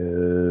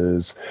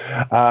News.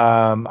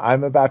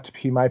 I'm about to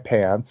pee my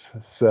pants,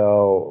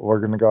 so we're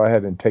gonna go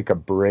ahead and take a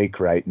break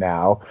right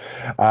now,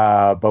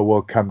 but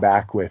we'll come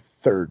back with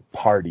third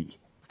party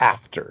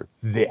after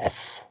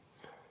this.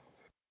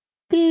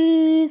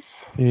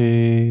 Peace.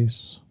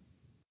 Peace.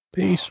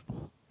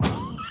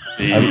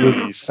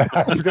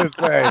 I was going to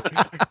say,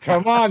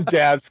 come on,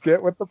 Dad,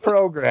 get with the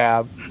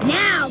program.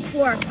 Now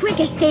for a quick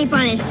escape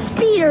on his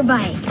speeder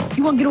bike.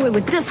 You won't get away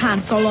with this,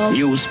 Han Solo.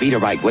 New speeder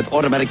bike with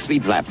automatic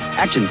speed flaps.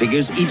 Action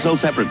figures each sold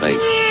separately.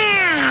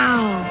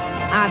 Meow!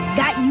 I've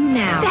got you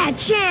now. Bad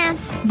chance.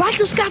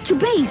 Biker's got your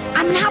base.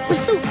 I'm in hot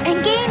pursuit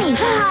and gaining.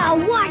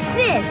 Watch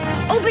this.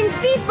 Open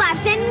speed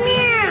flaps and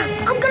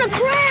meow. I'm gonna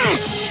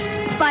crash.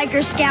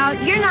 Biker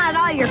Scout. You're not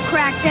all you're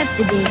cracked up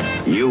to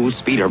be. New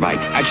Speeder Bike.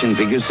 Action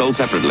figures sold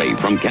separately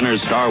from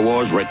Kenner's Star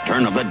Wars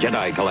Return of the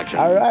Jedi collection.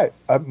 All right.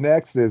 Up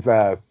next is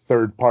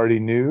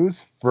third-party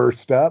news.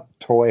 First up,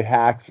 Toy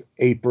Hacks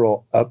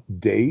April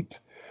update.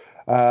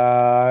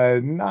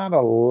 Not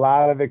a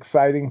lot of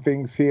exciting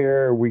things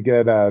here. We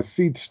get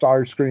Siege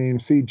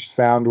Starscream, Siege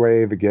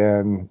Soundwave.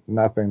 Again,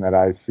 nothing that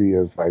I see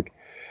as like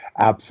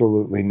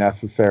absolutely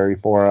necessary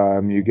for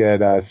them. You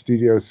get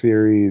Studio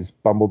Series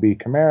Bumblebee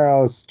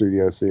Camaro,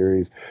 Studio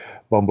Series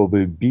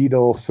Bumblebee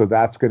Beetle. So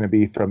that's going to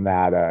be from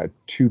that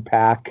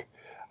 2-pack,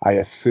 I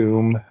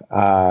assume,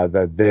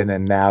 the then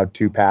and now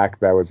 2-pack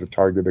that was a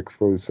Target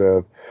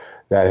exclusive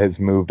that has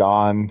moved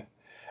on.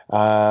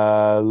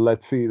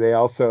 Let's see. They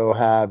also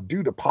have,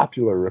 due to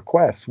popular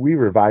requests, we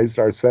revised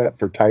our set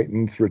for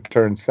Titans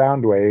Return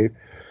Soundwave,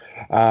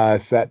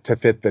 set to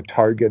fit the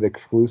Target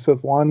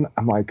exclusive one.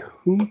 I'm like,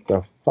 who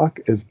the fuck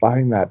is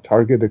buying that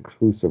Target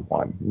exclusive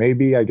one?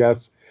 Maybe, I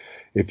guess,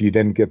 if you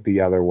didn't get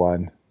the other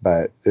one,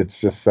 but it's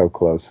just so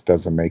close. It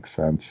doesn't make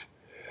sense.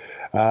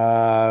 We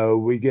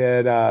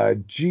get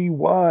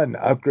G1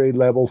 upgrade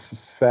level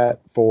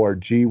set for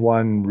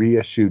G1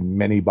 reissued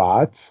mini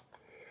bots,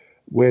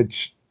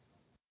 which,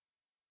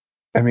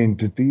 I mean,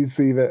 did these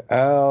even...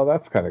 Oh,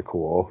 that's kind of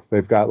cool.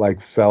 They've got, like,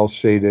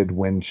 cel-shaded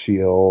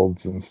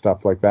windshields and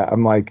stuff like that.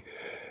 I'm like,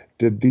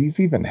 did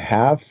these even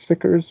have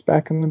stickers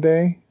back in the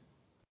day?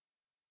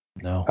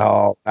 No.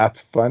 Oh,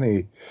 that's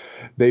funny.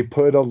 They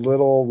put a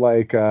little,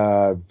 like,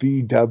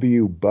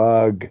 VW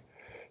Bug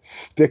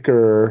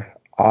sticker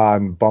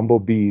on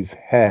Bumblebee's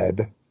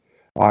head,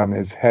 on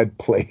his head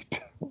plate,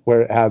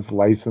 where it has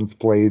license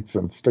plates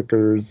and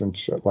stickers and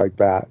shit like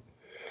that.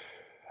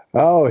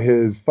 Oh,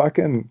 his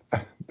fucking...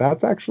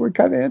 That's actually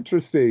kind of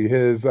interesting.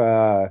 His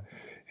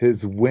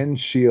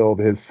windshield,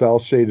 his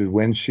cel-shaded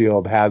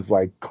windshield has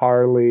like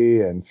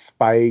Carly and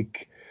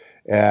Spike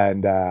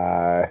and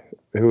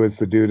who is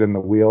the dude in the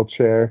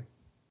wheelchair?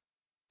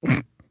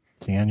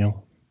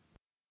 Daniel.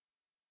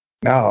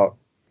 No,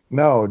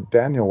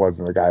 Daniel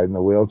wasn't the guy in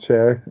the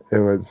wheelchair. It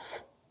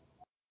was...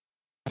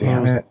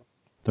 Damn it.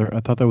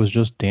 I thought that was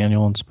just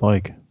Daniel and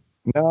Spike.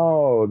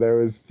 No, there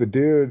was the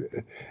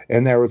dude,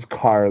 and there was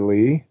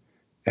Carly.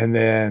 And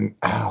then,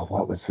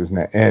 what was his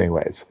name?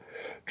 Anyways,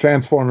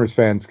 Transformers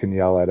fans can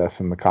yell at us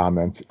in the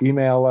comments.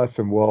 Email us,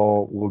 and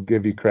we'll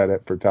give you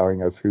credit for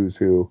telling us who's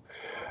who.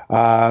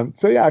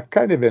 So yeah,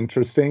 kind of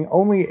interesting.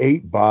 Only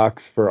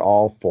 $8 for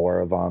all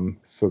 4 of them,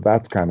 so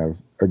that's kind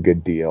of a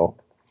good deal.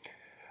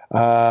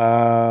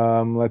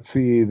 Let's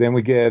see. Then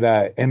we get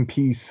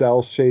MP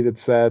cell shaded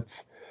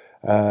sets.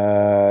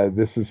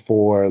 This is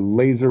for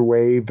Laser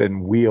Wave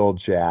and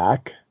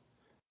Wheeljack.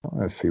 I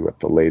want to see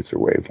what the Laser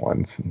Wave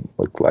ones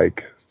look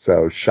like.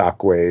 So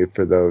Shockwave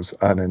for those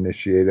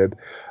uninitiated.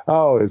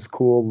 Oh, his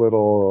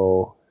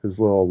cool his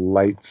little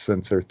light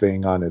sensor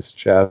thing on his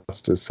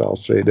chest is cell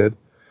shaded.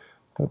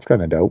 That's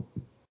kind of dope.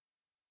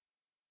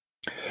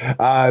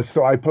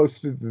 So I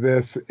posted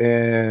this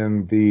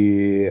in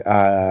the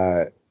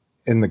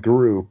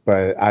group,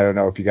 but I don't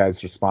know if you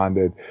guys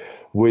responded.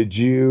 Would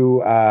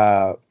you,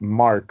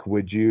 Mark, Mark,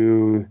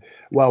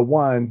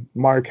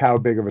 how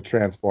big of a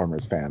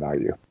Transformers fan are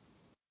you?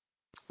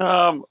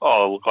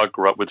 I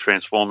grew up with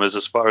Transformers.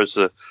 As far as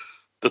the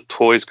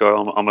toys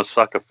go, I'm a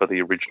sucker for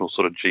the original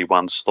sort of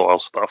G1 style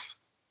stuff.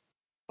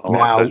 I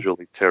like those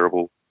really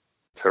terrible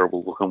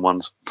looking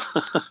ones.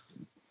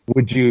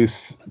 Would you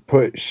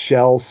put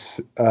cell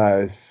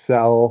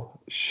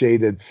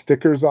shaded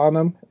stickers on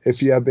them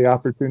if you had the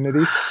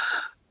opportunity?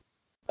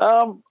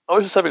 I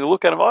was just having a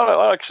look at them.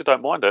 I actually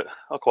don't mind it.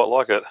 I quite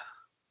like it.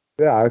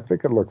 Yeah, I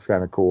think it looks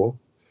kind of cool.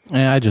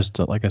 Yeah, I just,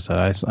 like I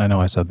said, I know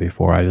I said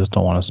before, I just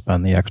don't want to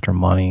spend the extra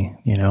money,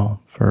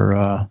 for,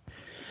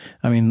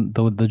 I mean,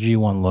 the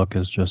G1 look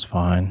is just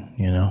fine,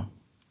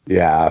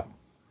 Yeah.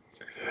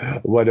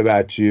 What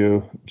about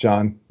you,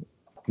 John?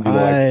 You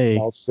like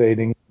cell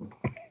shading?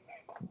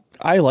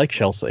 I like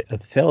shell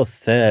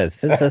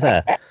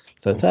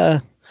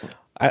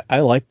I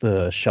like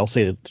the shell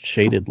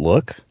shaded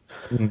look.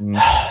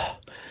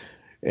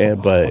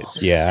 Mm-hmm. But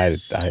yeah,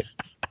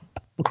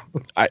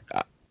 I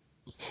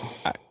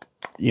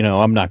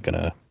I'm not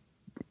gonna.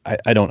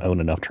 I don't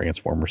own enough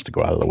Transformers to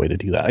go out of the way to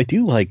do that. I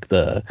do like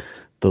the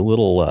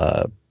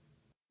little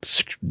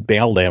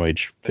battle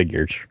damage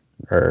figures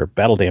or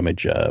battle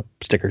damage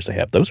stickers they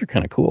have. Those are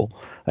kind of cool.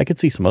 I could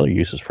see some other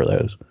uses for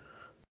those.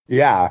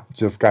 Yeah,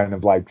 just kind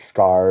of like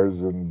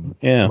scars and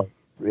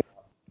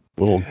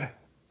little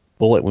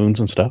bullet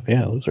wounds and stuff.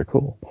 Yeah, those are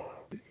cool.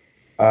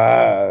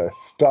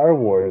 Star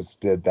Wars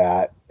did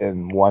that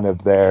in one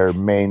of their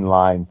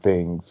mainline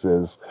things.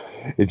 Is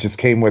it just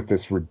came with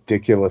this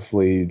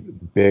ridiculously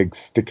big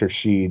sticker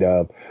sheet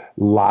of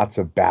lots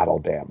of battle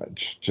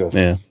damage, just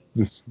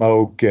the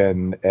smoke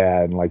and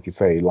like you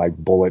say, like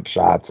bullet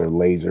shots or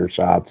laser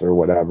shots or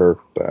whatever.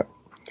 But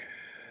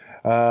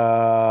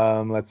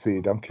let's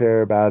see. Don't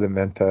care about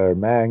Inventa or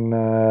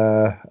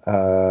Magna.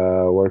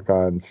 Work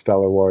on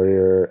Stellar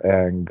Warrior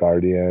and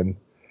Guardian.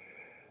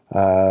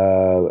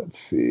 Let's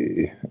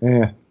see.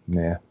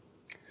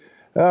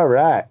 All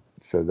right.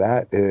 So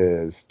that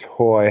is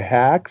Toy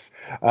Hacks.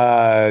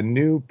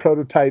 New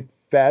prototype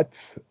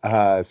Fets.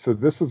 So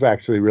this was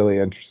actually really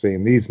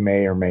interesting. These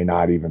may or may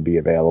not even be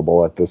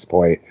available at this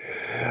point.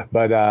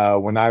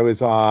 But when I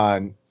was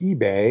on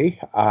eBay,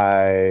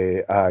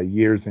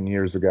 years and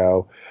years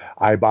ago,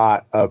 I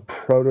bought a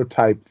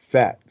prototype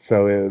Fet.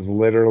 So it was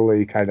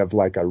literally kind of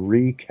like a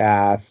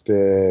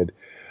recasted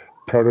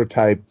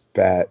prototype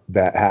Fet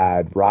that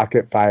had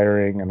rocket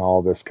firing and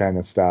all this kind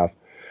of stuff.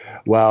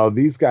 Well,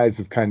 these guys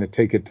have kind of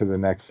taken it to the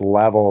next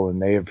level,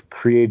 and they have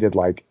created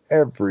like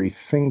every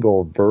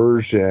single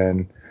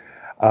version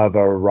of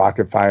a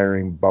rocket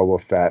firing Boba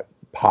Fett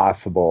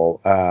possible.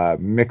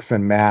 Mix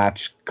and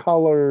match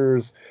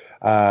colors,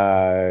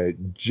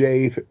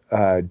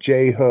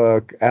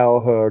 J-hook,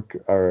 L-hook,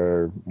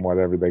 or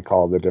whatever they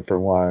call the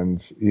different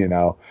ones,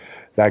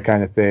 that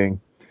kind of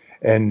thing.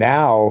 And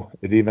now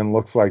it even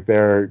looks like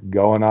they're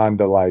going on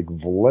to like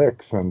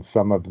Vlix and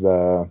some of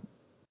the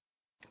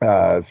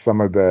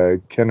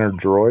Kenner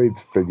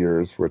Droids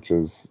figures, which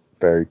is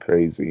very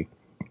crazy.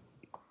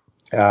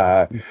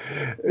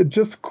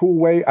 Just a cool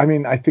way. I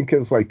mean, I think it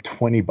was like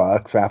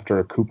 $20 after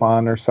a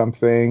coupon or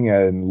something,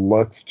 and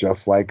looks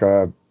just like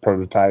a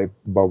prototype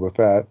Boba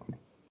Fett.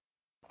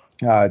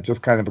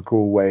 Just kind of a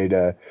cool way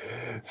to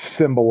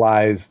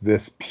symbolize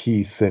this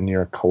piece in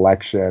your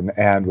collection.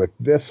 And with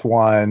this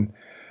one,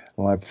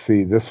 let's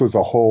see, this was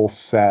a whole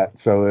set.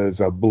 So it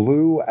was a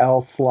blue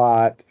L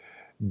slot,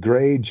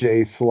 gray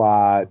J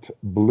slot,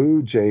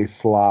 blue J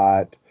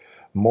slot,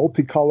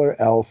 multicolor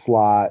L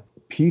slot,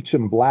 peach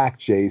and black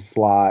J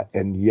slot,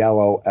 and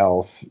yellow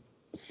L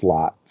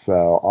slot.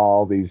 So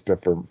all these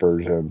different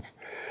versions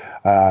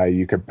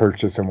you could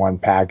purchase in one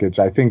package.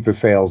 I think the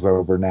sale's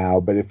over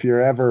now, but if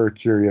you're ever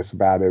curious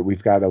about it,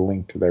 we've got a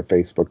link to their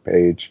Facebook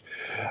page.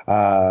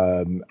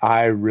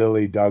 I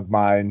really dug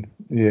mine,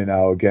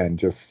 again,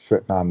 just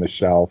sitting on the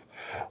shelf,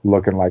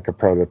 looking like a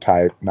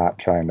prototype, not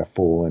trying to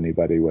fool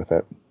anybody with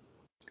it.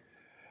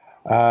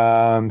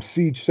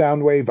 Siege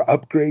Soundwave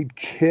upgrade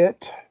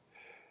kit.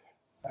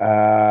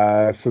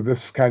 So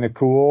this is kind of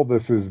cool.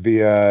 This is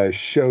via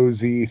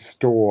Shozy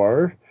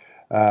Store,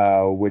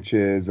 which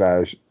is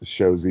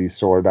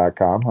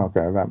showzstore.com.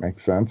 Okay, that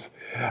makes sense.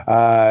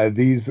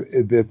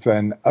 It's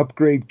an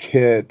upgrade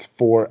kit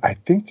for, I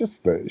think,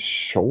 just the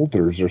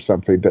shoulders or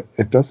something.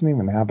 It doesn't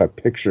even have a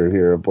picture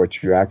here of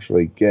what you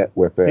actually get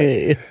with it.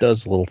 It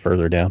does a little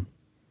further down.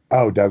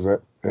 Oh, does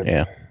it?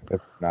 Yeah.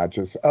 It's not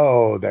just.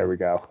 Oh, there we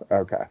go.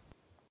 Okay.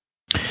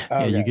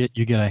 Yeah,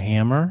 you get a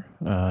hammer,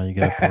 you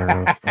get a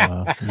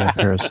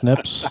pair of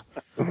snips,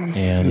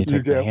 and you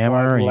take the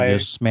hammer and you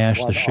just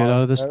smash the shit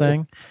out of this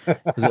thing.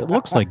 'Cause it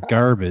looks like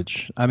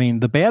garbage. I mean,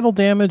 the battle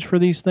damage for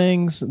these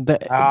things,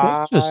 it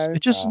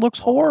just looks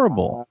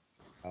horrible.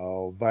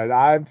 Oh, but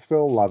I'm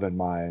still loving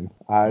mine.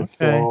 I'm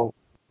still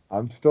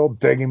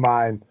digging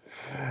mine.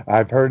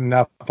 I've heard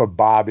enough of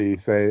Bobby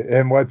say,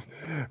 and what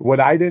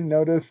I didn't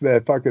notice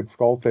that fucking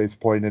Skullface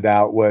pointed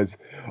out was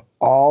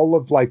all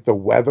of like the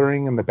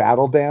weathering and the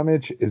battle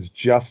damage is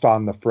just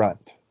on the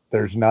front.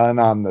 There's none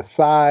on the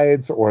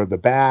sides or the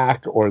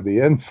back or the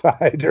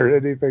inside or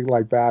anything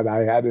like that.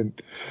 I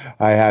hadn't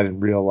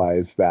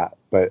realized that,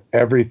 but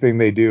everything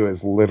they do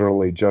is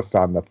literally just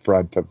on the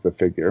front of the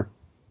figure.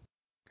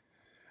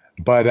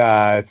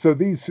 But so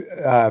these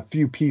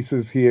few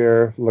pieces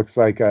here, looks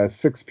like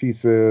 6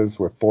 pieces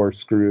with 4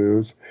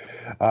 screws,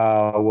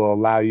 will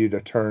allow you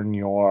to turn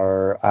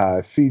your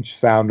Siege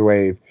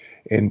Soundwave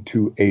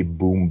into a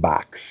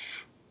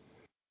boombox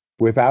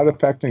without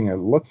affecting the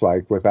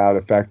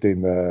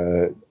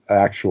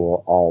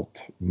actual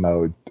alt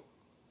mode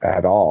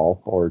at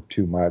all or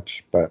too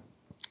much. But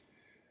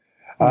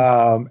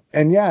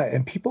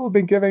and people have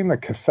been giving the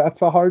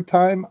cassettes a hard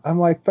time. I'm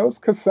like, those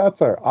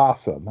cassettes are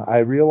awesome. I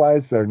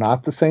realize they're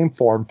not the same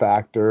form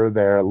factor.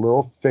 They're a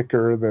little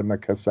thicker than the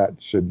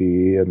cassette should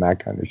be and that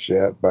kind of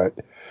shit. But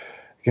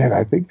again,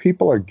 I think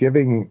people are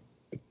giving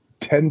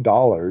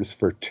 $10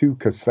 for 2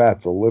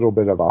 cassettes a little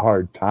bit of a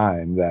hard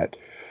time that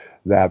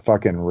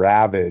fucking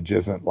Ravage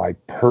isn't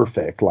like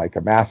perfect, like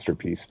a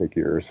Masterpiece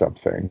figure or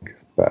something.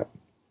 But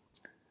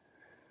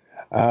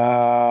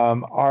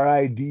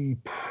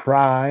RID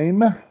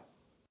Prime.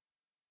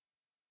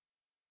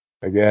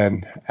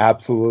 Again,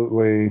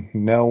 absolutely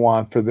no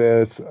want for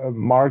this.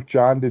 Mark,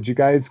 John,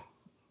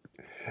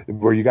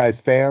 were you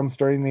guys fans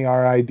during the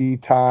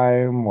RID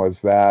time?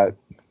 Was that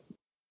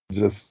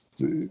just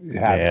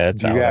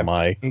it's out of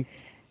my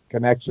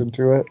connection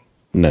to it?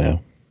 No.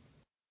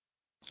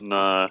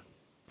 No.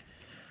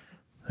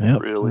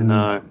 Yep. Really,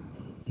 no.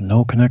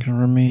 No connection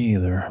from me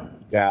either.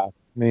 Yeah,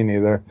 me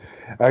neither.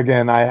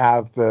 Again, I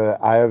have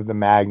the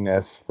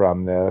Magnus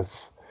from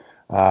this,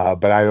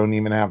 but I don't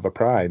even have the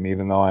Prime,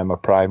 even though I'm a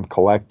Prime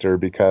collector,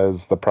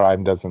 because the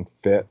Prime doesn't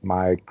fit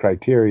my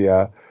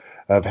criteria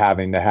of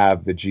having to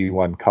have the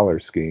G1 color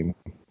scheme.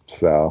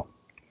 So,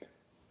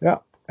 yeah,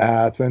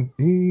 that's an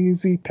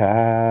easy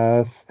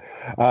pass.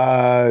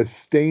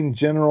 Stain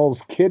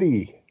General's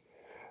Kitty.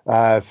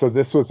 So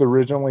this was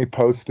originally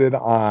posted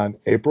on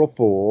April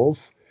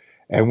Fool's,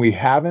 And we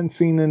haven't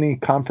seen any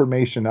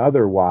confirmation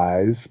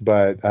otherwise,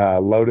 but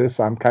Lotus,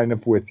 I'm kind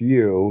of with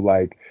you.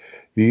 Like,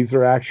 these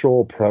are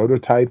actual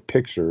prototype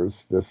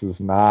pictures. This is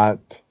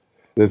not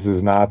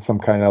some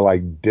kind of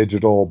like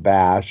digital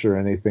bash or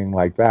anything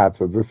like that.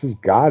 So this has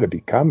got to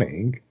be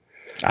coming,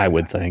 I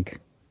would think.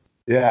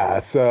 Yeah,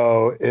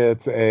 so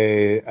it's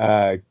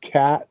a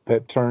cat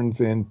that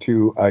turns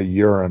into a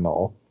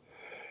urinal,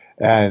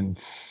 and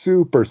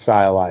super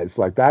stylized.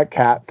 Like, that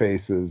cat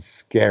face is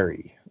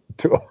scary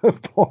to a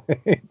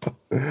point.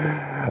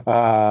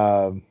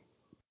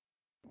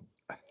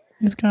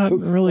 He's got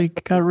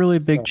really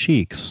big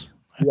cheeks.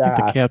 I think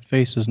the cat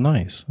face is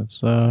nice. It's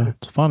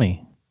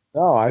funny.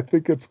 No, I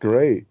think it's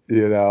great.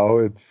 You know,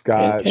 it's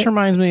got. It just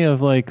reminds me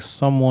of like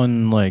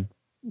someone like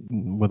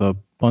with a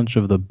bunch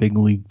of the Big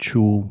League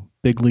Chew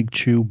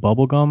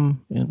bubblegum.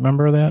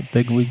 Remember that?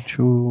 Big League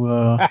Chew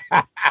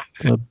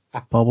the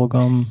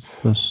bubblegum.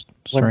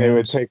 When they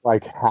would take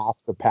like half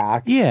the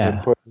pack. Yeah.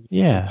 And put it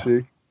in the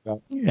cheek.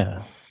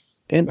 Yeah.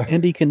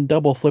 And he can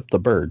double flip the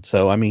bird.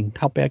 So I mean,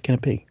 how bad can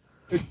it be?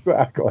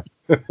 Exactly.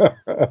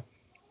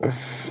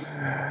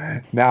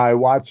 Now, I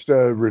watched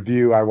a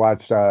review. I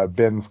watched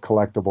Ben's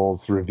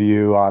Collectibles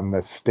review on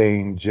the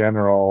Stain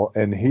General,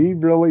 and he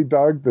really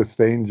dug the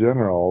Stain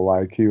General.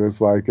 Like, he was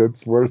like,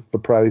 it's worth the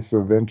price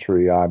of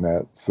entry on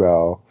it.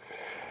 So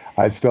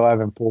I still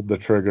haven't pulled the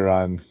trigger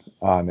on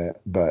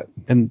it, but.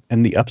 And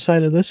the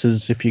upside of this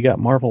is if you got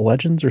Marvel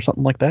Legends or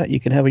something like that,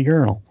 you can have a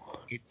urinal.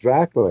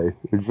 Exactly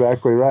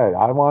right.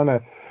 I want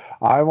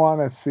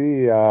to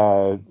see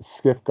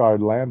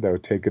Skiffguard Lando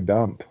take a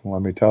dump.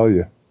 Let me tell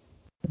you.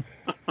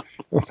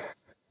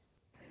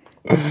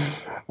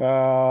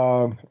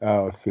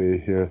 See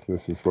here.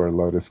 This is where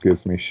Lotus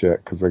gives me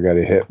shit because I got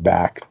to hit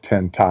back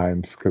 10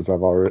 times because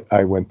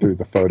I went through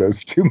the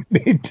photos too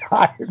many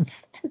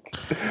times.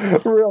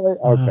 Really?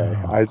 Okay.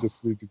 I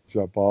just need to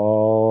jump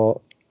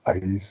all. Are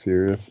you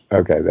serious?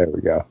 Okay, there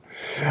we go.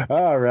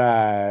 All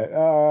right.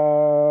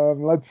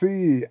 Let's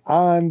see.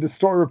 On the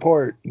store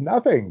report,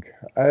 nothing.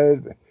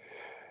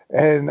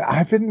 And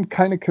I've been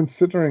kind of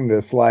considering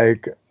this,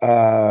 like,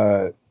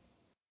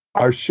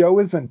 our show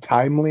isn't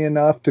timely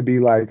enough to be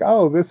like,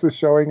 oh, this is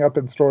showing up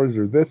in stores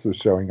or this is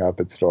showing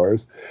up at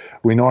stores.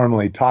 We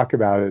normally talk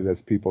about it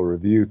as people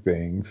review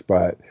things,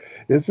 but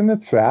isn't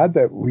it sad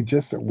that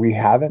we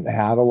haven't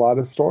had a lot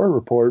of store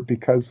report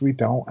because we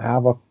don't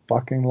have a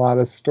fucking lot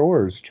of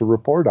stores to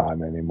report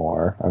on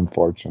anymore,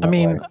 unfortunately. I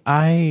mean,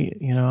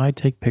 I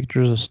take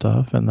pictures of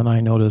stuff, and then I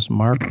noticed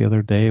Mark the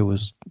other day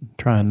was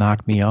trying to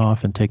knock me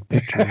off and take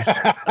pictures.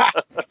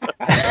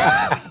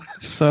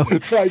 So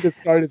trying to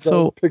start its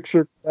own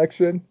picture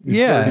collection.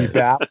 Yeah.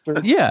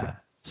 Bastard. Yeah.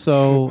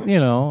 So,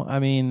 I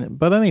mean,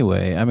 but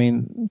anyway, I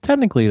mean,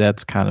 technically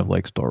that's kind of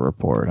like store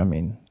report. I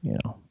mean,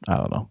 I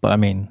don't know. But I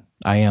mean,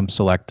 I am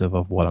selective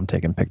of what I'm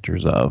taking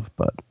pictures of,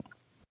 but.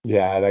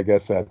 Yeah, I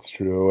guess that's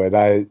true. And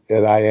I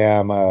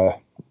am,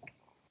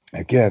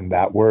 again,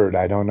 that word,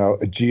 I don't know,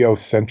 a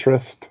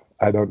geocentrist.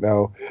 I don't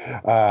know,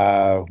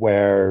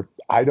 where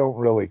I don't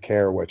really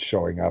care what's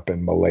showing up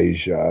in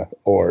Malaysia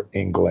or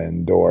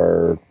England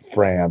or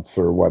France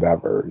or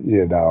whatever,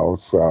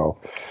 so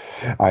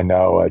I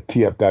know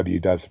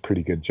TFW does a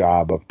pretty good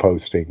job of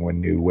posting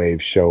when new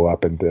waves show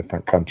up in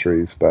different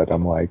countries, but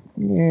I'm like,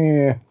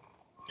 yeah.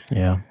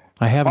 Yeah.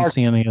 I haven't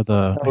seen any of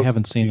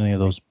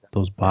those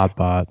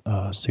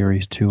BotBot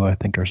Series 2 I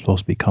think are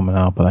supposed to be coming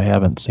out, but I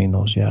haven't seen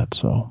those yet,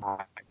 so.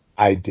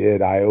 I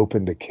did. I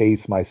opened a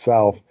case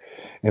myself,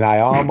 and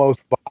I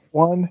almost bought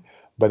one,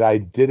 but I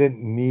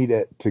didn't need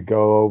it to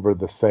go over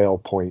the sale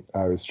point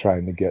I was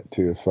trying to get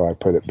to, so I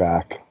put it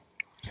back.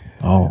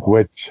 Oh.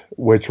 Which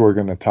we're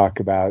going to talk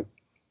about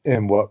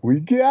in what we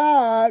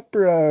got,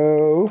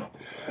 bro.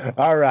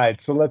 All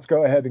right, so let's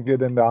go ahead and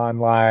get into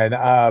online.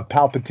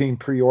 Palpatine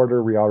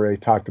pre-order, we already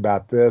talked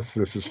about this.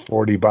 This is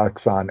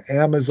 $40 on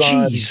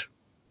Amazon. Jeez.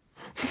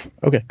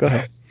 Okay, go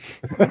ahead.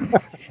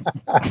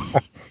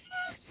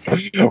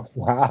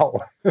 Wow.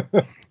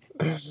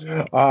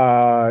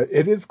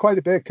 It is quite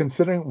a bit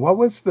considering what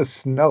was the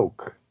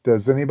Snoke?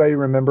 Does anybody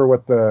remember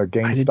what the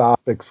GameStop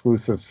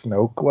exclusive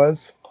Snoke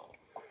was?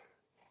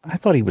 I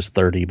thought he was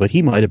 30, but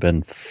he might have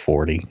been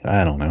 40.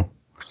 I don't know.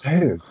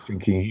 I was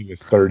thinking he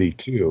was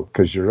 32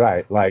 because you're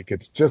right. Like,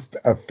 it's just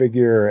a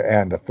figure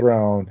and a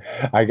throne.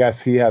 I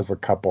guess he has a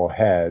couple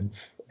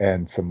heads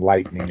and some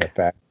lightning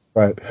effects.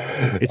 But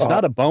it's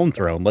not a bone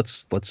throne.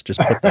 Let's just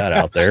put that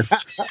out there.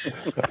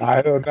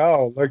 I don't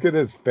know. Look at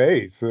his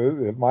face.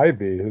 It might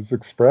be his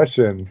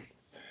expression.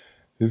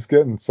 He's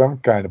getting some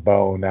kind of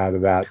bone out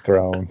of that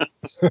throne.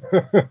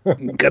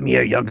 Come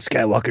here, young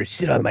Skywalker.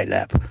 Sit on my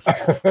lap.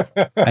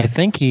 I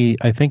think he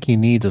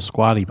needs a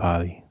squatty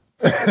potty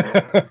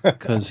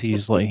because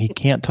he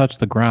can't touch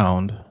the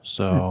ground.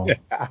 So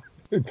yeah,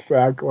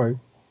 exactly.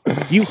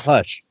 You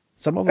hush.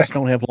 Some of us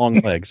don't have long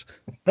legs.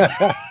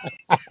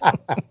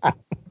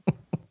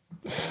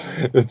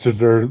 It's a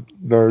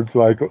nerd's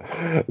like,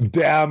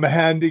 damn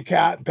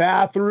handicap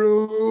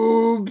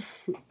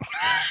bathrooms.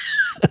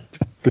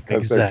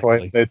 Because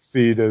exactly. their toilet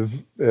seat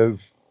is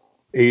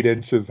 8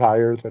 inches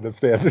higher than a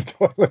standard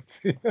toilet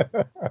seat.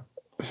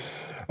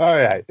 All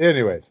right.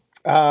 Anyways,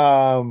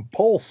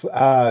 Pulse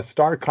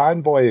Star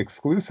Convoy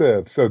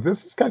exclusive. So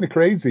this is kind of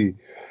crazy.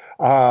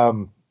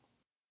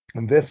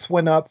 This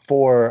went up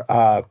for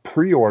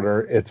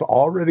pre-order. It's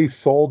already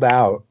sold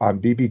out on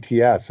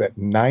BBTS at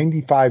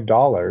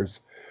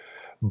 $95,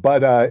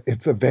 but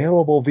it's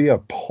available via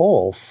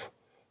Pulse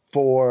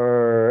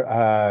for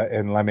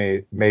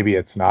and maybe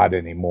it's not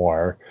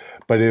anymore,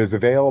 but it was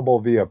available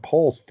via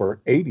Pulse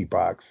for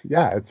 $80.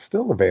 Yeah, it's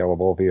still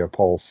available via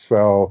Pulse.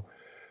 So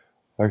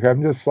like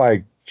I'm just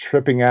like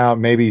tripping out.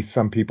 Maybe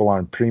some people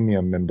aren't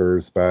premium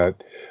members,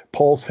 but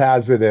Pulse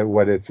has it at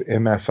what its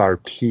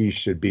MSRP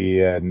should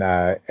be, and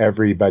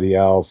everybody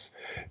else,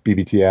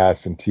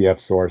 BBTS and TF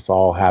Source,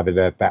 all have it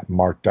at that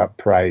marked up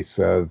price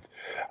of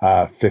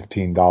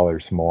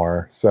 $15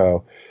 more.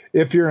 So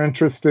if you're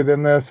interested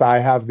in this, I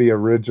have the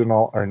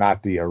original, or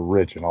not the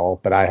original,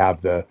 but I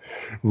have the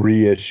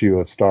reissue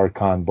of Star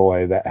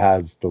Convoy that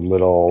has the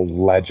little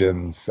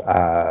Legends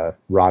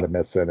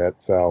Rodimus in it.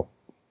 So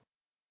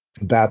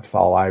that's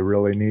all I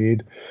really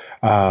need.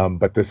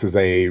 But this is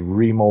a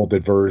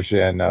remolded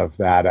version of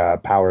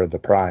that Power of the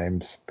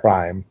Primes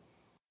Prime.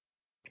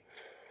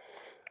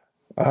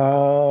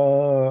 TVC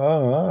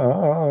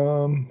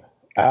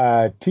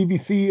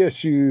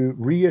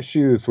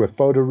reissues with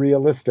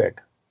photorealistic.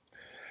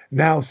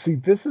 Now, see,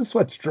 this is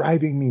what's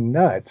driving me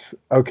nuts.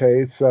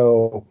 Okay,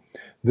 so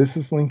this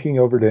is linking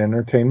over to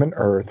Entertainment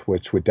Earth,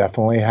 which would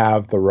definitely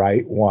have the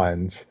right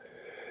ones.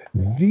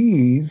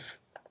 These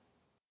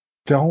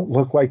don't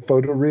look like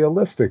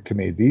photorealistic to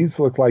me. These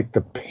look like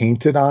the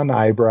painted on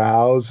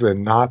eyebrows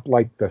and not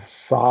like the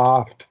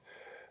soft,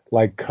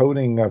 like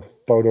coating of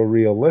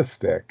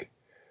photorealistic.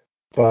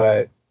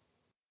 But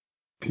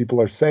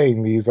people are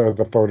saying these are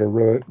the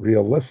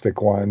photorealistic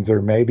ones,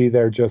 or maybe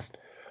they're just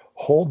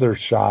holder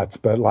shots.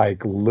 But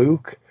like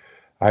Luke,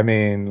 I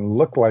mean,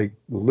 Luke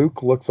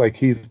looks like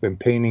he's been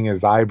painting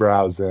his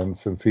eyebrows in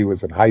since he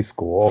was in high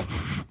school.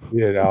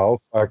 You know,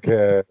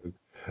 fucking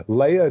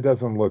Leia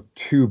doesn't look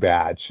too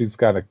bad. She's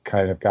got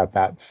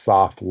that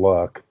soft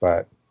look,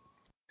 but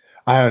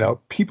I don't know.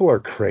 People are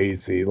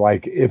crazy.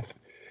 Like if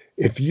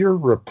you're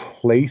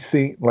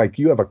replacing, like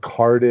you have a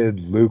carded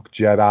Luke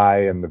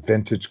Jedi in the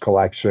vintage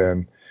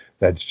collection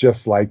that's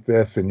just like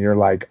this, and you're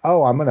like,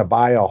 oh, I'm going to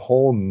buy a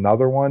whole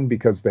nother one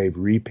because they've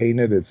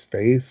repainted his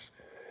face.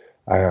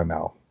 I don't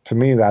know. To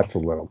me, that's a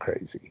little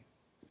crazy.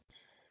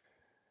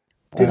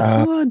 Did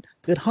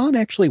Han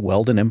actually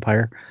weld an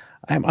Empire?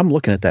 I'm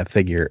looking at that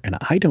figure, and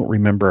I don't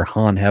remember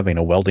Han having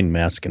a welding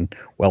mask and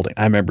welding.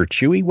 I remember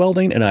Chewie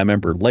welding, and I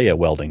remember Leia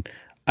welding.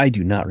 I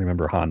do not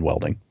remember Han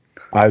welding.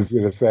 I was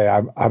going to say,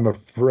 I'm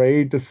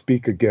afraid to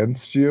speak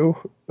against you.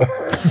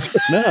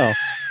 No,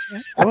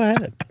 go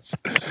ahead.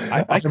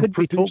 I could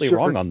be totally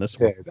wrong on this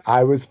one.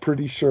 I was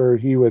pretty sure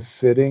he was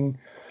sitting.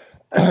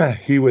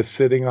 He was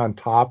sitting on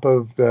top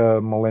of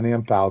the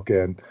Millennium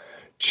Falcon.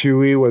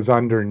 Chewie was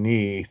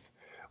underneath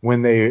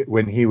when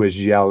he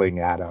was yelling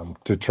at him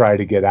to try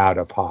to get out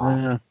of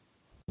Han.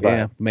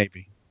 Yeah,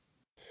 maybe.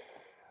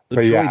 The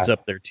droid's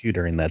up there too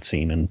during that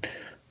scene, and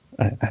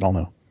I don't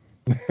know.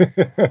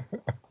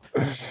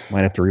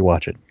 Might have to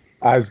rewatch it.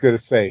 I was going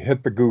to say,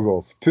 hit the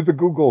Googles. To the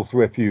Googles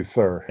with you,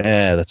 sir.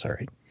 Yeah, that's all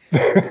right.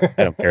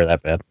 I don't care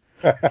that bad.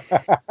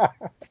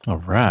 All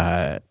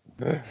right.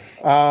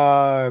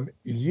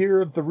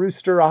 Year of the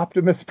Rooster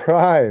Optimus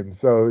Prime.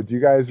 So do you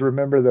guys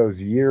remember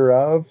those Year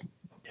of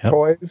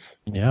toys?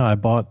 Yeah, I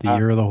bought the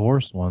Year of the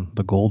Horse one,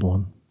 the gold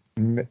one.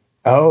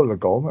 Oh, the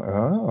gold one.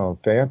 Oh,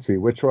 fancy.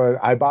 Which one?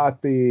 I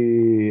bought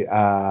the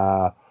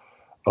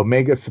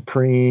Omega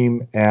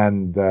Supreme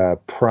and the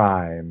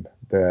Prime.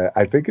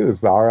 I think it was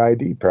the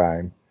RID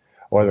Prime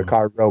or the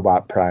Car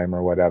Robot Prime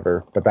or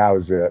whatever, but that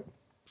was it.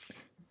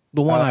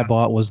 The one I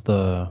bought was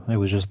it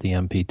was just the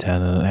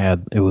MP10,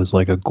 and it was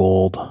like a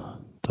gold.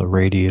 The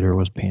radiator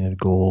was painted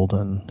gold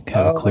and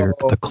had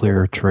the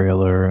clear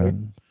trailer.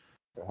 And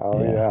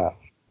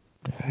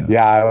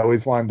yeah, I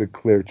always wanted a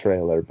clear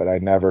trailer, but I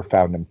never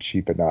found them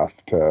cheap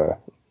enough to,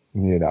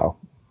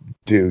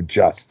 do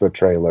just the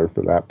trailer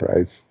for that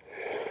price.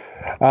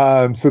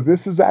 So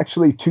this is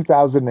actually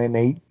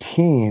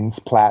 2018's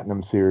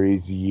Platinum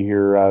Series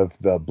Year of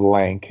the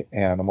Blank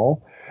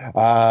Animal,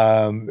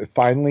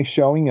 finally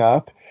showing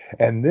up.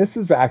 And this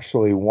is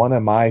actually one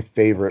of my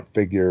favorite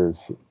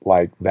figures,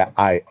 like that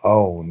I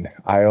own.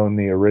 I own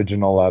the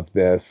original of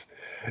this.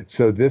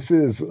 So this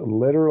is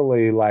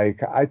literally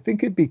like, I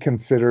think it'd be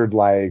considered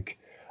like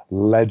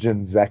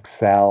Legends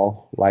XL,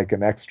 like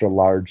an extra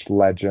large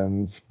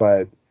Legends,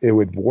 but it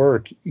would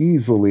work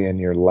easily in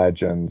your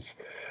Legends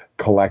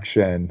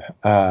collection,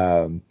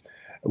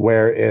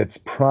 where it's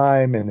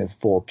Prime and his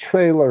full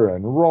trailer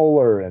and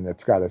roller, and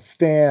it's got a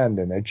stand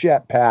and a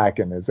jetpack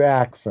and his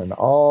axe and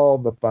all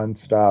the fun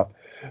stuff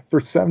for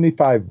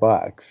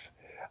 $75.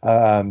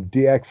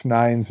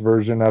 DX9's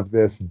version of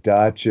this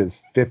Dutch is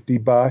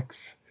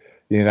 $50,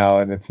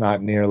 and it's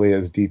not nearly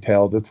as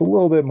detailed. It's a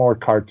little bit more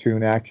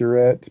cartoon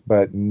accurate,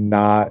 but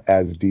not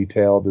as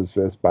detailed as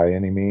this by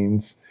any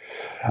means.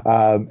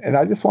 And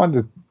I just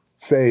wanted to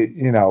say,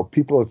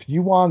 people, if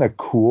you want a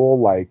cool,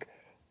 like,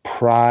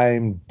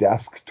 prime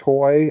desk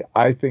toy,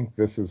 I think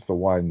this is the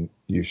one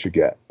you should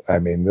get. I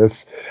mean,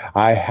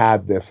 I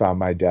had this on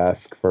my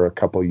desk for a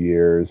couple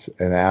years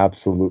and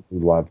absolutely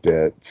loved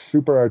it.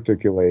 Super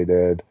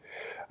articulated.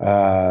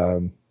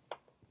 And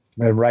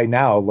right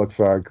now it looks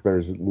like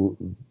there's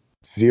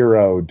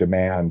zero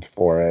demand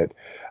for it.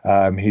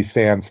 He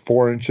stands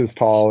 4 inches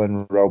tall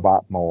in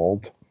robot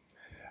mold.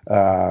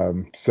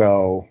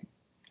 So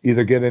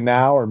either get it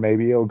now or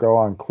maybe it'll go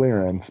on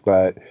clearance.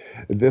 But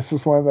this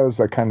is one of those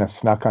that kind of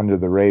snuck under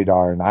the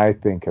radar, and I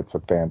think it's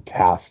a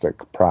fantastic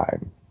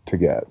prime to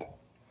get.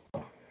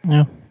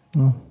 Yeah.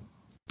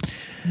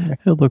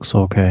 It looks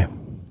okay.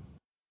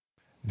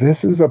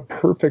 This is a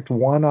perfect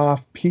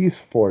one-off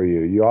piece for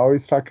you. You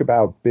always talk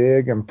about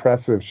big,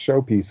 impressive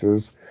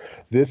showpieces.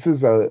 This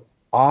is a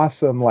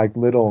awesome, like,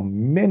 little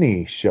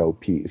mini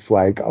showpiece.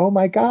 Like, oh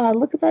my God,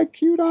 look at that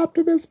cute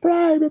Optimus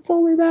Prime. It's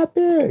only that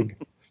big.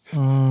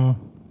 No.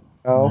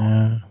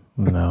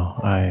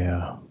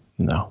 No.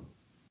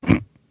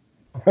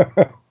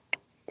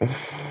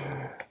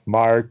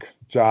 Mark,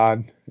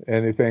 John,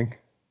 anything?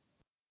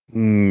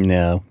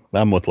 No,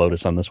 I'm with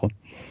Lotus on this one.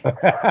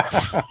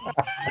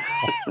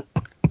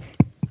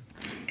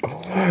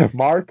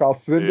 Mark, I'll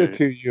send it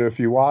to you if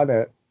you want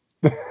it.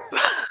 I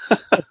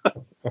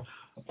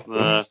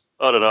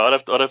don't know.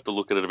 I'd have to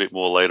look at it a bit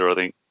more later, I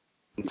think,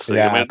 and see.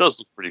 Yeah. I mean, it does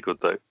look pretty good,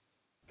 though.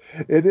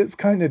 It is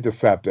kind of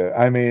deceptive.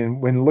 I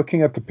mean, when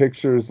looking at the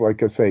pictures,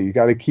 like I say, you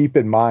got to keep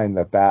in mind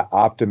that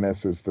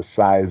Optimus is the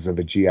size of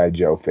a G.I.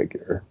 Joe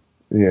figure,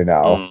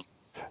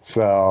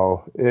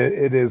 So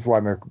it is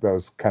one of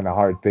those kind of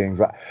hard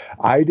things.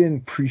 I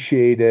didn't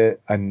appreciate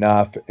it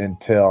enough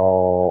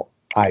until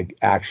I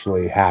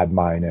actually had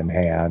mine in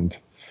hand.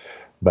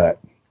 But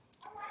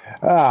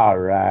all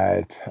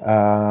right.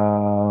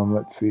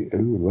 Let's see.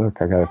 Ooh,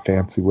 look, I got a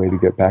fancy way to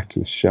get back to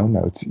the show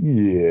notes.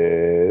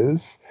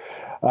 Yes.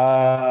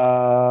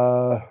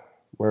 Where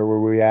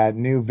were we at?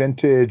 New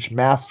vintage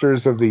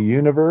Masters of the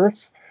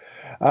Universe.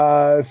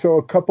 So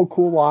a couple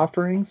cool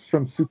offerings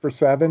from Super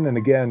 7, and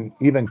again,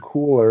 even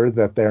cooler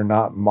that they're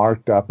not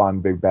marked up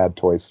on Big Bad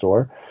Toy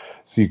Store.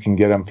 So you can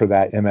get them for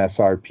that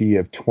MSRP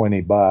of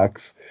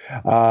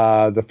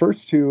 $20. The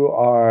first two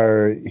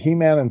are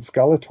He-Man and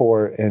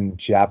Skeletor in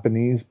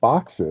Japanese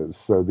boxes.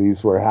 So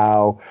these were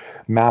how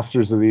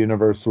Masters of the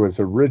Universe was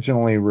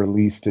originally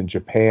released in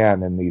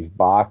Japan in these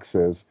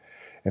boxes.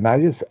 And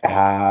I just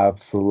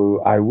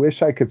I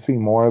wish I could see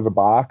more of the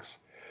box,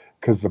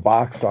 because the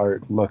box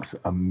art looks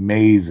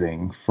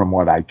amazing from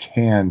what I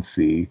can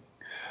see.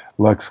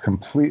 Looks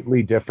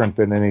completely different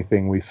than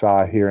anything we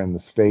saw here in the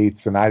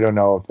States. And I don't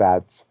know if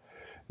that's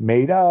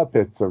made up,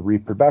 it's a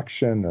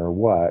reproduction or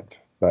what,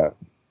 but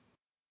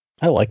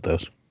I like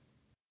those.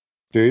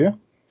 Do you?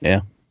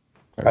 Yeah.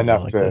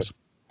 Enough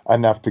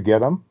to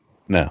get them?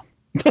 No.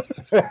 You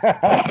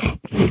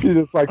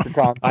just like the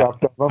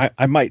concept of them?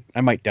 I might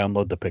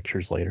download the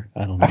pictures later.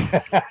 I don't know.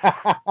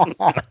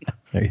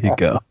 There you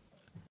go.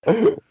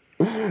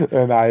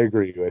 And I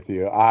agree with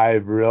you. I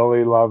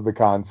really love the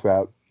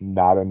concept,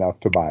 not enough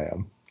to buy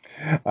them.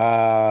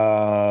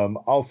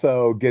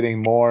 Also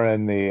getting more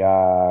in the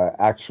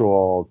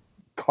actual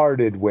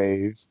carded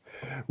waves,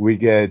 we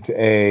get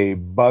a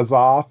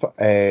Buzz-Off,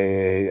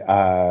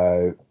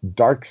 a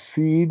Dark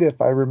Seed,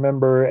 if I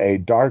remember, a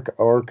Dark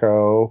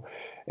Orko,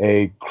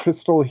 a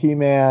Crystal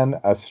He-Man,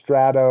 a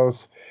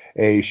Stratos,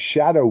 a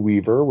Shadow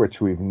Weaver,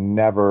 which we've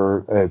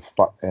never, as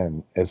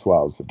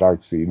well as the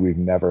Dark Seed, we've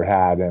never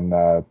had in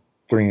the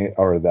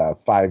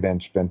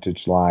 5-inch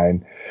vintage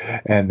line.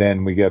 And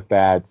then we get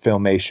that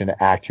Filmation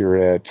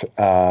accurate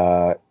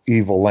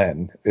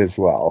Evil-Lyn as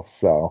well.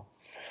 So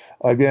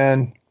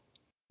again,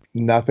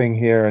 nothing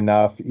here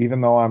enough.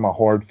 Even though I'm a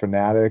Horde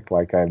fanatic,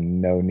 like, I have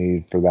no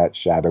need for that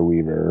Shadow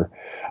Weaver.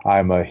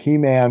 I'm a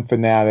He-Man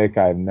fanatic.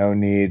 I have no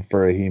need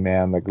for a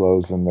He-Man that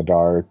glows in the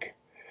dark.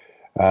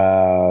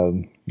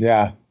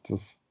 Yeah,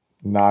 just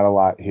not a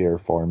lot here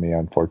for me,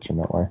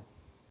 unfortunately.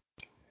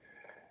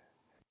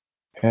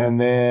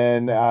 And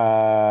then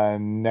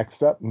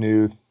next up,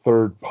 new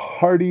third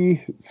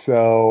party.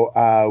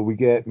 So we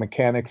get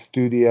Mechanic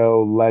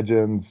Studio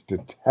Legends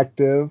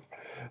Detective.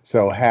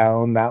 So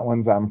Hound, that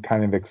one's I'm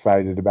kind of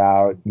excited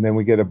about. And then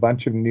we get a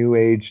bunch of new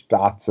age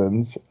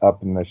Datsuns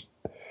up in the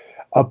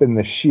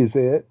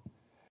shizit.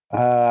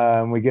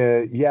 We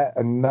get yet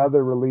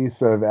another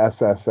release of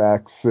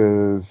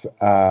SSX's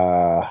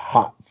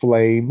Hot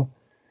Flame.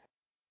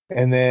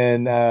 And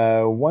then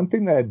one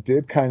thing that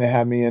did kind of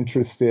have me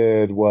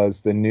interested was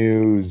the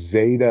new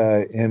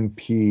Zeta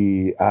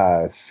MP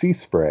Sea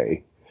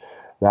Spray.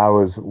 That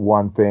was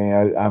one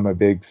thing. I'm a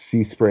big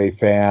Sea Spray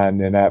fan.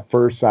 And at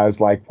first I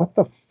was like, what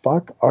the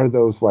fuck are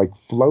those like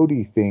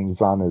floaty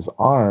things on his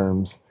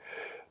arms?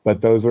 But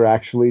those are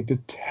actually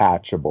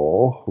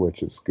detachable,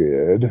 which is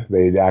good.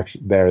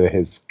 They're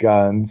his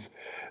guns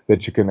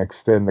that you can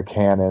extend the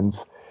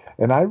cannons.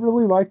 And I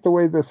really like the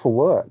way this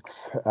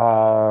looks.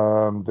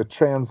 The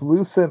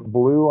translucent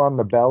blue on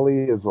the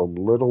belly is a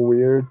little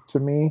weird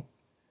to me.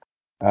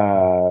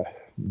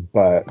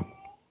 But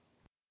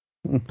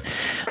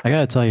I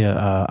gotta tell you,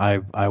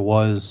 I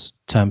was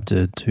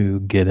tempted to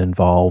get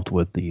involved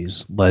with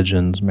these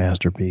Legends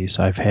Masterpiece.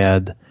 I've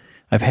had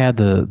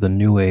the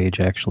New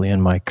Age actually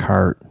in my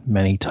cart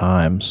many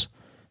times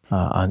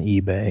on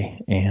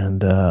eBay,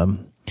 and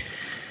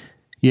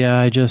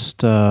yeah,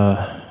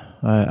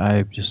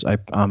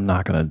 I'm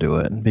not gonna do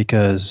it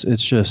because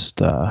it's just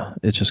gonna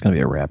be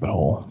a rabbit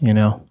hole, you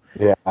know.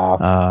 Yeah.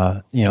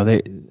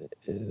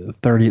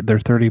 They're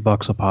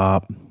 $30 a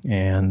pop,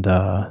 and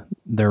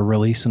they're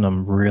releasing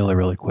them really,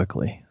 really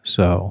quickly.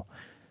 So,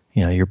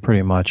 you're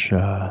pretty much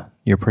going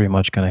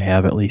to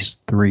have at least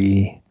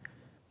three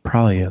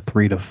to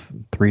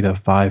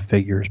five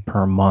figures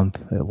per month.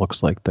 It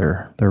looks like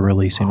they're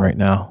releasing right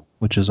now,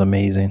 which is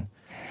amazing.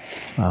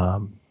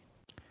 But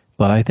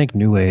I think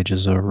New Age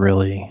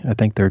I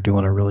think they're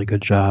doing a really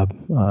good job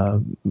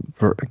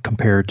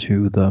compared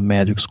to the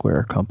Magic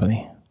Square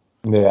company.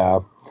 Yeah.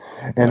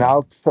 And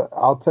I'll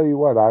tell you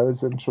what, I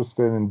was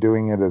interested in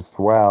doing it as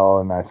well,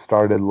 and I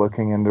started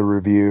looking into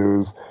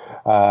reviews.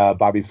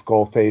 Bobby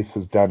Skullface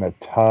has done a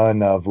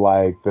ton of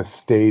like the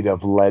state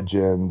of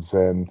Legends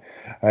and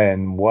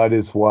what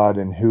is what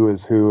and who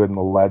is who in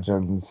the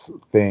Legends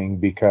thing,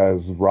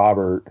 because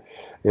Robert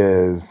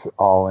is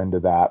all into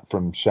that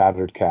from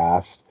Shattered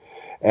Cast.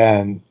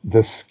 And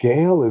the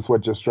scale is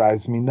what just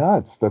drives me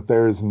nuts, that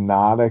there is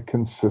not a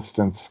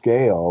consistent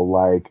scale.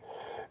 Like,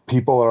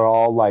 people are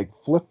all like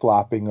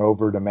flip-flopping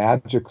over to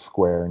Magic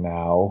Square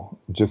now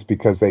just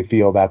because they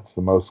feel that's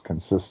the most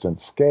consistent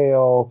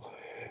scale.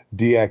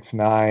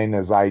 DX9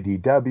 is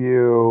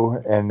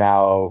IDW, and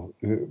now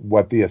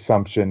what the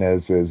assumption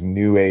is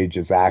New Age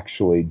is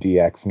actually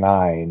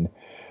DX9,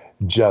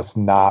 just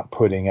not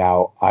putting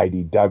out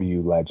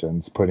IDW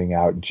Legends, putting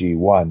out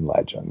G1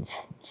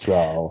 Legends.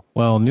 So,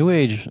 well, New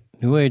Age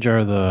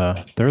are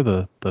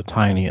the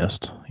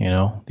tiniest,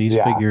 These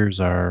figures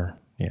are.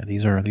 Yeah,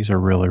 these are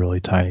really, really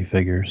tiny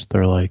figures.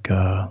 They're like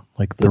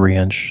 3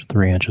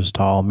 inches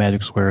tall.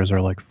 Magic Squares are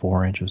like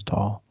 4 inches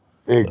tall.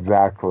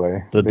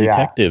 Exactly. The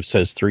detective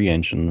says 3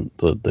 inch, and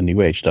the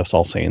New Age stuff's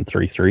all saying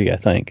 3.3, I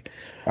think.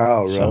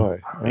 Oh, so,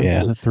 really?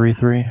 Yeah. Is it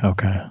 3.3?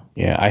 Okay.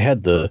 Yeah,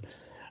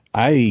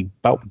 I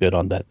about bid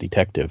on that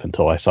detective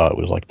until I saw it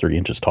was like 3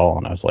 inches tall,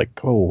 and I was like,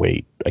 oh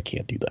wait, I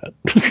can't do that.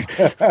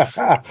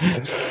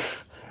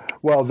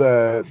 Well,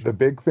 the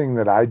big thing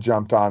that I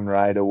jumped on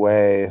right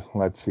away,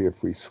 let's see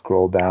if we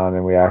scroll down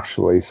and we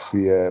actually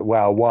see it.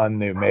 Well, one,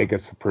 the Omega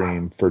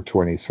Supreme for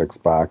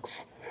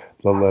 $26.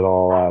 The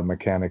little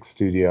Mechanic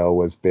Studio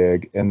was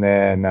big. And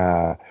then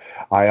I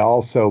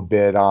also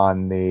bid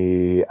on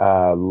the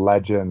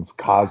Legends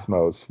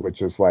Cosmos,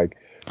 which is like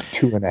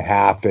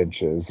 2.5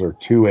 inches or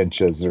 2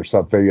 inches or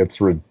something. It's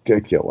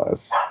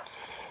ridiculous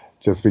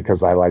just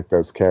because I like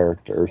those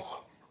characters.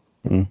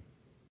 Mm.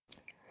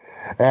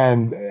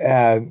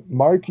 And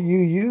Mark, you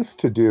used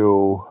to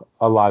do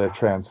a lot of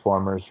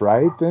Transformers,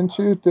 right? Didn't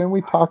you? Didn't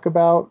we talk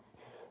about,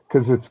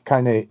 because it's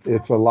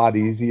a lot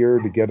easier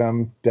to get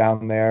them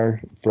down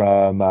there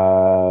from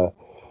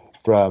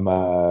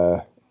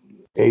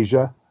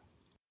Asia?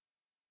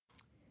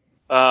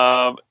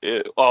 I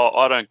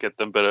don't get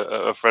them, but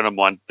a friend of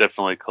mine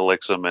definitely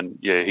collects them, and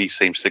yeah, he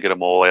seems to get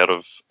them all out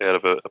of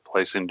a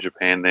place in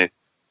Japan there.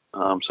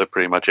 So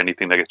pretty much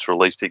anything that gets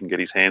released, he can get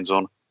his hands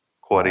on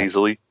quite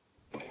easily.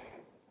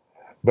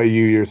 But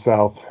you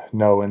yourself,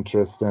 no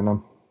interest in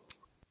them?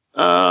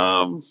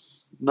 No,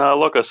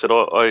 like I said,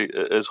 I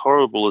as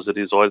horrible as it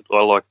is, I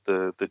like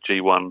the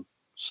G1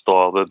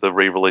 style, the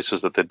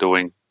re-releases that they're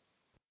doing.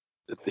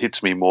 It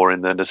hits me more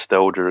in the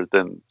nostalgia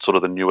than sort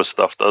of the newer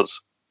stuff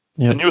does.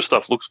 Yep. The newer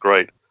stuff looks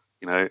great,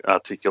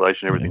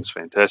 articulation, everything's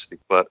fantastic.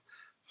 But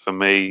for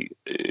me,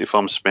 if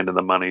I'm spending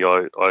the money,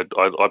 I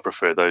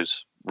prefer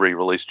those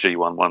re-released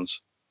G1 ones.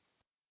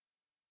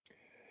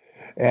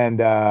 And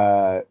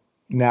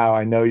now,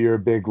 I know you're a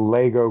big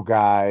Lego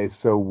guy,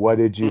 so what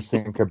did you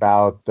think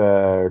about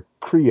the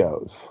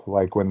Creos,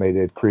 like when they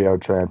did Creo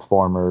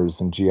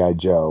Transformers and G.I.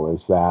 Joe?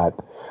 Is that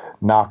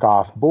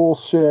knockoff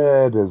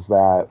bullshit?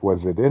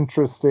 Was it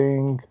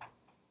interesting?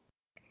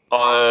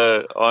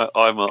 I'm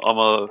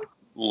a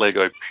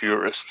Lego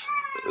purist.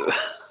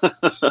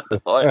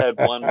 I had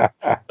one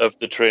of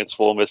the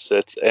Transformers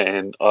sets,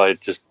 and I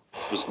just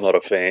was not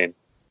a fan.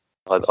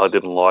 I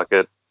didn't like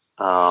it.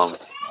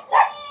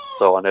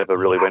 So I never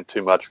really went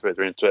too much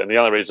further into it. And the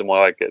only reason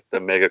why I get the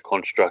Mega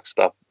Construct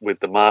stuff with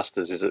the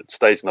Masters is it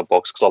stays in the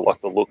box because I like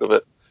the look of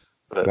it.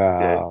 But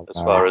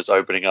as far as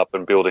opening up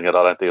and building it,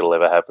 I don't think it'll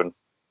ever happen.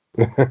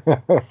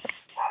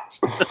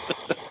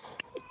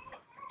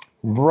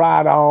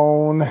 Right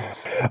on.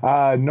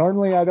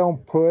 Normally I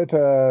don't put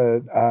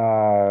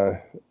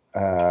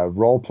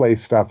role play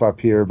stuff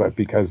up here, but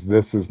because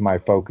this is my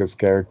focus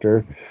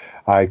character,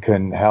 I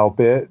couldn't help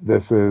it.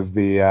 This is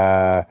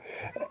the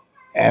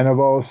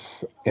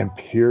Anavos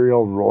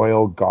Imperial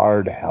Royal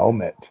Guard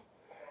helmet.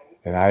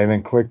 And I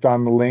even clicked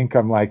on the link.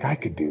 I'm like, I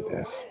could do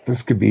this.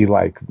 This could be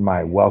like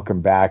my welcome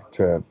back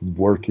to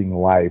working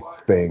life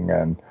thing,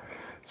 and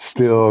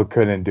still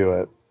couldn't do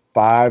it.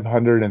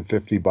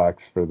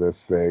 $550 for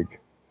this thing.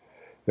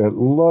 It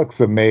looks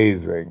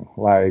amazing.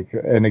 Like,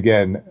 and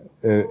again,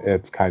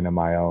 it's kind of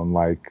my own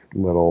like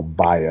little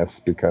bias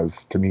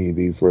because to me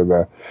these were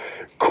the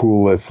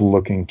coolest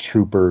looking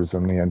troopers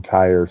in the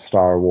entire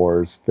Star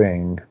Wars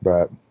thing.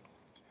 But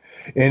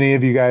any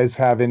of you guys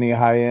have any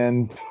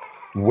high-end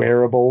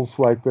wearables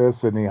like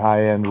this? Any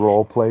high-end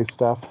role play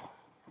stuff?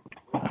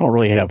 I don't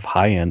really have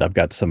high-end. I've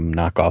got some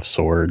knockoff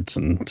swords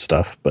and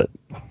stuff, but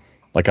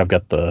like I've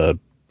got a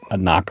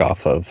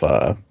knockoff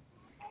of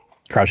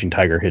Crouching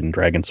Tiger, Hidden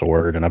Dragon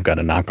sword, and I've got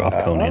a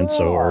knockoff Conan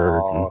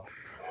sword.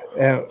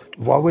 And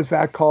what was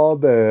that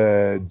called?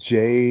 The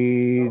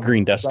Jade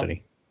Green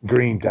Destiny.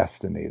 Green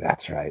Destiny.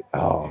 That's right.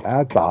 Oh,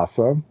 that's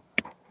awesome.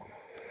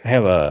 I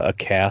have a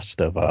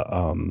cast of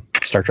a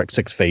Star Trek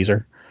 6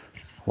 phaser,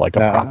 like a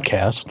prop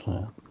cast.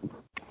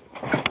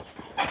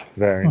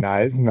 Very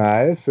nice,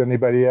 nice.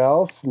 Anybody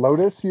else?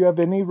 Lotus, you have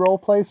any role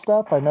play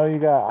stuff? I know you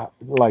got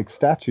like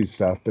statue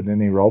stuff, but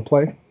any role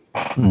play?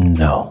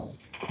 No.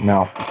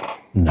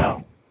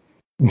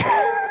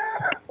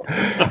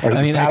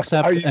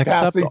 Are you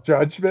passing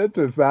judgment?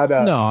 Is that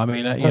no? I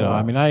mean,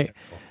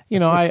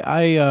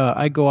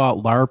 I go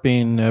out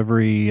LARPing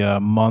every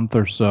month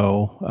or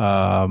so,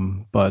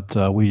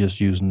 but we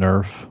just use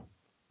Nerf.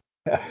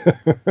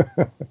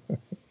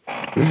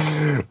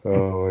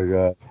 Oh my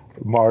God,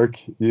 Mark,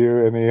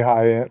 you any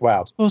high end?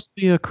 Wow, it's supposed to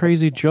be a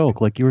crazy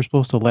joke. Like you were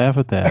supposed to laugh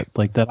at that.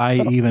 Like that I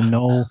even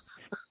know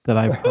that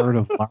I've heard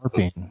of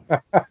LARPing. Do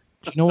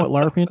you know what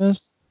LARPing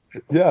is?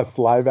 Yes,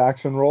 live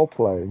action role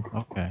playing.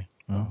 Okay.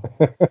 Oh.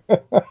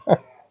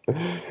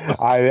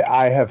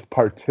 I have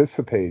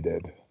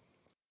participated.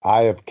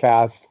 I have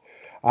cast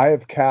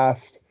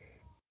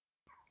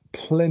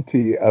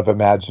plenty of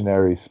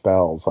imaginary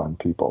spells on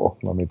people,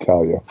 let me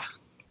tell you.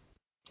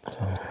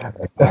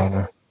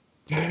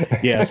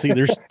 Yeah, see,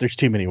 there's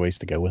too many ways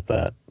to go with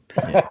that.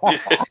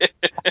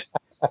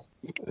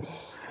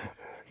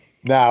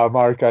 Now,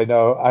 Mark, I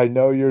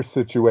know your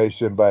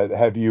situation, but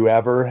have you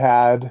ever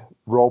had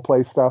role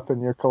play stuff in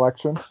your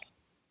collection?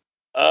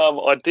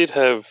 I did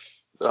have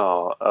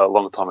a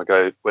long time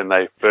ago when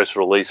they first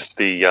released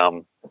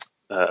the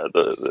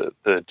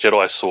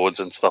Jedi swords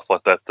and stuff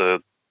like that,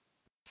 the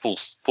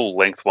full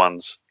length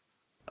ones.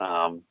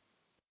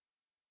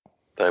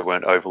 They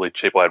weren't overly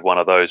cheap. I had one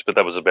of those, but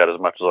that was about as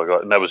much as I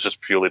got, and that was just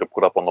purely to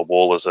put up on the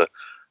wall as a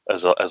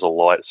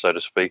light, so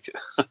to speak.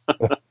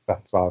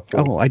 That's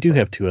awesome. Oh, I do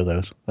have two of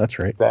those. That's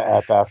right.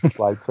 The FF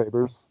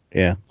lightsabers.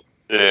 Yeah.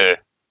 Yeah.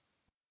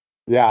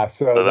 Yeah.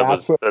 So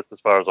that's as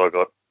far as I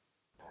got.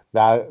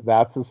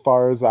 That's as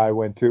far as I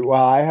went to.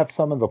 Well, I have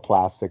some of the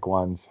plastic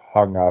ones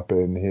hung up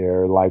in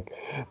here. Like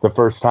the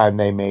first time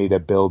they made a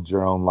build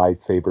your own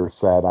lightsaber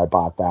set, I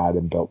bought that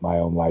and built my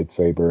own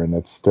lightsaber, and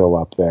it's still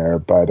up there.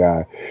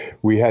 But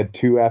we had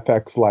two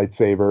FX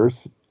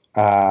lightsabers.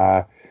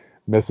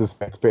 Mrs.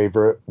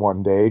 McFavorite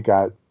one day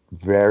got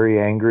very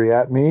angry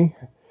at me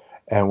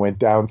and went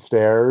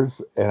downstairs,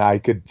 and I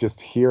could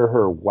just hear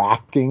her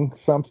whacking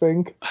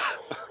something.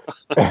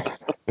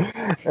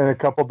 And a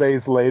couple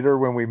days later,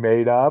 when we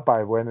made up,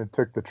 I went and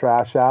took the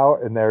trash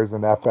out, and there's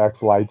an FX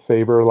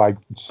lightsaber like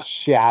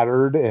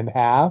shattered in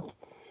half.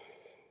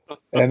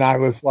 And I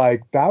was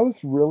like, that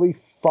was really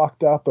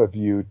fucked up of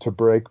you to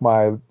break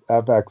my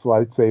FX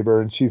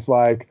lightsaber. And she's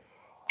like,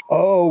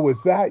 oh,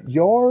 was that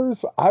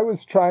yours? I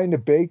was trying to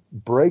break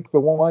the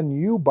one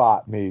you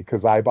bought me,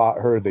 because I bought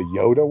her the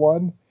Yoda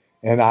one,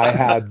 and I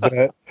had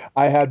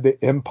the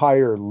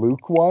Empire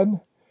Luke one.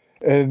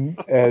 And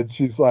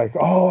she's like,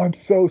 oh, I'm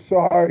so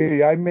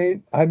sorry. I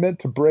meant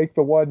to break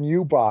the one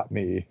you bought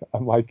me.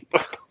 I'm like,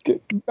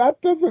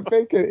 that doesn't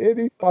make it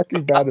any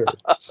fucking better.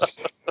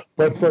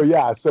 But so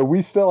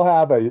we still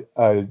have a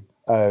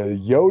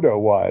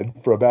Yoda one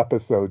from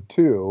episode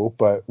 2,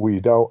 but we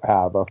don't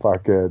have a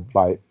fucking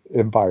my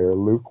Empire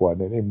Luke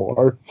one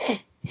anymore.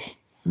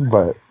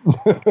 But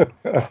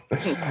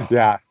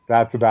yeah,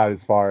 that's about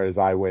as far as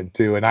I went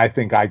to. And I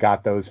think I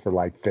got those for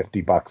like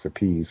 $50 a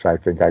piece. I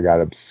think I got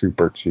them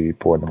super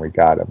cheap when we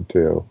got them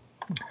too.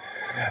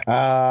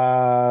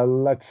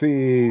 Let's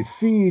see.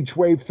 Siege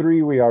Wave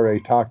 3, we already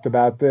talked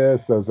about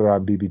this. Those are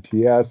on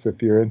BBTS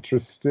if you're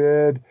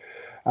interested.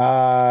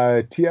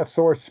 TF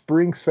Source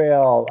Spring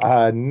Sale.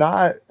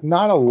 Not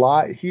a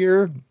lot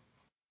here.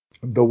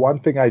 The one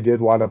thing I did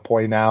want to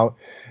point out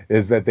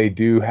is that they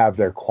do have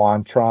their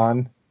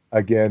Quantron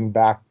again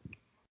back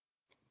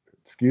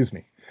to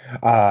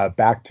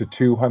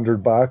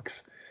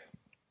 $200.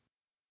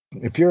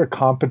 If you're a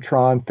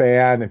Compatron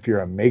fan, if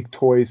you're a Make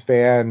Toys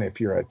fan, if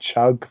you're a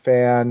Chug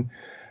fan,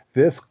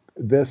 this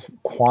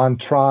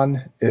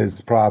Quantron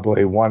is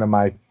probably one of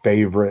my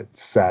favorite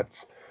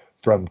sets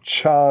from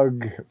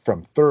Chug,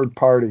 from third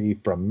party,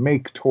 from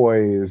Make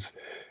Toys.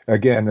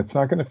 Again, it's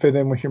not going to fit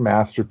in with your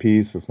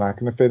Masterpiece. It's not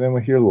going to fit in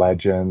with your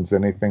Legends,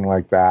 anything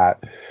like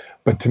that.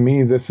 But to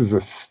me, this is a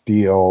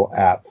steal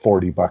at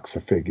 $40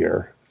 a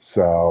figure.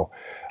 So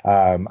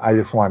I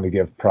just wanted to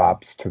give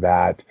props to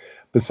that.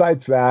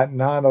 Besides that,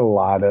 not a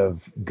lot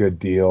of good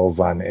deals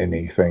on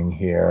anything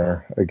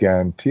here.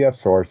 Again, TF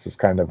Source is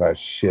kind of a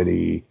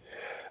shitty.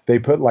 they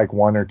put like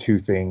one or two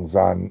things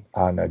on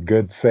a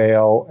good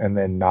sale and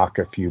then knock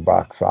a few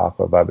bucks off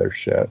of other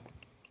shit.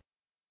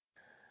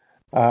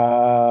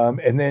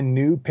 And then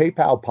new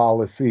PayPal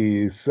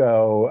policies.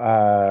 So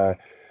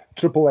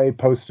AAA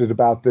posted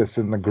about this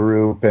in the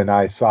group, and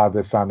I saw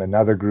this on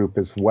another group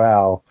as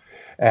well.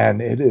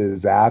 And it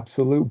is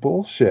absolute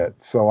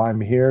bullshit. So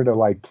I'm here to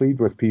like plead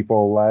with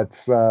people.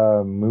 Let's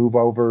move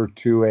over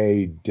to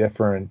a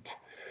different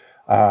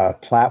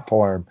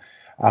platform.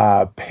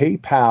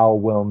 PayPal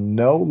will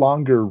no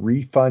longer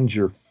refund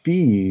your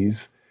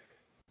fees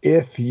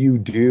if you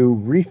do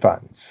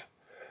refunds.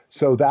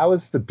 So that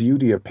was the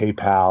beauty of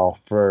PayPal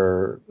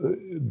for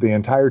the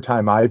entire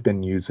time I've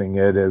been using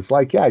it, is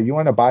like, yeah, you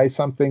want to buy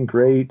something,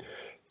 great.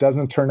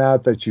 Doesn't turn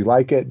out that you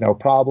like it, no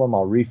problem.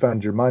 I'll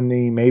refund your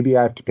money. Maybe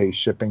I have to pay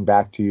shipping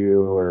back to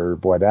you or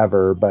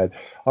whatever, but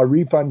I'll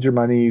refund your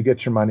money. You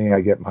get your money,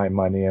 I get my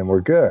money, and we're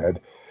good.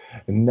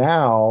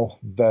 Now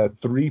the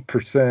 3%,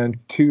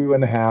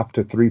 2.5%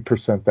 to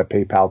 3% that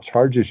PayPal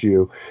charges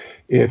you,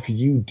 if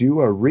you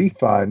do a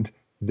refund,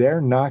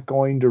 they're not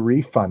going to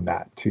refund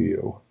that to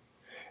you.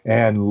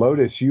 And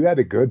Lotus, you had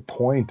a good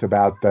point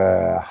about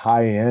the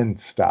high-end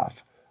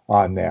stuff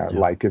on there. Yeah.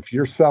 Like if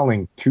you're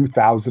selling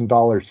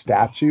 $2,000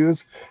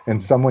 statues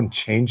and someone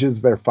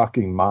changes their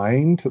fucking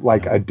mind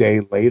like a day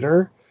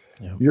later,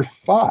 you're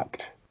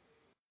fucked.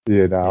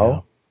 You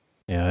know?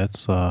 Yeah,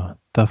 it's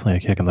definitely a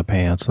kick in the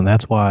pants, and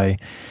that's why,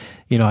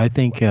 I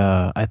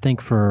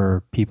think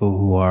for people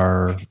who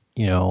are,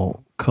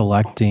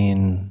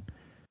 collecting,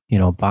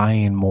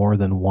 buying more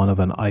than one of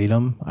an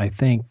item, I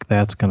think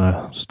that's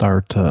gonna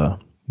start to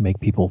make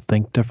people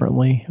think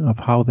differently of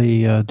how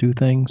they do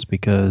things,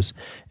 because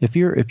if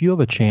you have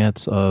a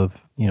chance of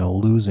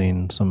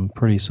losing some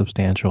pretty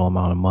substantial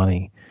amount of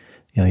money,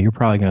 you're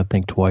probably going to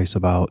think twice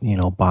about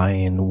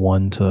buying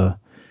one to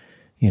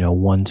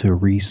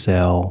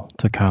resell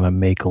to kind of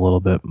make a little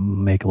bit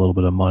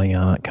of money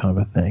on it, kind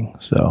of a thing.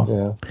 So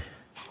yeah.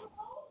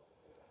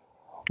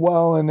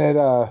 Well, and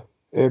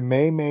it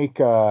may make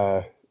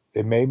a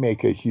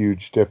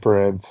huge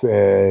difference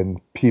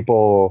in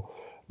people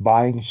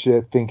buying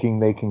shit thinking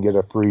they can get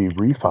a free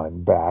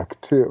refund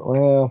back too.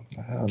 Well,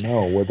 I don't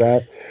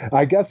know.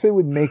 I guess it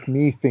would make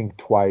me think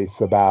twice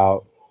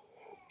about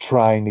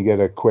trying to get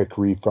a quick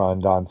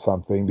refund on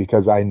something,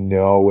 because I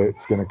know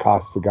it's going to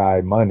cost the guy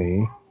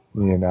money,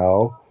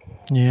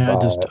 Yeah,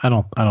 but I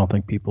don't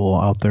think people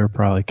out there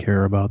probably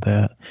care about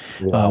that.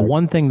 Yeah,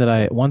 one thing that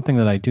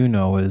I do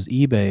know is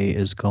eBay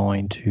is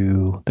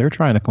they're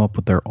trying to come up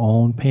with their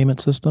own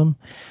payment system.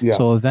 Yeah.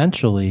 So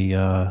eventually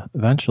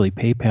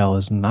PayPal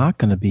is not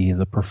going to be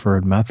the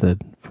preferred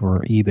method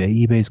for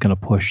eBay. eBay is going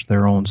to push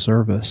their own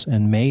service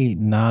and may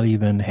not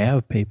even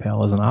have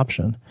PayPal as an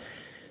option.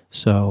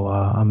 So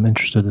I'm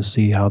interested to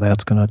see how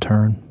that's going to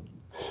turn.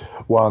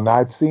 Well, and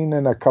I've seen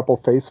in a couple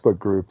Facebook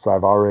groups,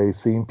 I've already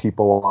seen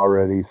people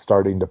already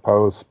starting to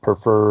post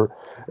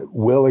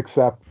will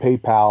accept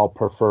PayPal,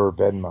 prefer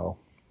Venmo.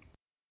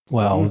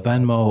 Well,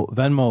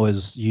 Venmo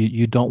is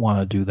you don't want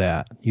to do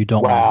that. You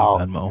don't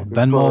want to do Venmo.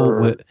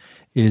 Venmo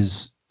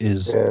is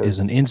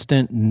an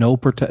instant no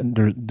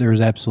there's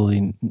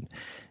absolutely.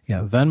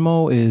 Yeah,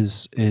 Venmo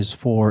is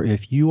for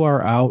if you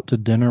are out to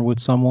dinner with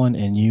someone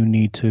and you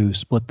need to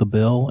split the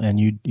bill and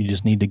you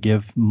just need to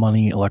give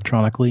money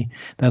electronically.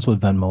 That's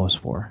what Venmo is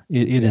for.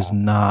 It is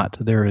not.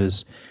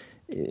 It's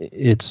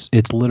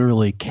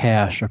literally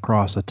cash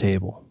across a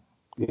table.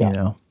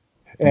 Yeah.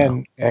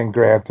 And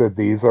granted,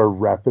 these are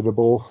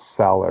reputable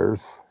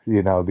sellers.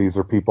 These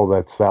are people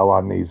that sell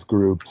on these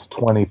groups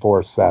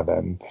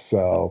 24/7.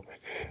 So,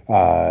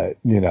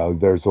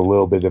 there's a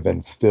little bit of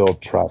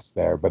instilled trust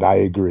there. But I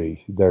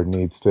agree,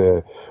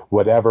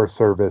 whatever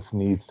service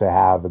needs to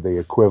have the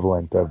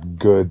equivalent of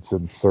goods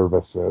and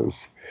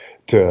services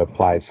to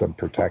apply some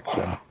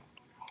protection.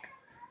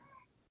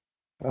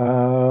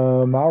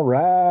 All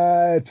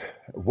right.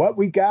 What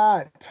we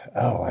got?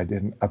 Oh, I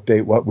didn't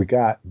update what we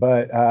got.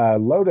 But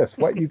Lotus,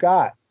 what you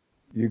got?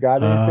 You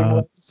got anything,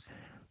 Lotus?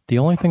 The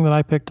only thing that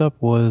I picked up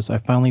was I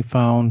finally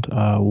found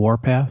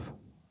Warpath.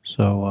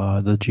 So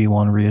the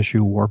G1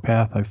 reissue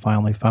Warpath, I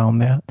finally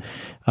found that.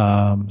 So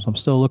I'm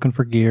still looking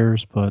for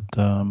gears, but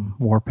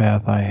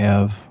Warpath I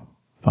have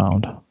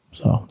found.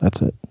 So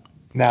that's it.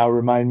 Now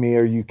remind me,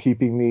 are you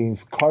keeping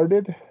these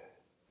carded?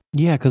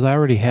 Yeah, because I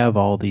already have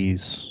all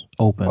these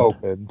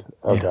opened.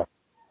 Okay. Yeah.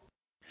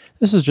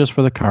 This is just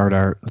for the card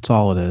art. That's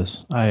all it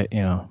is.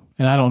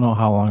 And I don't know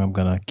how long I'm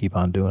gonna keep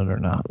on doing it or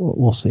not.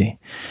 We'll see.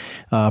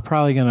 I'm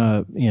probably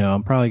gonna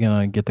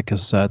get the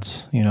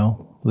cassettes,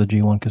 the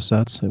G1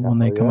 cassettes when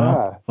they come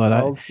out. But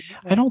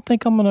I don't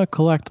think I'm gonna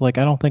collect. I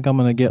don't think I'm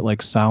gonna get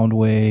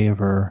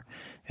Soundwave or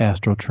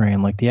Astro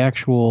Train, the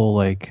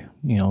actual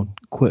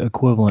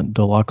equivalent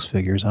deluxe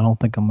figures. I don't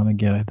think I'm gonna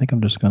get. I think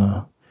I'm just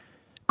gonna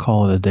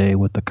call it a day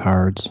with the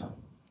cards.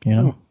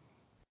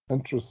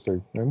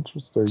 Interesting.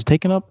 It's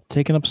taking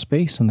up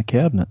space in the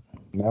cabinet.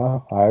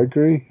 No, I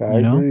agree. I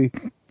agree.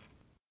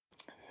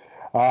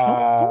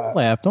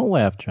 Don't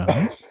laugh,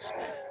 John.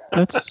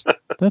 That's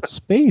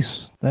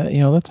space.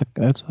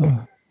 That's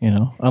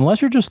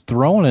unless you're just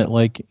throwing it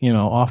like,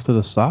 off to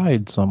the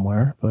side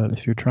somewhere. But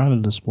if you're trying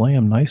to display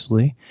them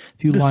nicely,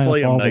 if you line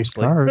up all those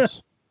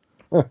cards.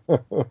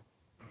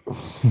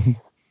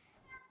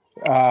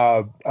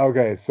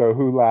 Okay, so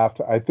who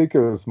laughed? I think it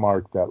was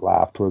Mark that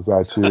laughed. Was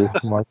that you,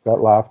 Mark, that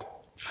laughed?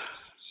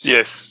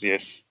 Yes.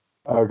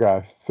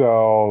 Okay,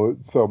 so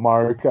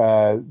Mark,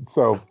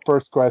 so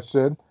first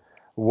question,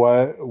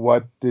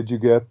 what did you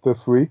get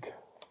this week,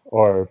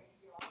 or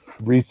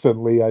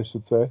recently, I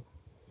should say?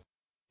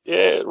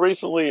 Yeah,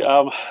 recently,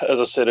 as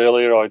I said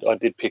earlier, I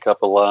did pick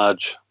up a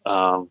large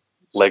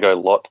Lego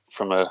lot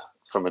from a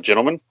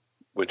gentleman,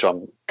 which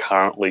I'm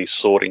currently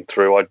sorting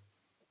through.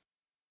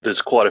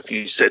 There's quite a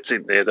few sets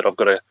in there that I've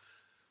got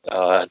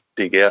to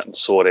dig out and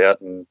sort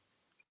out and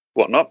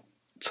whatnot.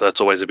 So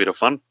that's always a bit of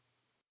fun.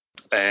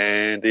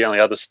 And the only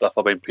other stuff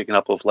I've been picking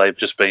up of late have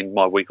just been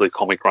my weekly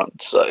comic run.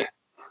 So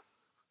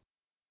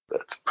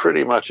that's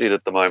pretty much it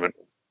at the moment.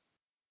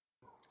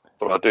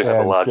 But I do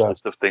have a large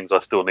list of things I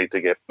still need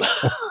to get.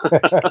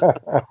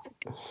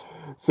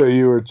 So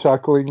you were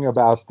chuckling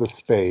about the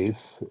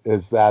space.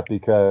 Is that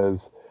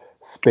because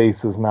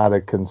space is not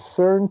a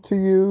concern to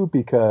you?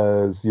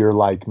 Because you're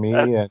like me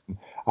and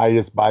I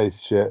just buy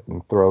shit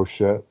and throw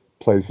shit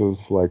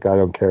places. Like, I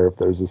don't care if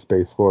there's a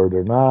space for it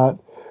or not.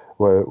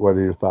 What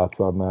are your thoughts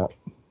on that?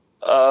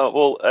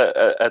 Well,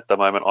 at the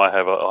moment, I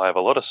have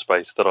a lot of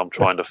space that I'm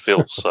trying to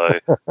fill. So,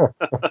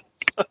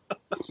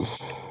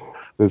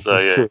 this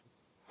is true.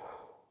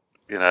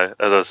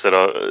 As I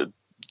said,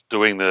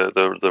 doing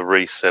the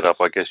reset up,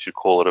 I guess you'd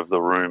call it, of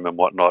the room and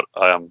whatnot.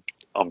 I'm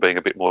being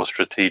a bit more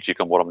strategic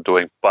on what I'm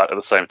doing, but at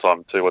the same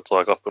time too, it's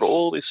like I've got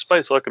all this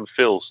space I can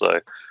fill, so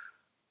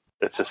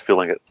it's just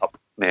filling it up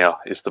now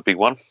is the big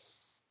one.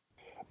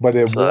 But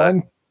at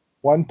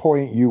one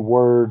point you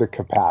were to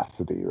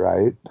capacity,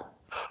 right?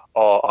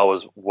 Oh, I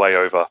was way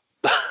over.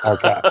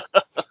 Okay.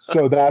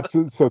 So that's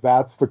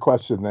the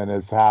question then,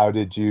 is how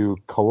did you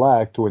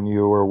collect when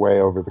you were way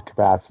over the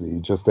capacity? You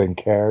just didn't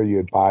care?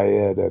 You'd buy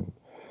it and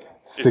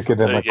stick it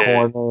in a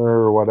corner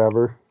or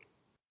whatever?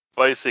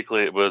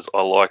 Basically, it was,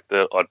 I liked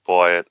it, I'd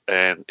buy it,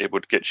 and it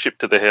would get shipped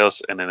to the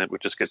house, and then it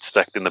would just get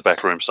stacked in the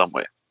back room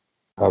somewhere.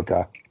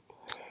 Okay.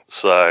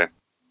 So,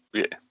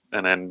 yeah,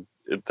 and then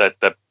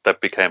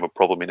that became a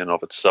problem in and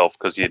of itself,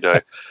 because you'd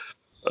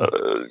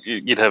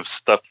have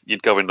stuff,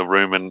 you'd go in the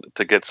room and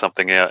to get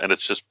something out, and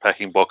it's just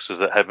packing boxes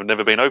that have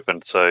never been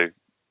opened. So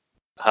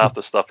half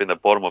the stuff in the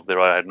bottom of there,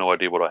 I had no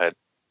idea what I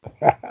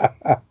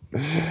had.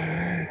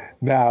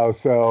 Now,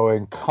 so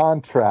in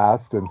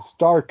contrast, in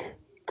stark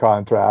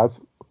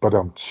contrast, but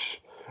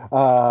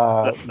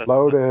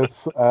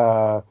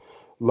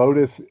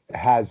Lotus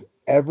has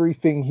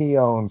everything he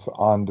owns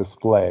on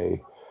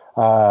display.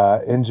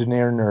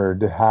 Engineer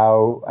Nerd,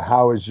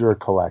 how is your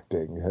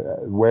collecting?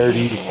 Where do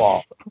you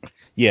fall?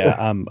 Yeah,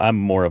 I'm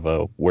more of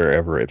a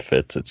wherever it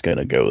fits, it's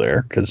gonna go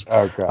there, because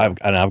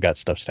I've got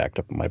stuff stacked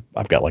up in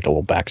I've got like a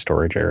little back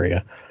storage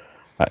area.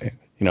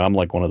 I'm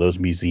like one of those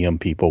museum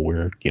people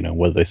where,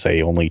 what they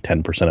say, only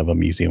 10% of a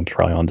museum's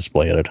probably on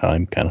display at a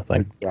time, kind of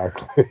thing.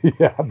 Exactly.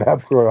 Yeah,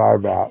 that's where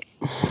I'm at.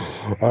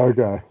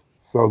 Okay.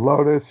 So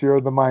Lotus,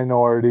 you're the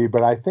minority,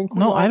 but I think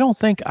I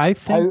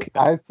think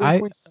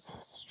we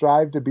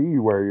strive to be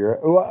where you're.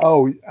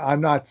 Oh, I'm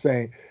not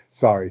saying.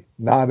 Sorry,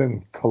 not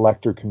in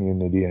collector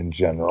community in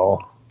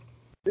general.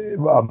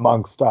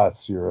 Amongst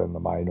us, you're in the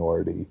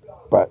minority.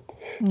 But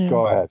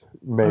go ahead.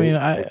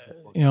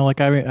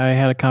 I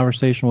had a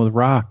conversation with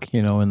Rock,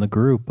 in the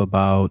group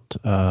about,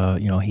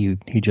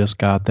 he just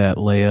got that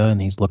Leia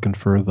and he's looking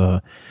for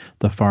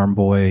the Farm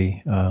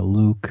Boy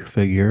Luke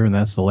figure, and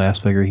that's the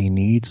last figure he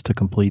needs to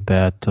complete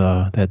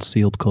that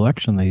sealed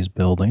collection that he's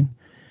building.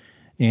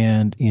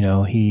 And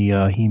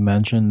he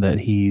mentioned that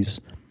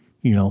he's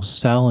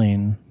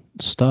selling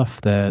stuff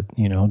that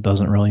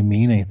doesn't really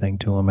mean anything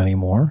to him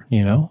anymore,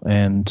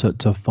 and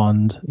to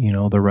fund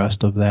the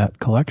rest of that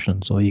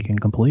collection so he can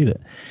complete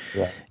it.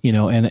 Yeah.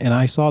 And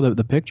I saw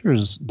the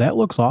pictures. That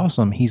looks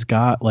awesome. He's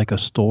got like a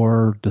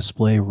store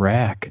display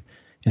rack,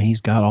 and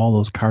he's got all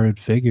those carded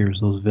figures,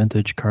 those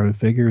vintage carded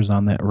figures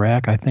on that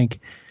rack. I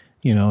think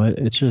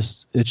it's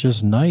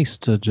just nice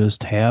to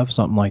just have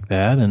something like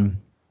that. And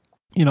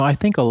I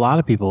think a lot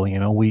of people,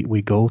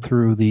 we go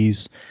through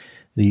these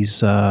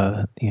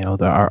our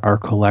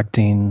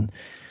collecting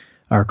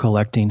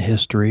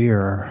history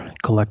or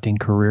collecting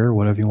career,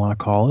 whatever you want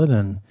to call it,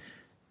 and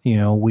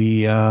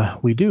we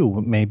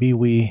do, maybe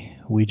we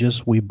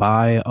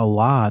buy a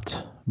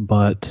lot,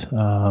 but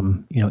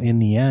in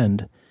the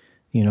end,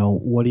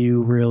 what are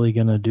you really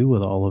going to do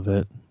with all of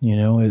it,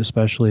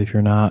 especially if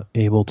you're not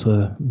able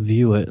to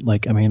view it.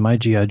 Like, my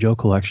G.I. Joe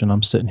collection,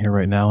 I'm sitting here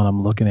right now and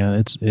I'm looking at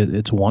it.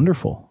 It's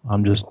wonderful.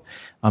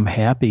 I'm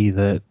happy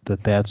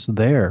that's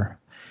there.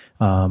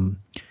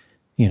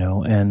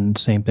 And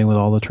same thing with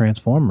all the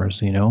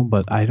Transformers,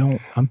 but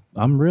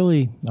I'm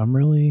really,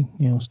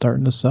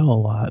 starting to sell a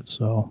lot.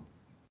 So.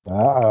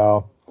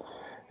 Uh-oh.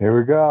 Here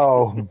we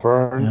go.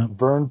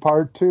 Vern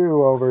part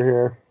 2 over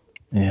here.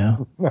 Yeah.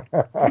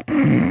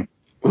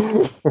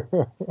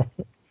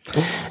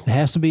 It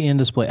has to be in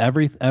display.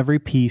 Every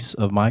piece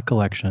of my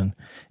collection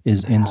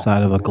is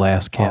inside of a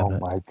glass cabinet.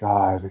 Oh my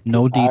God!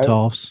 No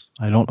Detolfs.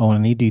 I don't own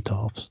any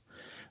Detolfs,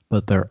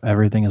 but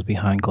everything is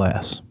behind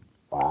glass.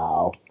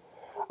 Wow.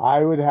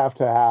 I would have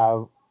to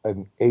have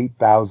an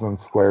 8,000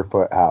 square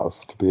foot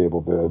house to be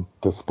able to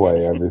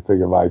display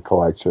everything in my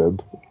collection.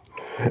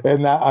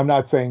 And that, I'm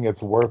not saying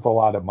it's worth a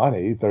lot of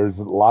money. There's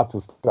lots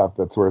of stuff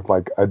that's worth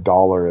like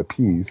 $1 a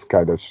piece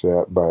kind of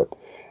shit. But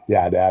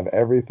yeah, to have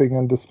everything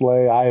in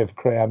display, I have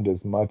crammed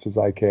as much as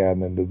I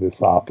can into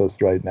this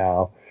office right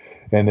now.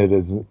 And it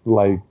is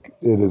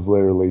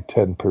literally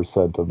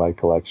 10% of my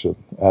collection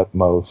at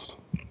most.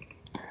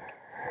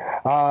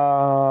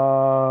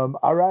 All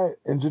right,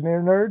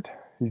 Engineer Nerd,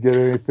 you get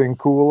anything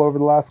cool over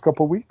the last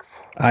couple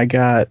weeks? I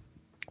got,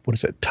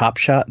 Top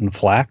Shot and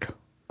Flak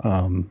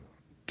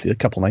a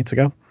couple nights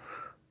ago.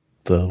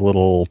 The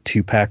little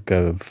 2-pack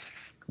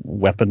of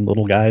weapon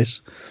little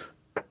guys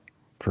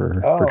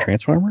for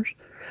Transformers.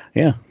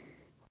 Yeah,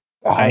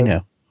 I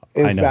know.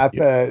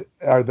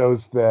 Are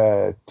those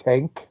the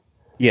tank?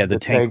 Yeah, the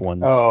tank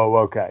ones. Oh,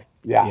 okay.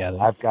 Yeah,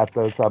 I've got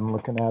those. I'm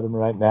looking at them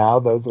right now.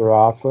 Those are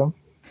awesome.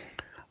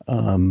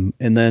 And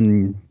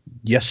then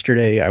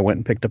yesterday I went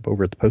and picked up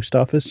over at the post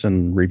office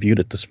and reviewed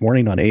it this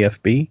morning on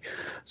AFB.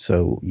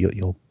 So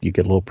you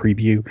get a little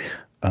preview.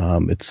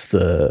 It's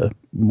the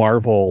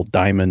Marvel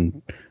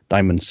Diamond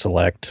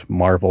Select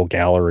Marvel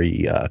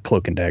Gallery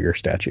Cloak and Dagger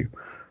statue.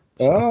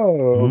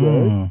 So,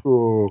 very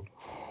cool.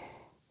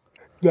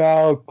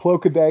 Now,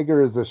 Cloak and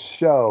Dagger is a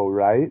show,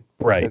 right?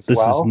 Right. This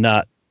is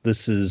not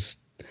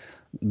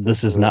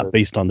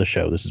based on the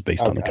show. This is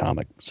based on the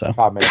comic. So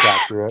comic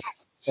accurate.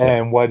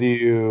 And what do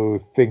you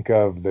think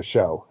of the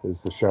show?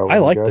 Is the show? I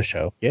like the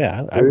show.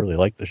 Yeah, I really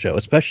like the show,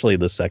 especially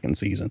the second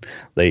season.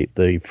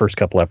 The first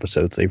couple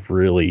episodes, they've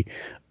really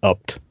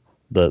upped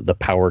the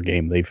power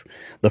game.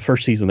 The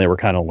first season they were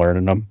kind of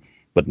learning them,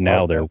 but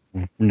now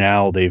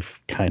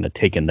they've kind of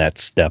taken that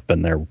step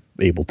and they're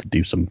able to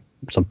do some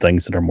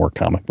things that are more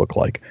comic book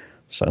like.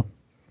 So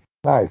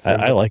nice.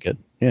 I like it.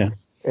 Yeah.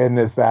 And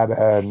is that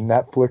a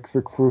Netflix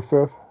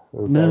exclusive?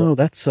 No,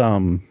 that's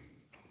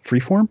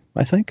Freeform,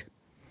 I think.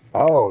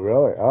 Oh,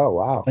 really? Oh,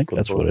 wow. I think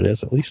that's what it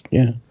is, at least.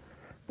 Yeah.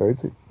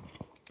 Crazy.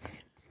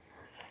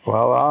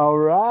 Well, all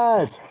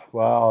right.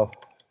 Well,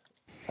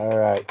 all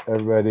right.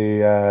 Everybody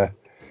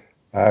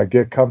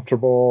get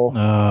comfortable.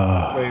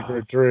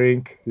 Favorite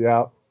drink.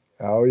 Yep.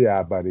 Oh,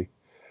 yeah, buddy.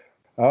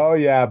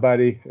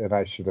 And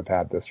I should have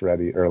had this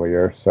ready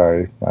earlier.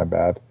 Sorry, my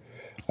bad.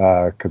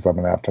 Because I'm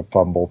going to have to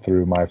fumble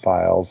through my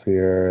files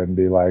here and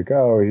be like,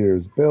 oh,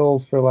 here's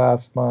bills for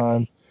last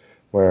month.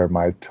 Where are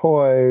my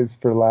toys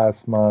for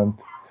last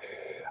month?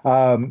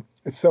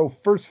 So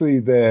firstly,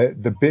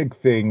 the big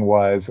thing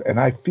was, and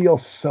I feel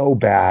so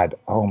bad.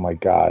 Oh my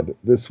God,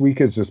 this week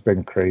has just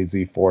been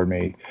crazy for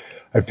me.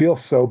 I feel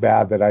so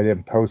bad that I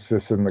didn't post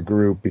this in the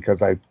group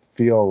because I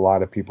feel a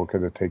lot of people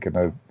could have taken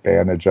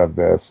advantage of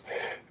this.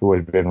 It would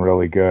have been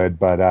really good.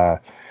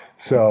 But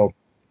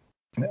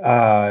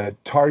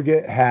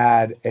Target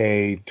had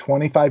a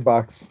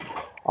 $25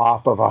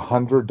 off of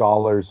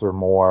 $100 or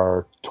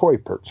more toy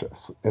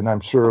purchase. And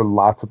I'm sure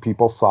lots of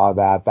people saw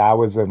that. That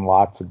was in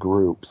lots of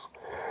groups.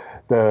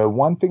 The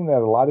one thing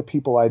that a lot of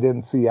people I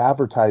didn't see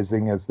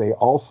advertising is they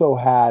also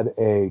had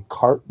a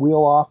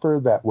cartwheel offer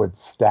that would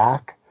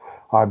stack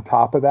on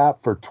top of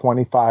that for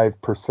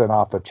 25%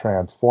 off of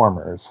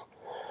Transformers.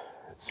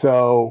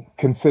 So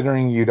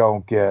considering you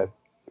don't get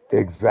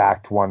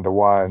exact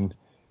 1-to-1,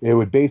 it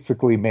would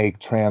basically make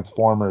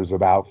Transformers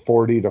about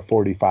 40 to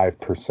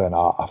 45%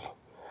 off.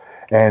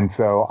 And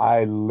so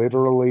I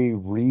literally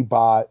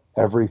rebought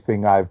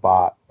everything I've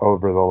bought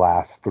over the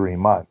last 3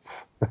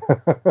 months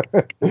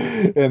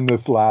in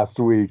this last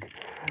week.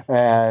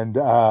 And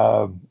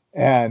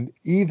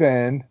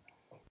even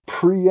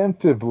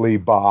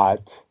preemptively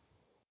bought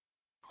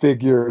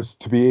figures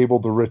to be able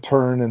to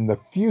return in the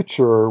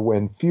future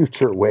when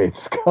future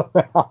waves come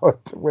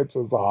out, which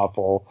is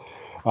awful.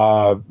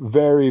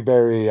 Very,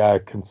 very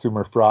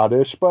consumer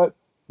fraudish, but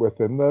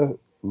within the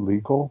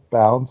legal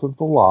bounds of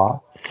the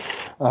law.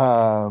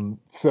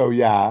 So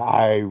yeah,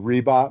 I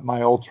rebought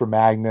my Ultra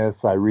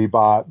Magnus, I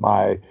rebought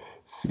my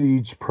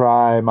Siege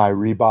Prime, I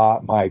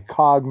rebought my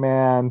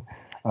Cogman.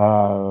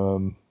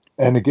 And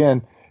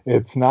again,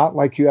 it's not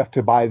like you have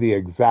to buy the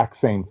exact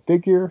same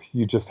figure,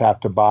 you just have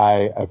to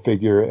buy a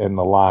figure in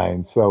the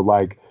line. So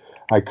like,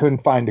 I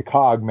couldn't find a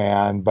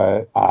Cogman,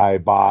 but I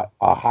bought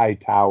a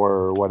Hightower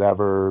or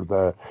whatever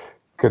the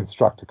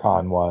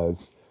Constructicon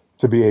was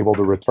to be able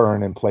to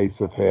return in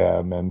place of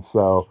him. And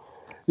so,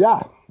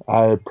 yeah,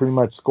 I pretty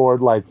much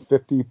scored like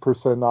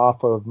 50%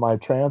 off of my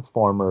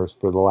Transformers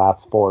for the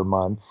last 4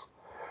 months.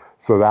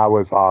 So that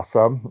was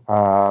awesome.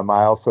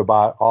 I also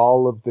bought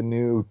all of the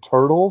new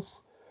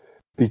Turtles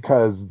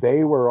because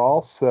they were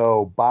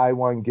also buy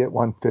one, get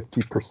one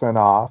 50%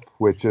 off,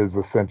 which is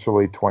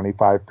essentially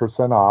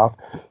 25% off.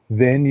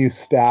 Then you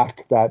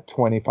stack that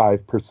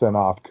 25%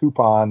 off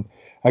coupon.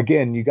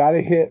 Again, you got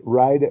to hit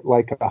right at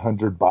like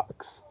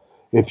 $100.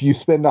 if you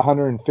spend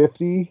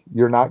 150,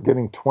 you're not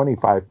getting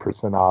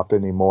 25% off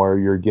anymore.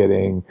 You're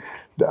getting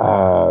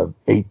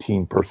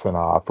 18%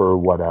 off or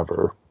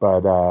whatever.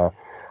 But I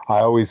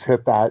always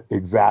hit that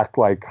exact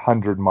like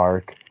 100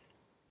 mark.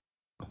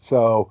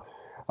 So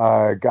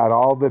got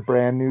all the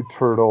brand new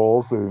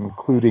turtles,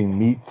 including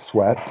Meat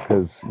Sweats,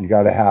 because you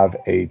got to have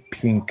a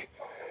pink,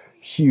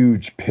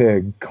 huge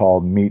pig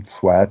called Meat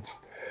Sweats.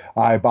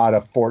 I bought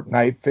a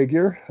Fortnite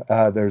figure.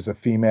 There's a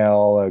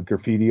female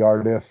graffiti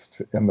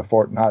artist in the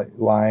Fortnite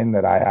line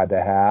that I had to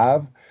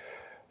have.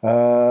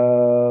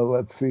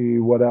 Let's see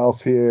what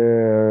else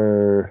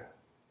here.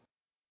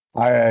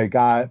 I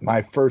got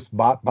my first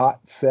BotBot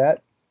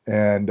set,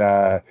 and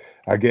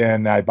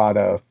again, I bought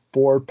a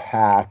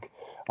 4-pack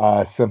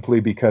simply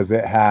because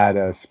it had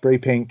a spray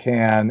paint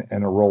can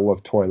and a roll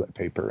of toilet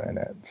paper in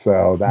it.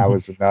 So that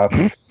was enough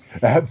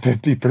at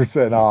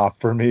 50% off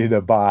for me to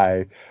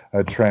buy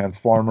a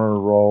Transformer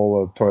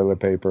roll of toilet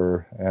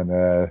paper and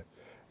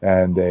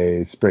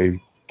a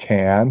spray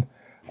can.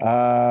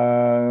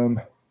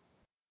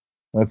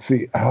 Let's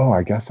see. Oh,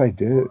 I guess I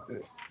did.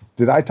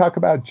 Did I talk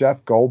about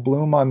Jeff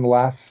Goldblum on the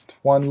last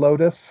one,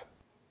 Lotus?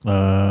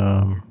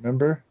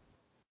 Remember?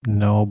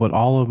 No, but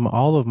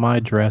all of my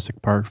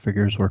Jurassic Park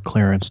figures were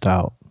clearanced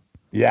out.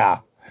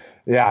 Yeah.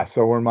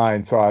 So were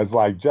mine. So I was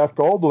like, Jeff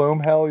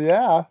Goldblum, hell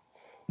yeah.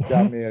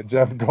 Got me a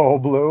Jeff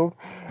Goldblum.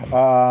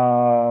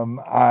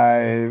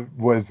 I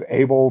was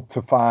able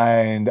to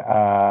find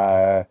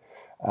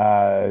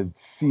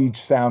Siege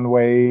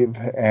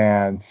Soundwave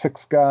and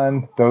Six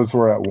Gun. Those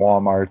were at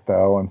Walmart,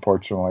 though,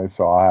 unfortunately,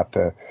 so I'll have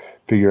to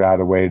figure out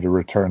a way to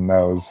return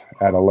those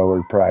at a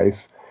lower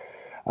price.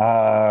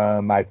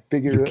 I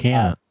figured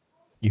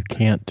you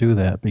can't do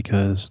that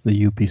because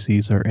the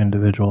UPCs are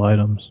individual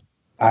items.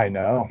 I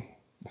know.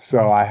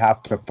 So I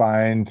have to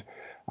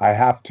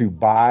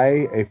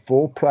buy a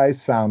full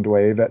price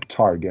Soundwave at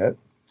Target,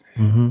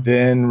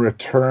 then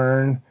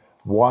return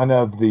one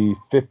of the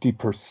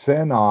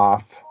 50%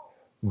 off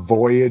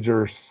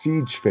Voyager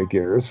Siege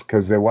figures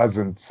because it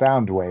wasn't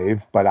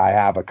Soundwave, but I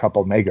have a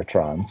couple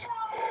Megatrons.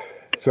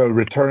 So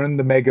return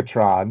the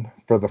Megatron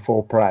for the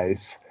full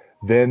price,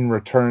 then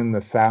return the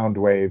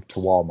Soundwave to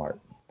Walmart.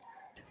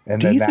 And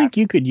do you think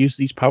you could use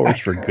these powers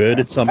for good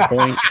at some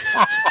point?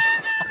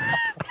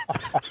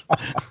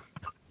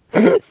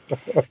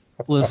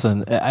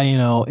 Listen,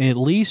 at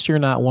least you're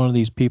not one of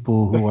these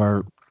people who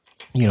are,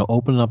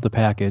 opening up the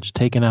package,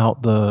 taking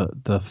out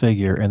the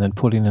figure, and then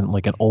putting in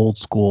like an old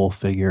school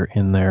figure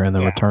in there, and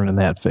then returning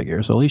that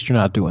figure. So at least you're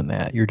not doing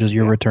that. You're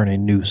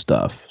returning new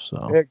stuff.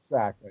 So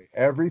exactly,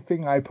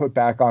 everything I put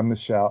back on the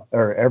shelf,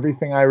 or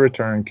everything I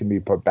return, can be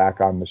put back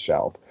on the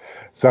shelf.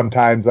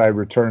 Sometimes I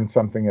return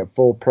something at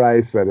full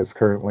price that is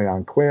currently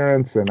on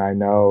clearance, and I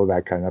know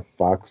that kind of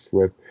fucks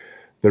with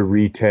the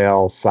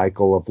retail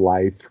cycle of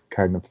life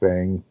kind of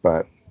thing,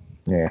 but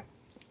yeah,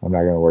 I'm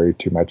not going to worry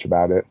too much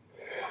about it.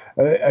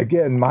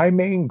 Again, my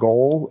main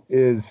goal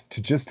is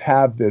to just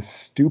have this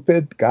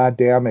stupid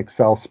goddamn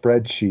Excel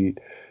spreadsheet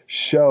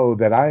show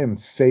that I am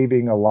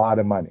saving a lot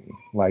of money.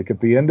 Like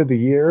at the end of the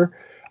year,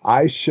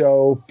 I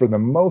show for the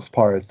most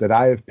part that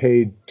I have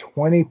paid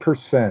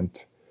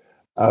 20%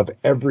 of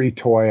every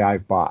toy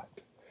I've bought.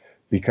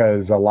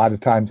 Because a lot of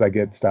times I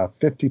get stuff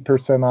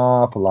 50%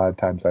 off. A lot of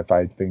times I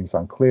find things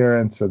on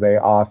clearance, so they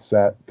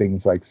offset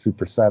things like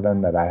Super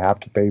 7 that I have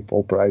to pay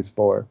full price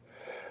for.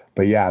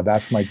 But yeah,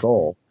 that's my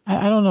goal.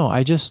 I don't know.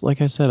 I just,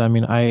 like I said, I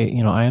mean,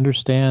 I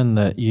understand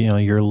that,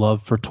 your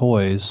love for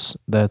toys,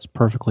 that's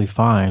perfectly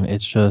fine.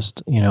 It's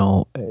just,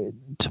 to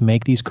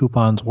make these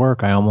coupons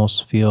work, I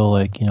almost feel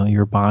like,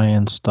 you're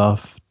buying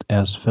stuff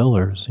as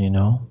fillers,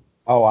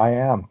 Oh, I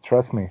am.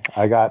 Trust me.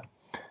 I got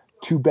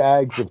 2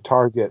 bags of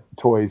Target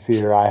toys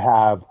here. I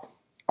have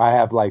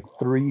like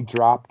 3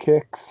 drop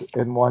kicks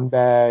in one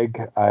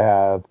bag. I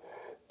have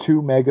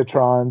 2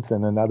 Megatrons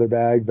in another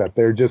bag that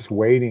they're just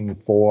waiting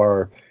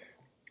for.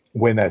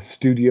 When a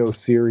Studio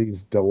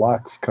Series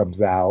Deluxe comes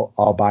out,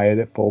 I'll buy it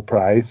at full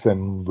price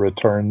and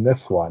return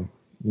this one.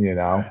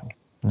 Yeah.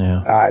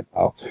 I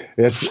know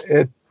it's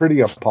pretty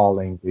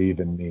appalling to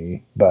even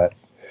me, but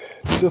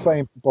just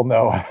letting people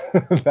know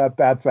that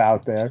that's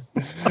out there.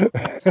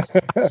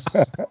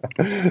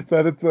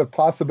 That it's a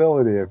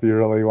possibility if you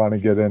really want to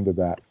get into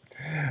that.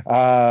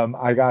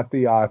 I got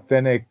the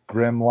authentic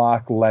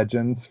Grimlock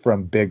Legends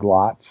from Big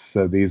Lots.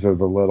 So these are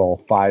the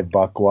little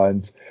 $5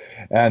 ones.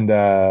 And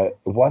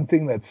one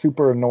thing that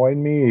super annoyed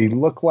me, he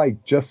looked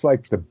like just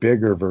like the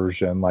bigger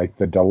version, like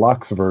the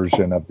deluxe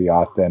version of the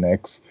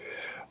Authentics.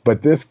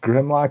 But this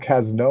Grimlock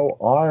has no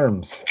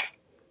arms.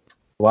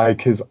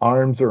 Like his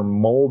arms are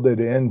molded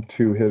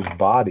into his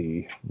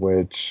body,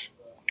 which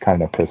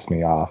kind of pissed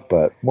me off.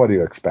 But what do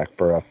you expect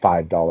for a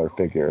 $5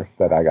 figure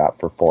that I got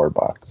for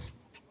 $4?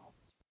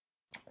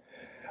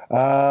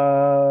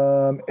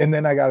 And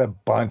then I got a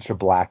bunch of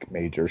Black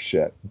Major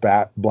shit.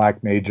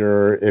 Black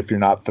Major, if you're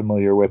not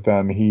familiar with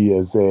him, he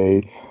is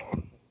a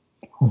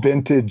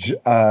vintage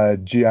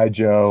G.I.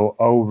 Joe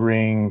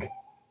O-ring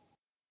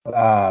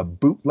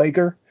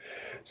bootlegger.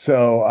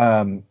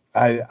 So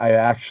I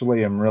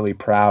actually am really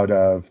proud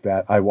of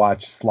that. I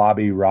watched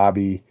Slobby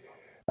Robbie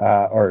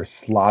or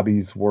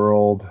Slobby's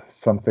World,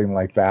 something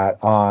like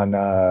that, on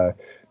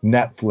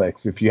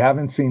Netflix. If you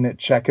haven't seen it,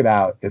 check it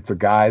out. It's a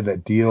guy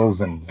that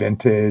deals in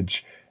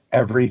vintage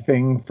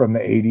everything from the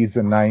 80s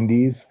and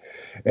 90s.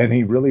 And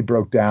he really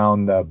broke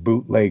down the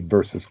bootleg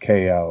versus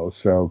KO.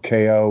 So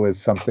KO is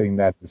something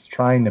that is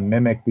trying to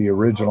mimic the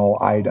original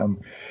item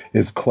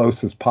as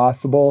close as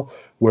possible,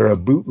 where a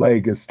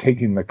bootleg is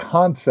taking the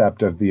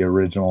concept of the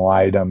original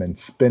item and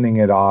spinning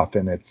it off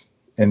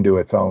into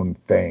its own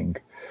thing.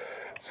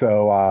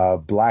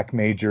 So Black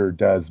Major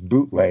does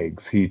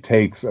bootlegs. He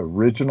takes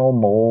original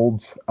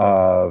molds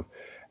of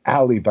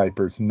Alley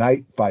Vipers,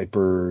 Night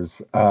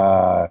Vipers,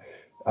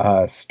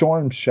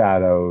 Storm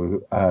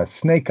Shadow,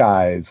 Snake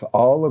Eyes,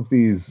 all of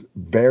these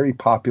very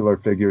popular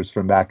figures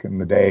from back in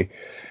the day,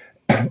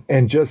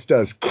 and just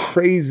does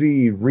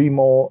crazy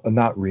repaints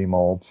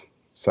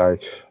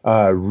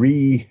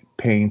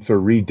or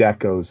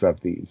redecos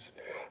of these.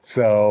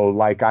 So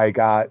like I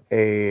got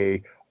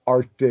a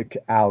Arctic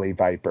Alley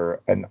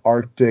Viper, an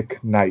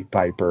Arctic Night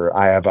Viper.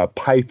 I have a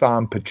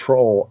Python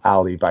Patrol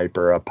Alley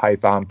Viper, a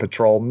Python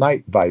Patrol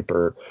Night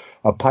Viper,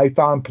 a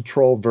Python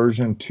Patrol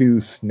version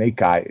 2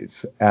 Snake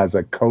Eyes as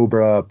a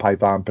Cobra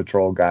Python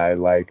Patrol guy.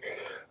 Like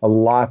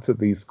lots of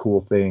these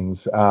cool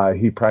things.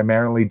 He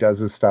primarily does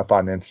his stuff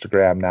on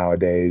Instagram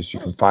nowadays. You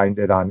can find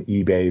it on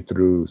eBay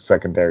through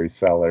secondary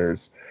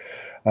sellers.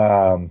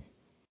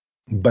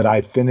 But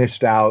I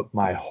finished out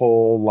my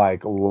whole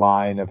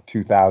line of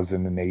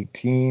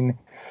 2018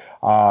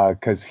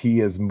 because he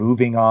is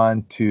moving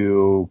on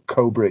to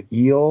Cobra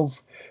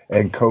Eels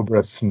and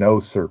Cobra Snow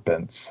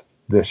Serpents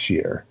this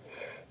year.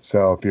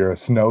 So if you're a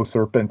Snow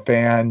Serpent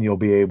fan, you'll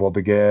be able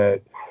to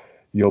get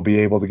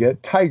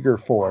Tiger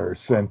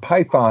Force and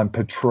Python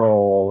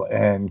Patrol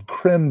and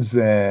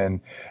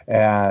Crimson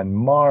and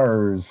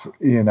Mars,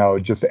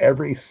 just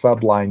every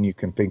subline you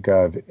can think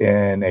of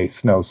in a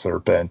Snow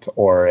Serpent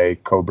or a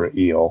Cobra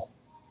Eel.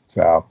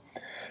 So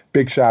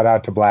big shout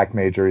out to Black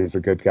Major. He's a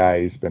good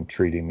guy. He's been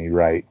treating me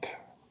right.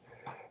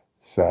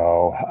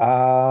 So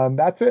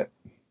that's it.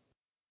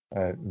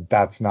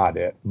 That's not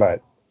it,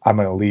 but I'm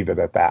going to leave it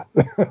at that.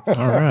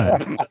 All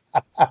right.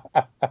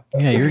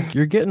 Yeah,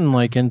 you're getting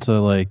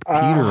into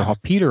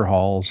Peter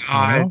Halls.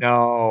 I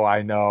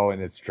know,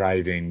 and it's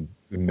driving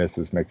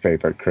Mrs.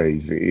 McFavorite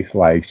crazy.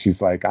 She's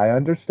like, I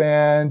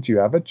understand you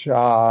have a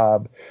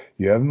job,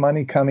 you have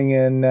money coming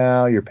in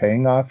now, you're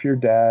paying off your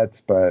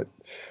debts, but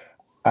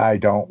I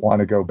don't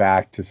want to go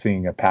back to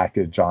seeing a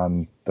package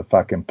on the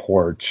fucking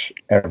porch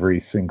every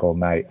single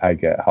night I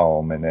get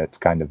home, and it's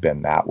kind of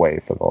been that way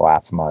for the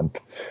last month.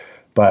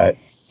 But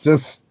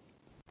just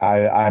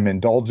I'm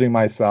indulging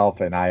myself,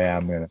 and I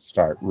am going to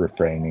start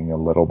refraining a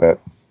little bit.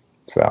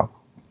 So,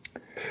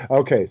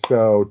 okay,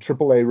 so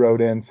AAA wrote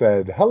in,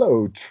 said,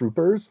 hello,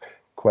 troopers.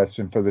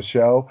 Question for the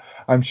show.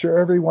 I'm sure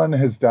everyone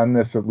has done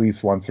this at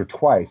least once or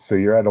twice. So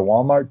you're at a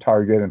Walmart,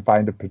 Target, and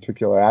find a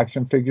particular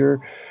action figure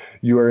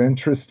you are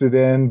interested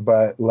in,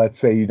 but let's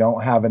say you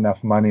don't have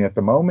enough money at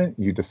the moment.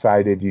 You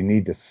decided you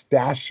need to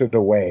stash it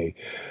away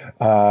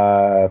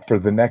for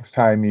the next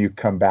time you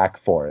come back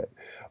for it.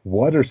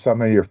 What are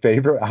some of your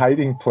favorite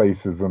hiding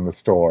places in the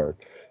store?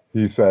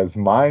 He says,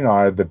 mine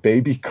are the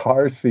baby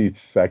car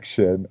seats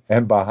section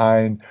and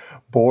behind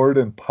board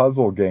and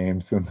puzzle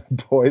games in the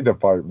toy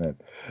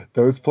department.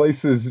 Those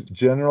places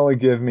generally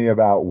give me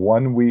about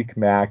 1 week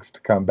max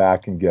to come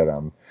back and get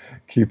them.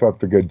 Keep up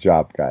the good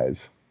job,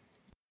 guys.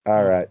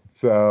 All right.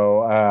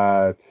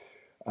 So,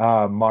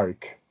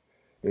 Mark,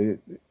 do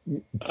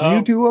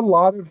you do a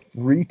lot of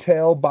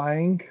retail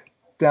buying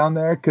down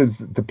there? Because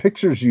the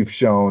pictures you've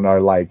shown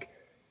are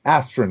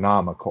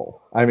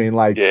astronomical. I mean,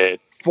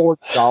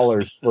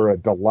 $4 for a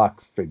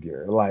deluxe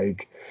figure.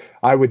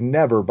 I would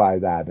never buy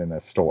that in a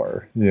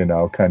store,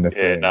 kind of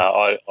thing. Yeah,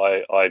 no,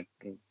 I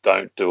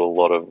don't do a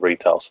lot of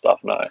retail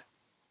stuff, no.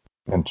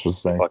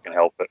 Interesting. If I can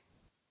help it.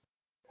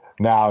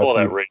 Now, for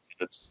that reason,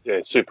 it's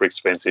super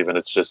expensive, and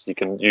it's just you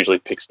can usually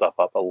pick stuff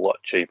up a lot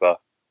cheaper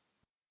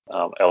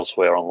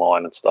elsewhere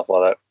online and stuff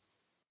like that.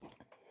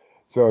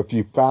 So if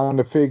you found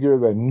a figure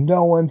that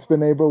no one's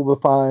been able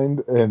to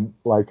find, and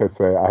like I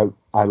say,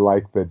 I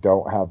like that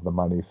don't have the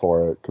money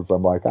for it, because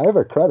I'm like, I have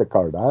a credit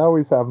card. I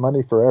always have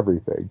money for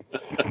everything.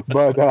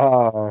 But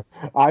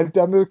I've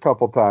done it a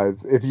couple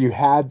times. If you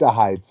had to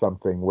hide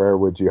something, where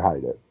would you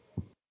hide it?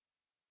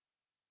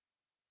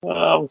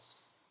 Look,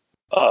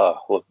 I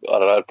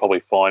don't know, I'd probably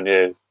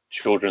find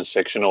children's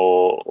section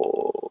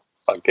or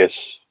I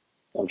guess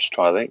I'm just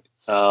trying to think.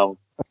 I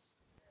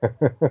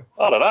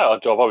don't know. I'll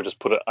probably just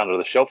put it under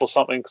the shelf or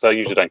something because I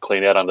usually don't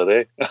clean out under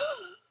there.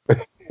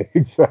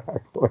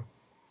 Exactly.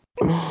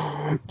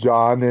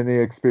 John, any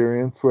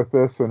experience with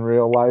this in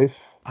real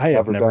life? I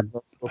have never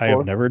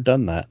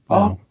done that. No.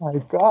 Oh my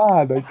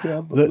God, I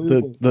can't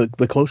believe it.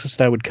 The closest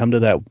I would come to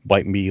that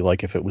might be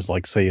if it was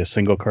say a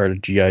single card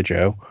of G.I.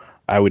 Joe,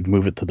 I would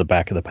move it to the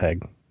back of the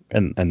peg,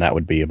 and that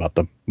would be about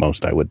the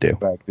most I would do.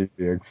 That'd be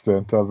the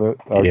extent of it.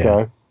 Okay.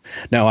 Yeah.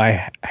 Now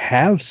I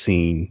have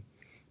seen,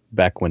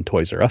 back when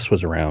Toys R Us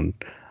was around,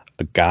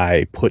 a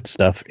guy put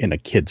stuff in a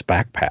kid's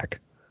backpack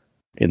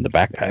in the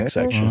backpack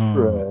section.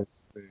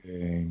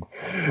 Interesting.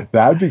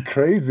 That'd be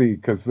crazy,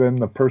 because then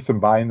the person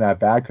buying that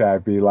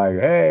backpack be like,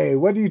 "Hey,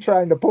 what are you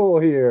trying to pull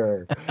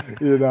here?"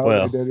 You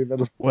know.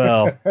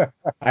 Well,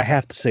 I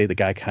have to say the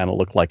guy kind of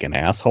looked like an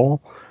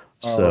asshole,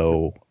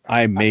 so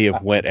I may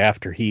have went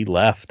after he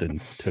left and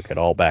took it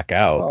all back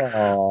out.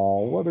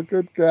 Oh, what a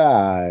good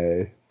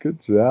guy! Good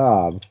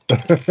job.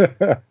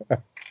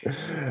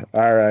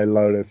 All right,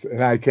 Lotus,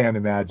 and I can't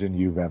imagine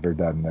you've ever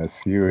done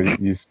this.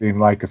 You seem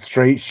like a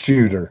straight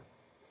shooter.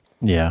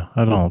 Yeah,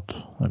 I don't.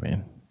 I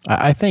mean,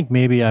 I think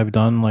maybe I've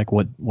done like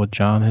what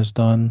John has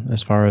done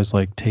as far as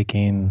like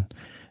taking,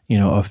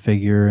 a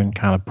figure and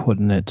kind of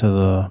putting it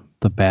to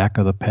the back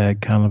of the peg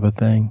kind of a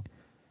thing.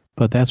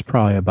 But that's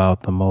probably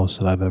about the most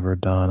that I've ever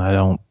done. I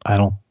don't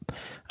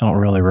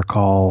really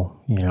recall,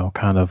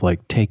 kind of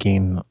like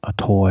taking a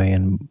toy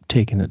and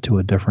taking it to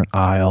a different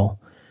aisle.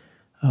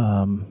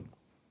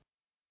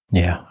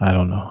 Yeah, I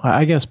don't know.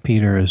 I guess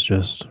Peter is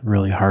just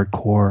really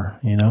hardcore,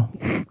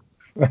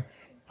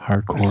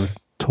 hardcore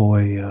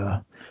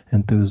toy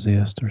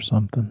enthusiast or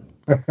something.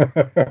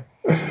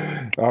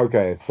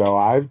 Okay, so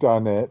I've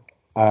done it.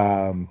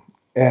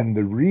 And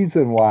the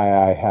reason why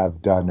I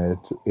have done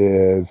it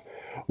is,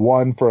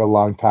 one, for a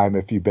long time,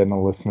 if you've been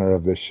a listener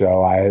of this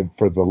show,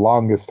 for the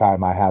longest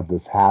time, I had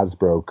this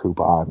Hasbro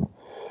coupon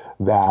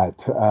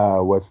that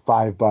was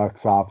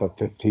 $5 off of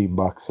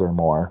 $15 or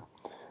more.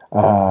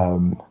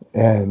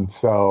 And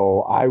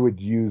so I would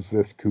use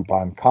this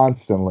coupon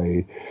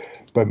constantly,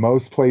 but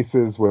most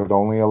places would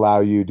only allow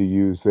you to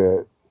use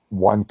it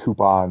one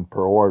coupon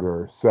per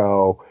order.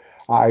 So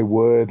I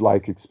would,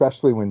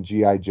 especially when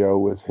G.I. Joe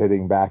was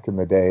hitting back in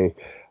the day,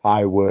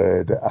 I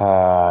would,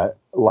 I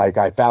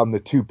found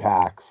the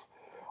 2-packs.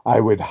 I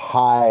would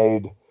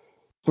hide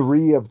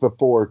 3 of the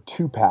 4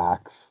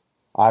 2-packs.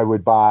 I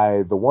would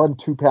buy the 1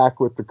 2-pack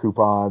with the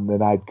coupon,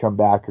 then I'd come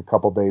back a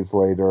couple days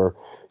later,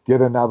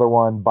 get another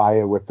one, buy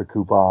it with the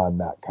coupon,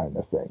 that kind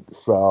of thing.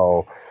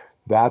 So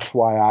that's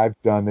why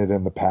I've done it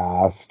in the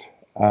past.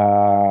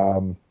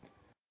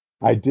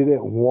 I did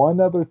it one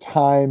other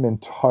time in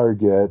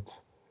Target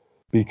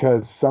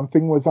because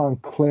something was on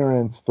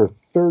clearance for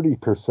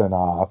 30%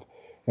 off.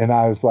 And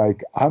I was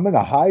like, I'm going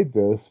to hide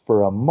this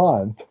for a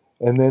month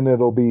and then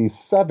it'll be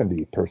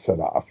 70%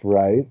 off,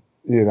 right?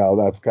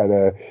 That's kind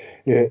of,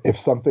 if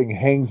something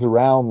hangs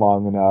around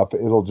long enough,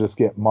 it'll just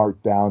get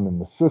marked down in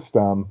the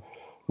system,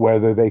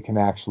 whether they can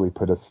actually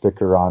put a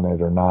sticker on it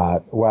or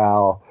not.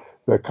 Well,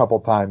 the couple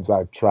times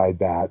I've tried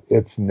that,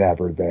 it's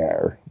never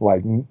there.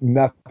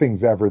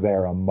 Nothing's ever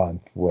there a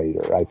month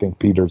later. I think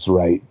Peter's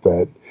right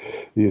that,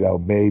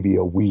 maybe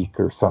a week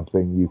or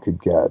something you could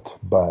get,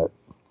 but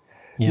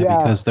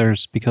yeah, because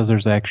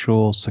there's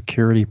actual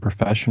security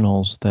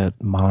professionals that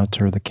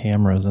monitor the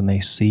cameras and they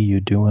see you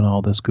doing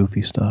all this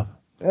goofy stuff.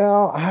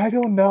 Well, I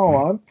don't know.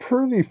 I'm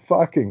pretty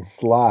fucking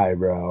sly,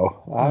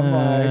 bro.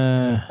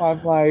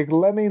 I'm like,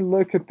 let me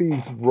look at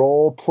these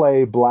role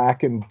play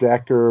Black &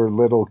 Decker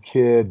little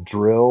kid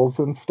drills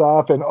and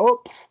stuff, and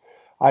oops,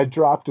 I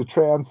dropped a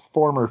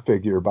Transformer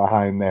figure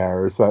behind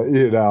there. So,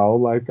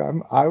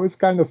 I was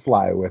kind of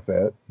sly with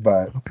it,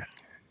 but okay.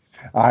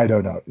 I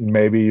don't know.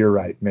 Maybe you're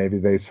right. Maybe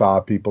they saw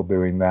people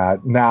doing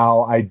that.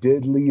 Now, I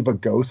did leave a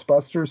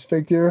Ghostbusters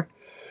figure.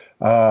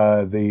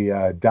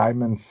 The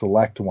Diamond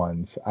Select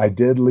ones. I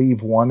did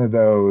leave one of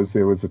those.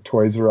 It was a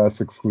Toys R Us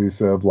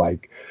exclusive,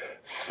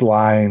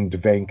 slimed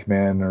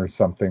Venkman or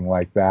something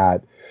like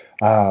that.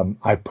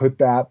 I put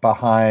that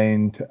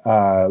behind,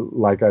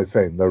 like I was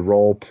saying, the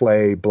role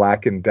play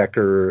Black &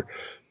 Decker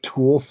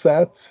tool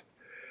sets.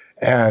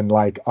 And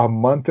a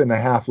month and a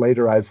half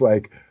later, I was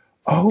like,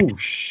 oh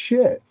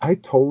shit, I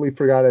totally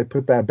forgot I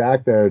put that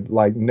back there.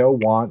 No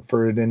want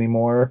for it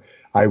anymore.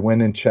 I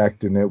went and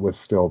checked and it was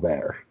still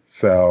there.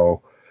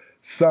 So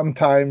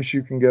sometimes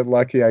you can get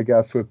lucky, I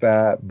guess, with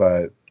that.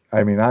 But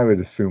I mean, I would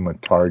assume a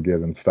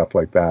Target and stuff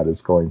like that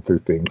is going through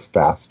things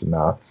fast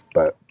enough.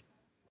 But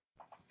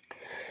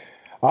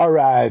all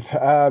right.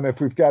 If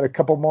we've got a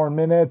couple more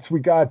minutes, we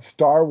got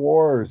Star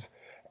Wars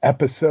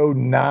Episode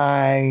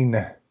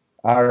 9.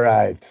 All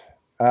right.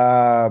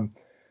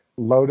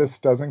 Lotus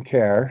doesn't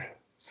care.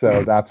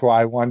 So that's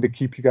why I wanted to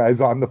keep you guys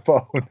on the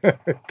phone,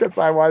 because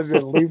I wanted to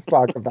at least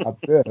talk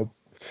about this.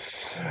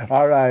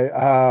 All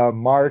right,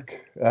 Mark,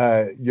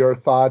 your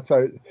thoughts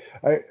are,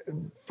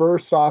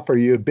 first off, are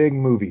you a big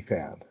movie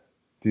fan?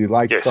 Do you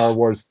like Star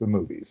Wars, the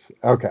movies?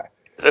 Okay.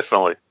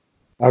 Definitely.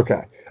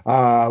 Okay.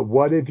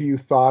 What have you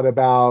thought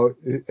about,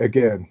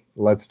 again,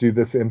 let's do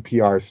this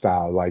NPR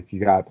style.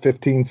 You got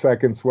 15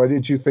 seconds. What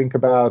did you think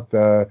about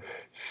the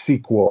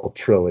sequel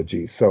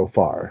trilogy so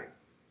far?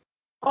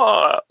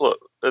 Look,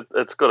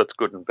 it's got its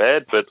good and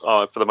bad, but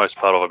for the most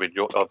part, I've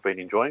been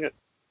enjoying it.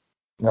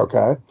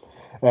 Okay.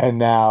 And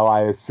now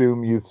I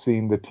assume you've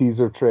seen the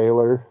teaser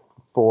trailer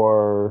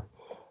for,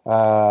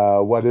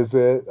 what is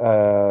it?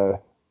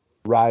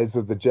 Rise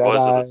of the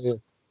Jedi?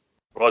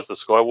 Rise of the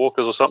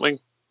Skywalkers or something.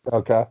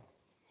 Okay.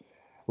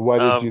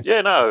 What did you...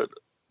 Yeah, no.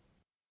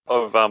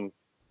 I'm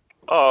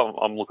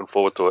looking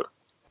forward to it.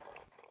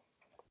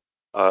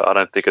 I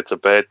don't think it's a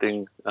bad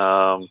thing.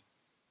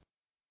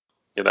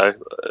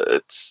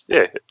 It's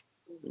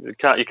you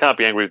can't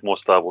be angry with more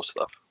Star Wars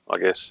stuff, I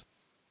guess.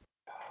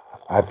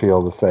 I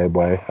feel the same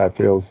way.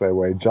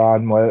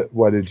 John,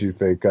 what did you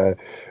think?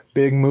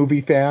 Big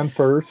movie fan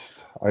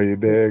first? Are you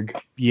big?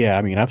 Yeah,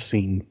 I mean, I've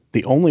seen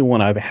the only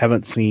one I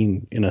haven't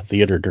seen in a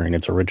theater during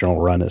its original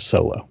run is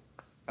Solo.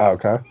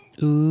 Okay.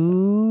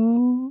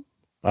 Ooh.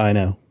 I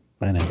know.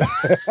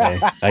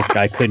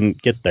 I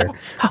couldn't get there.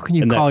 How can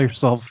you call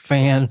yourself a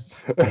fan?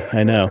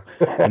 I know,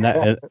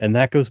 and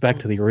that goes back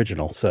to the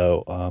original.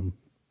 So,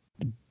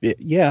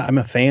 yeah, I'm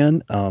a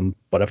fan,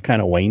 but I've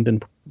kind of waned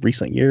in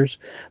recent years.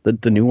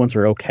 The new ones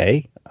are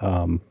okay,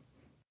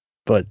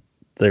 but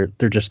they're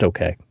just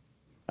okay.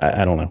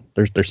 I don't know.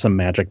 There's some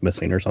magic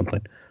missing or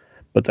something,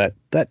 but that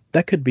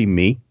could be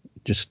me.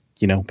 Just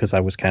because I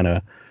was kind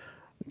of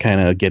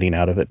getting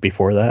out of it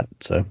before that.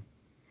 So,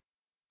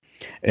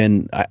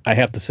 and I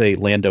have to say,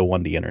 Lando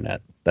won the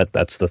internet.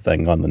 That's the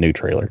thing on the new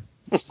trailer.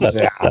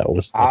 That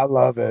was. I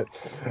love it.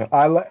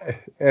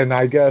 And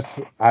I guess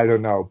I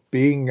don't know.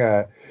 Being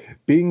a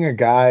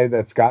guy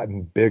that's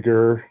gotten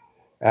bigger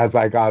as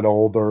I got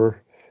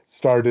older,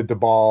 started to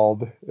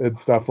bald and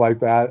stuff like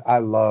that. I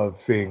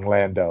love seeing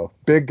Lando,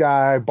 big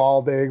guy,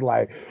 balding,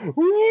 like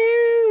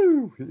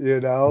woo.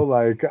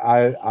 Like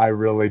I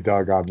really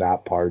dug on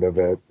that part of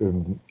it,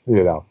 and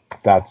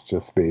that's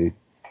just me.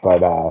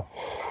 But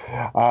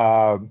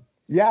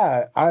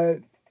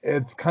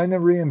it's kind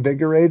of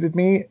reinvigorated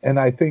me. And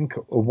I think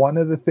one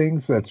of the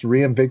things that's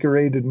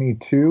reinvigorated me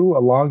too,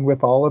 along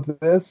with all of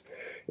this,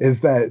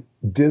 is that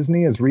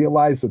Disney has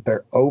realized that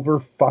they're over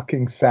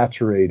fucking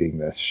saturating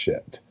this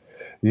shit.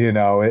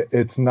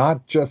 It's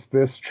not just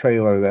this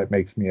trailer that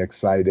makes me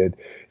excited.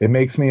 It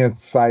makes me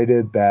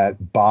excited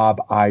that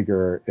Bob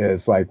Iger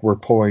is like, we're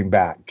pulling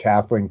back.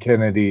 Kathleen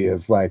Kennedy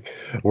is like,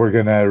 we're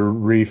going to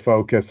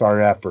refocus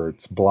our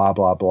efforts, blah,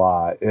 blah,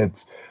 blah.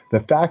 It's the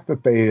fact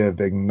that they have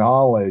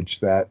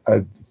acknowledged that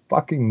a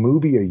fucking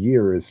movie a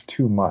year is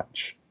too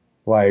much.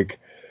 Like,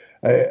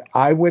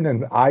 I went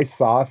and I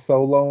saw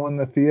Solo in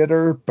the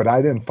theater, but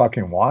I didn't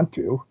fucking want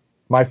to.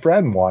 My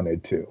friend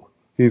wanted to.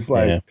 He's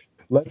like,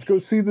 let's go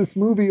see this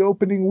movie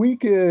opening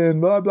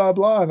weekend, blah, blah,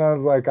 blah. And I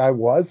was like, I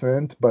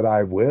wasn't, but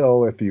I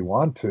will if you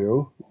want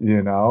to,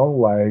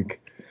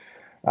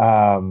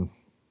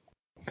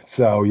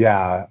 so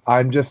yeah,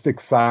 I'm just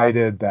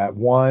excited that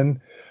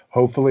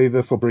hopefully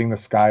this will bring the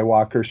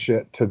Skywalker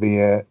shit to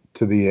the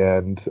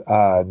end.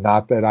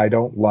 Not that I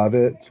don't love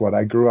it. It's what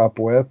I grew up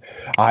with.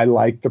 I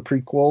like the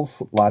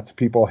prequels. Lots of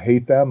people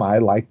hate them. I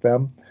like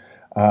them.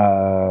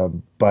 Yeah,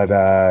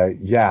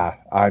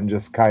 I'm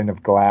just kind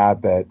of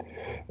glad that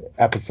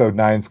episode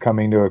 9's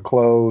coming to a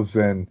close,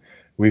 and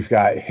we've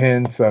got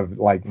hints of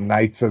like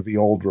Knights of the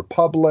Old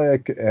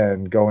Republic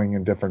and going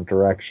in different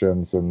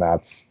directions, and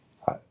that's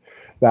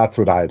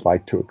what I'd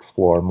like to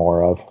explore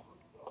more of.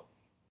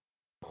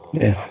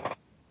 Yeah.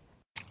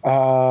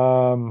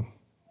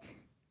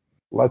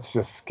 Let's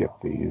just skip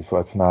these.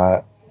 Let's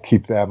not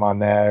keep them on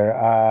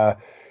there.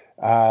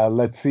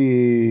 Let's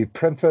see,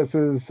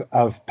 Princesses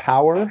of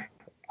Power.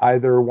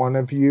 Either one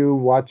of you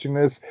watching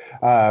this?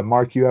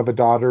 Mark, you have a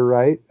daughter,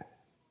 right?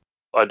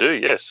 I do,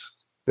 yes.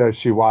 Does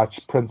she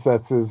watch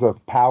Princesses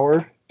of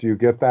Power? Do you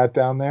get that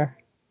down there?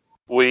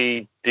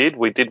 We did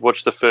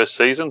watch the first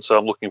season, so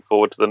I'm looking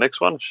forward to the next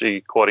one.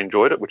 She quite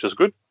enjoyed it, which is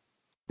good.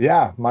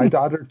 Yeah, my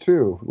daughter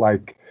too.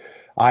 Like,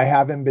 I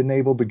haven't been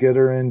able to get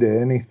her into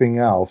anything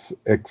else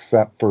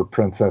except for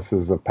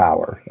Princesses of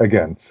Power.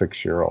 Again,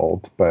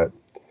 6-year-old. But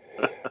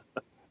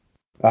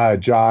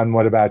John,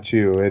 what about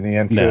you? Any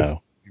interest?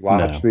 No. You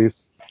watch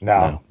these?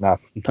 No.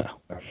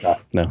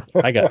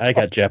 I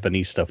got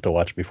Japanese stuff to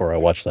watch before I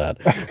watch that.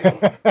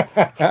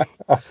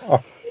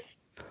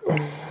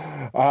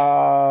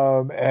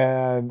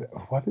 And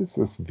what is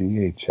this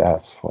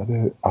VHS? What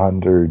is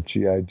under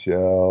G.I.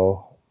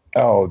 Joe?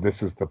 Oh,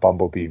 this is the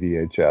Bumblebee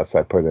VHS.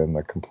 I put in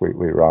the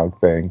completely wrong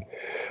thing.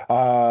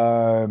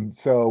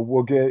 So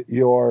we'll get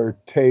your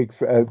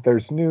takes.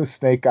 There's new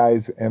Snake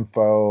Eyes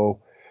info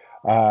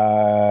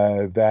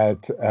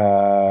that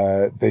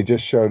they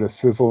just showed a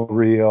sizzle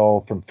reel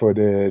from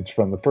footage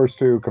from the first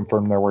two,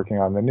 confirmed they're working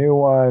on the new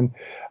one.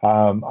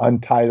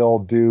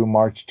 Untitled, due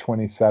March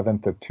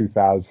 27th of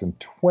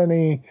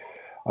 2020.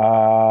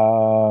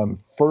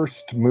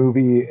 First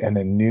movie in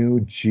a new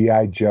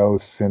G.I. Joe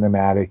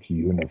cinematic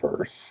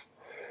universe.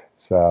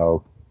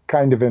 So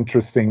kind of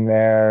interesting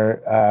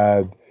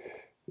there.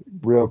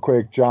 Real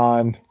quick,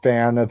 John,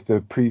 fan of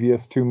the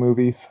previous two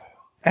movies?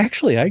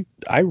 Actually,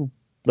 I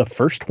the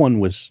first one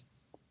was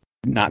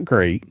not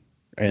great,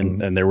 and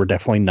there were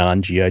definitely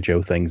non-G.I.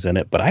 Joe things in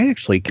it, but I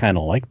actually kind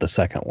of liked the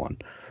second one.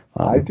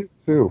 I did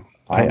too.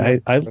 I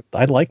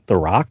liked The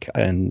Rock,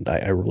 and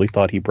I really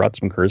thought he brought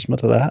some charisma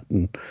to that,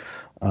 and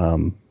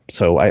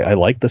so I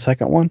liked the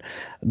second one.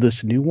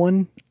 This new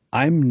one,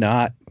 I'm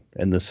not,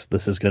 and this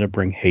is going to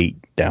bring hate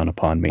down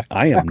upon me.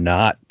 I am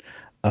not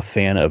a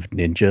fan of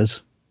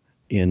ninjas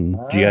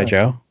in G.I.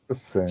 Joe.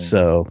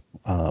 So,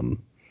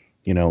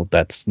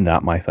 that's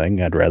not my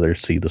thing. I'd rather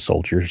see the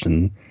soldiers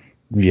and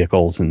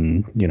vehicles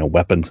and, you know,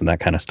 weapons and that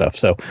kind of stuff.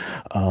 So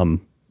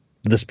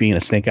this being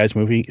a Snake Eyes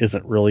movie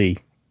isn't really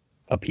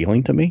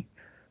appealing to me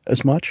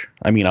as much.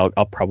 I mean, I'll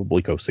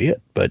probably go see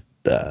it, but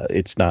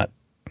it's not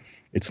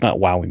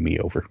wowing me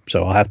over.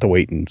 So I'll have to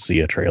wait and see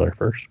a trailer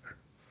first.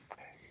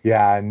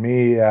 Yeah, and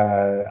me,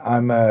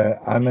 I'm a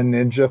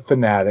ninja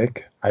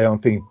fanatic. I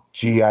don't think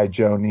G.I.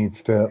 Joe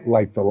needs to,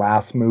 like the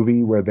last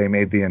movie where they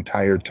made the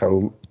entire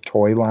toy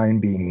line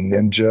being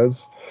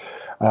ninjas.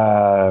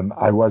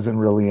 I wasn't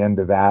really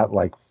into that,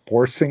 like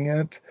forcing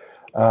it.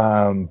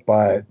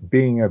 But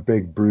being a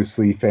big Bruce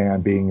Lee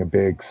fan, being a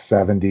big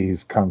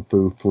 70s Kung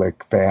Fu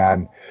flick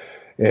fan,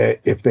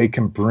 if they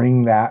can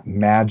bring that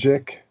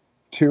magic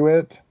to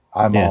it,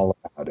 I'm all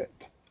about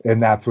it.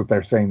 And that's what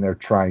they're saying they're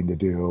trying to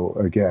do.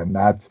 Again,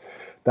 that's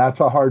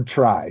a hard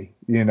try.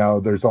 You know,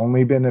 there's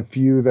only been a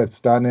few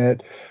that's done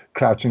it.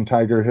 Crouching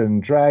Tiger,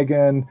 Hidden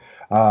Dragon.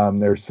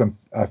 There's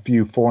a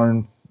few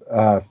foreign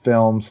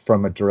films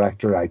from a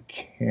director I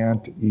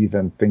can't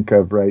even think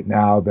of right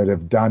now that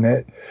have done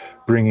it,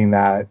 bringing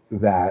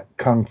that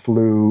kung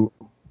fu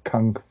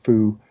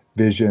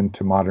vision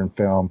to modern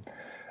film.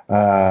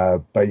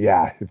 But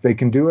yeah, if they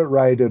can do it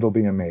right, it'll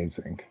be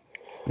amazing.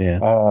 Yeah.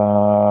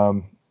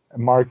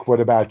 Mark, what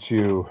about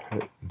you?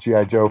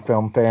 G.I. Joe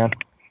film fan?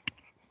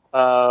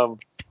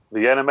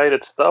 The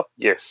animated stuff,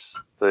 yes.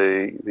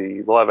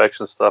 The live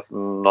action stuff,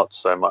 not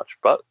so much.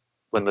 But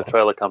when the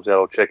trailer comes out,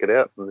 I'll check it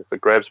out. And if it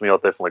grabs me, I'll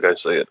definitely go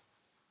see it.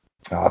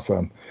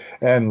 Awesome.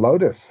 And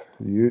Lotus,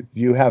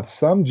 you have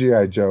some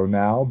G.I. Joe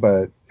now,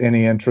 but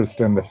any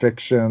interest in the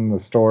fiction, the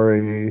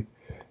story,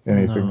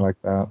 anything like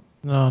that?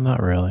 No,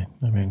 not really.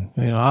 I mean,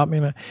 I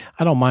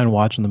don't mind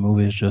watching the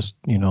movies just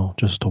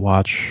to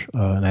watch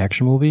an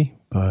action movie,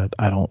 but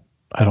I don't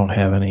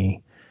have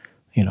any,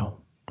 I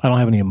don't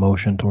have any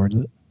emotion towards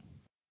it.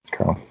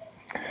 Cool.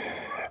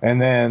 And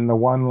then the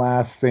one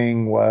last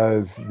thing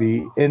was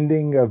the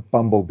ending of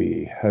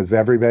Bumblebee. Has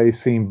everybody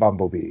seen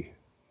Bumblebee?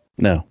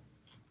 No.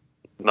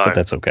 But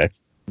that's okay.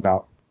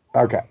 No.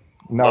 Okay.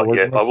 No, not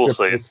yet. I will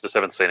see it. Just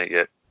haven't seen it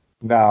yet.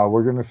 No,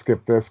 we're going to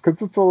skip this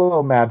because it's a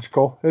little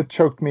magical. It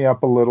choked me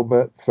up a little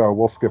bit, so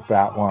we'll skip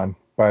that one.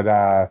 But,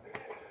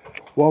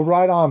 well,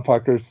 right on,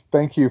 fuckers.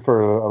 Thank you for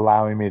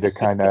allowing me to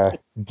kind of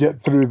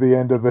get through the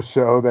end of the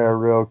show there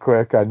real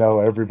quick. I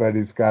know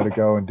everybody's got to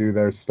go and do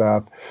their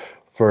stuff.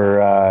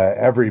 For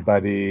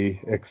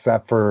everybody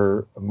except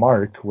for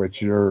Mark,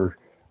 which you're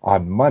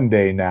on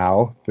Monday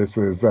now. This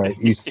is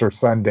Easter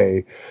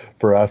Sunday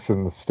for us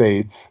in the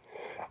States.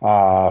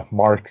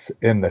 Mark's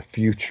in the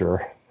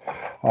future.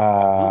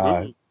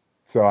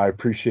 So I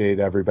appreciate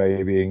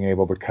everybody being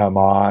able to come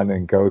on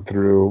and go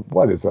through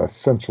what is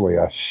essentially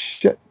a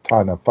shit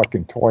ton of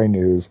fucking toy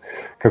news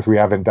because we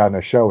haven't done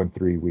a show in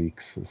 3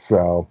 weeks.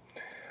 So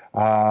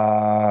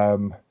I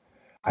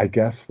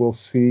guess we'll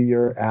see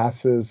your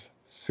asses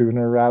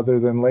sooner rather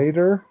than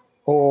later,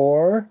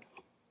 or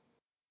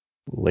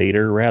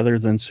later rather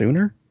than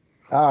sooner.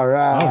 All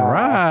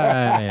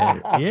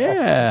right.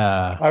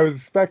 Yeah. I was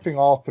expecting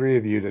all three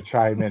of you to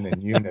chime in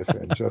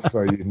unison, just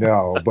so you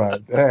know.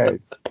 But hey,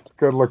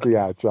 good looking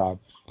out, John.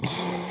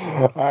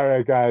 All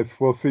right, guys.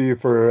 We'll see you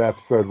for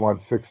episode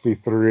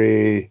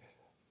 163,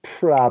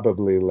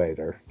 probably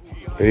later.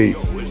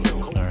 Peace.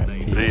 All right.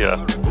 See ya.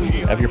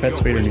 Have your pet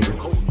spayed or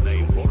neutered.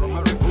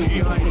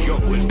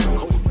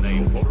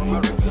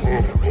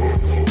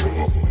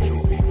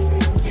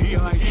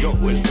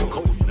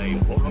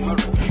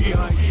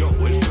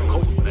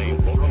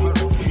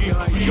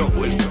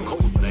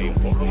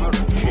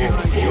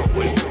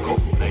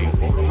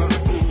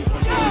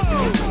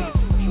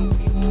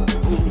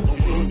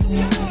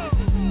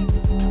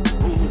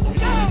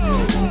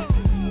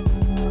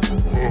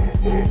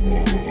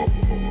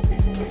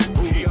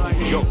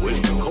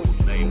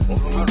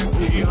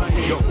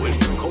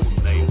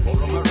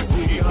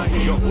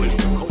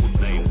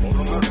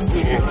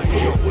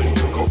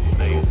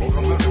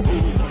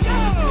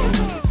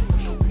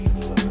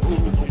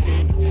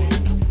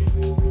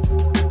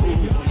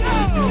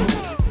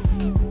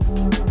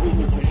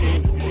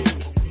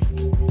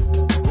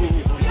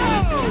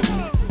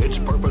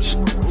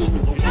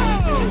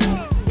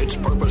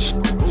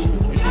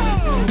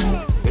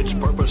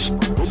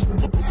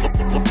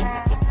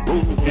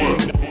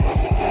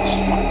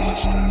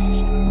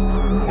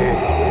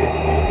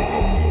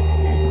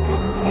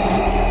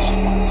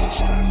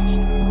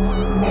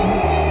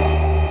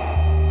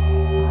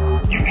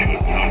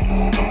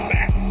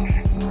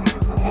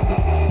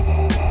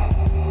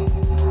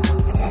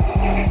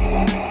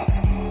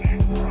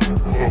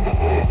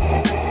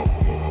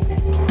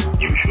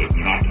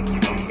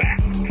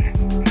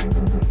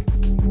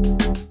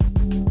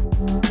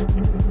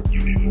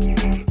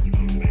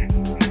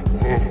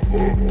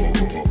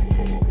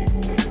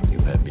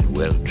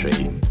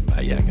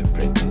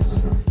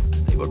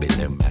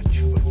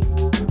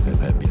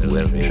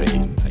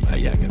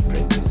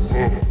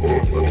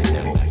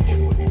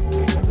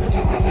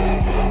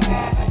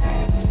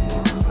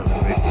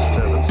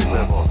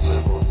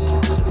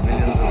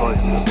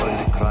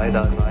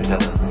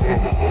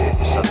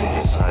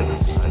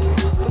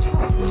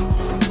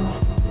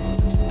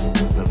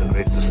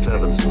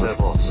 lost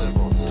their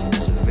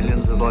voice.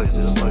 Millions of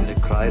voices suddenly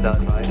cried out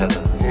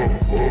together.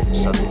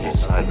 Suddenly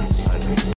silence.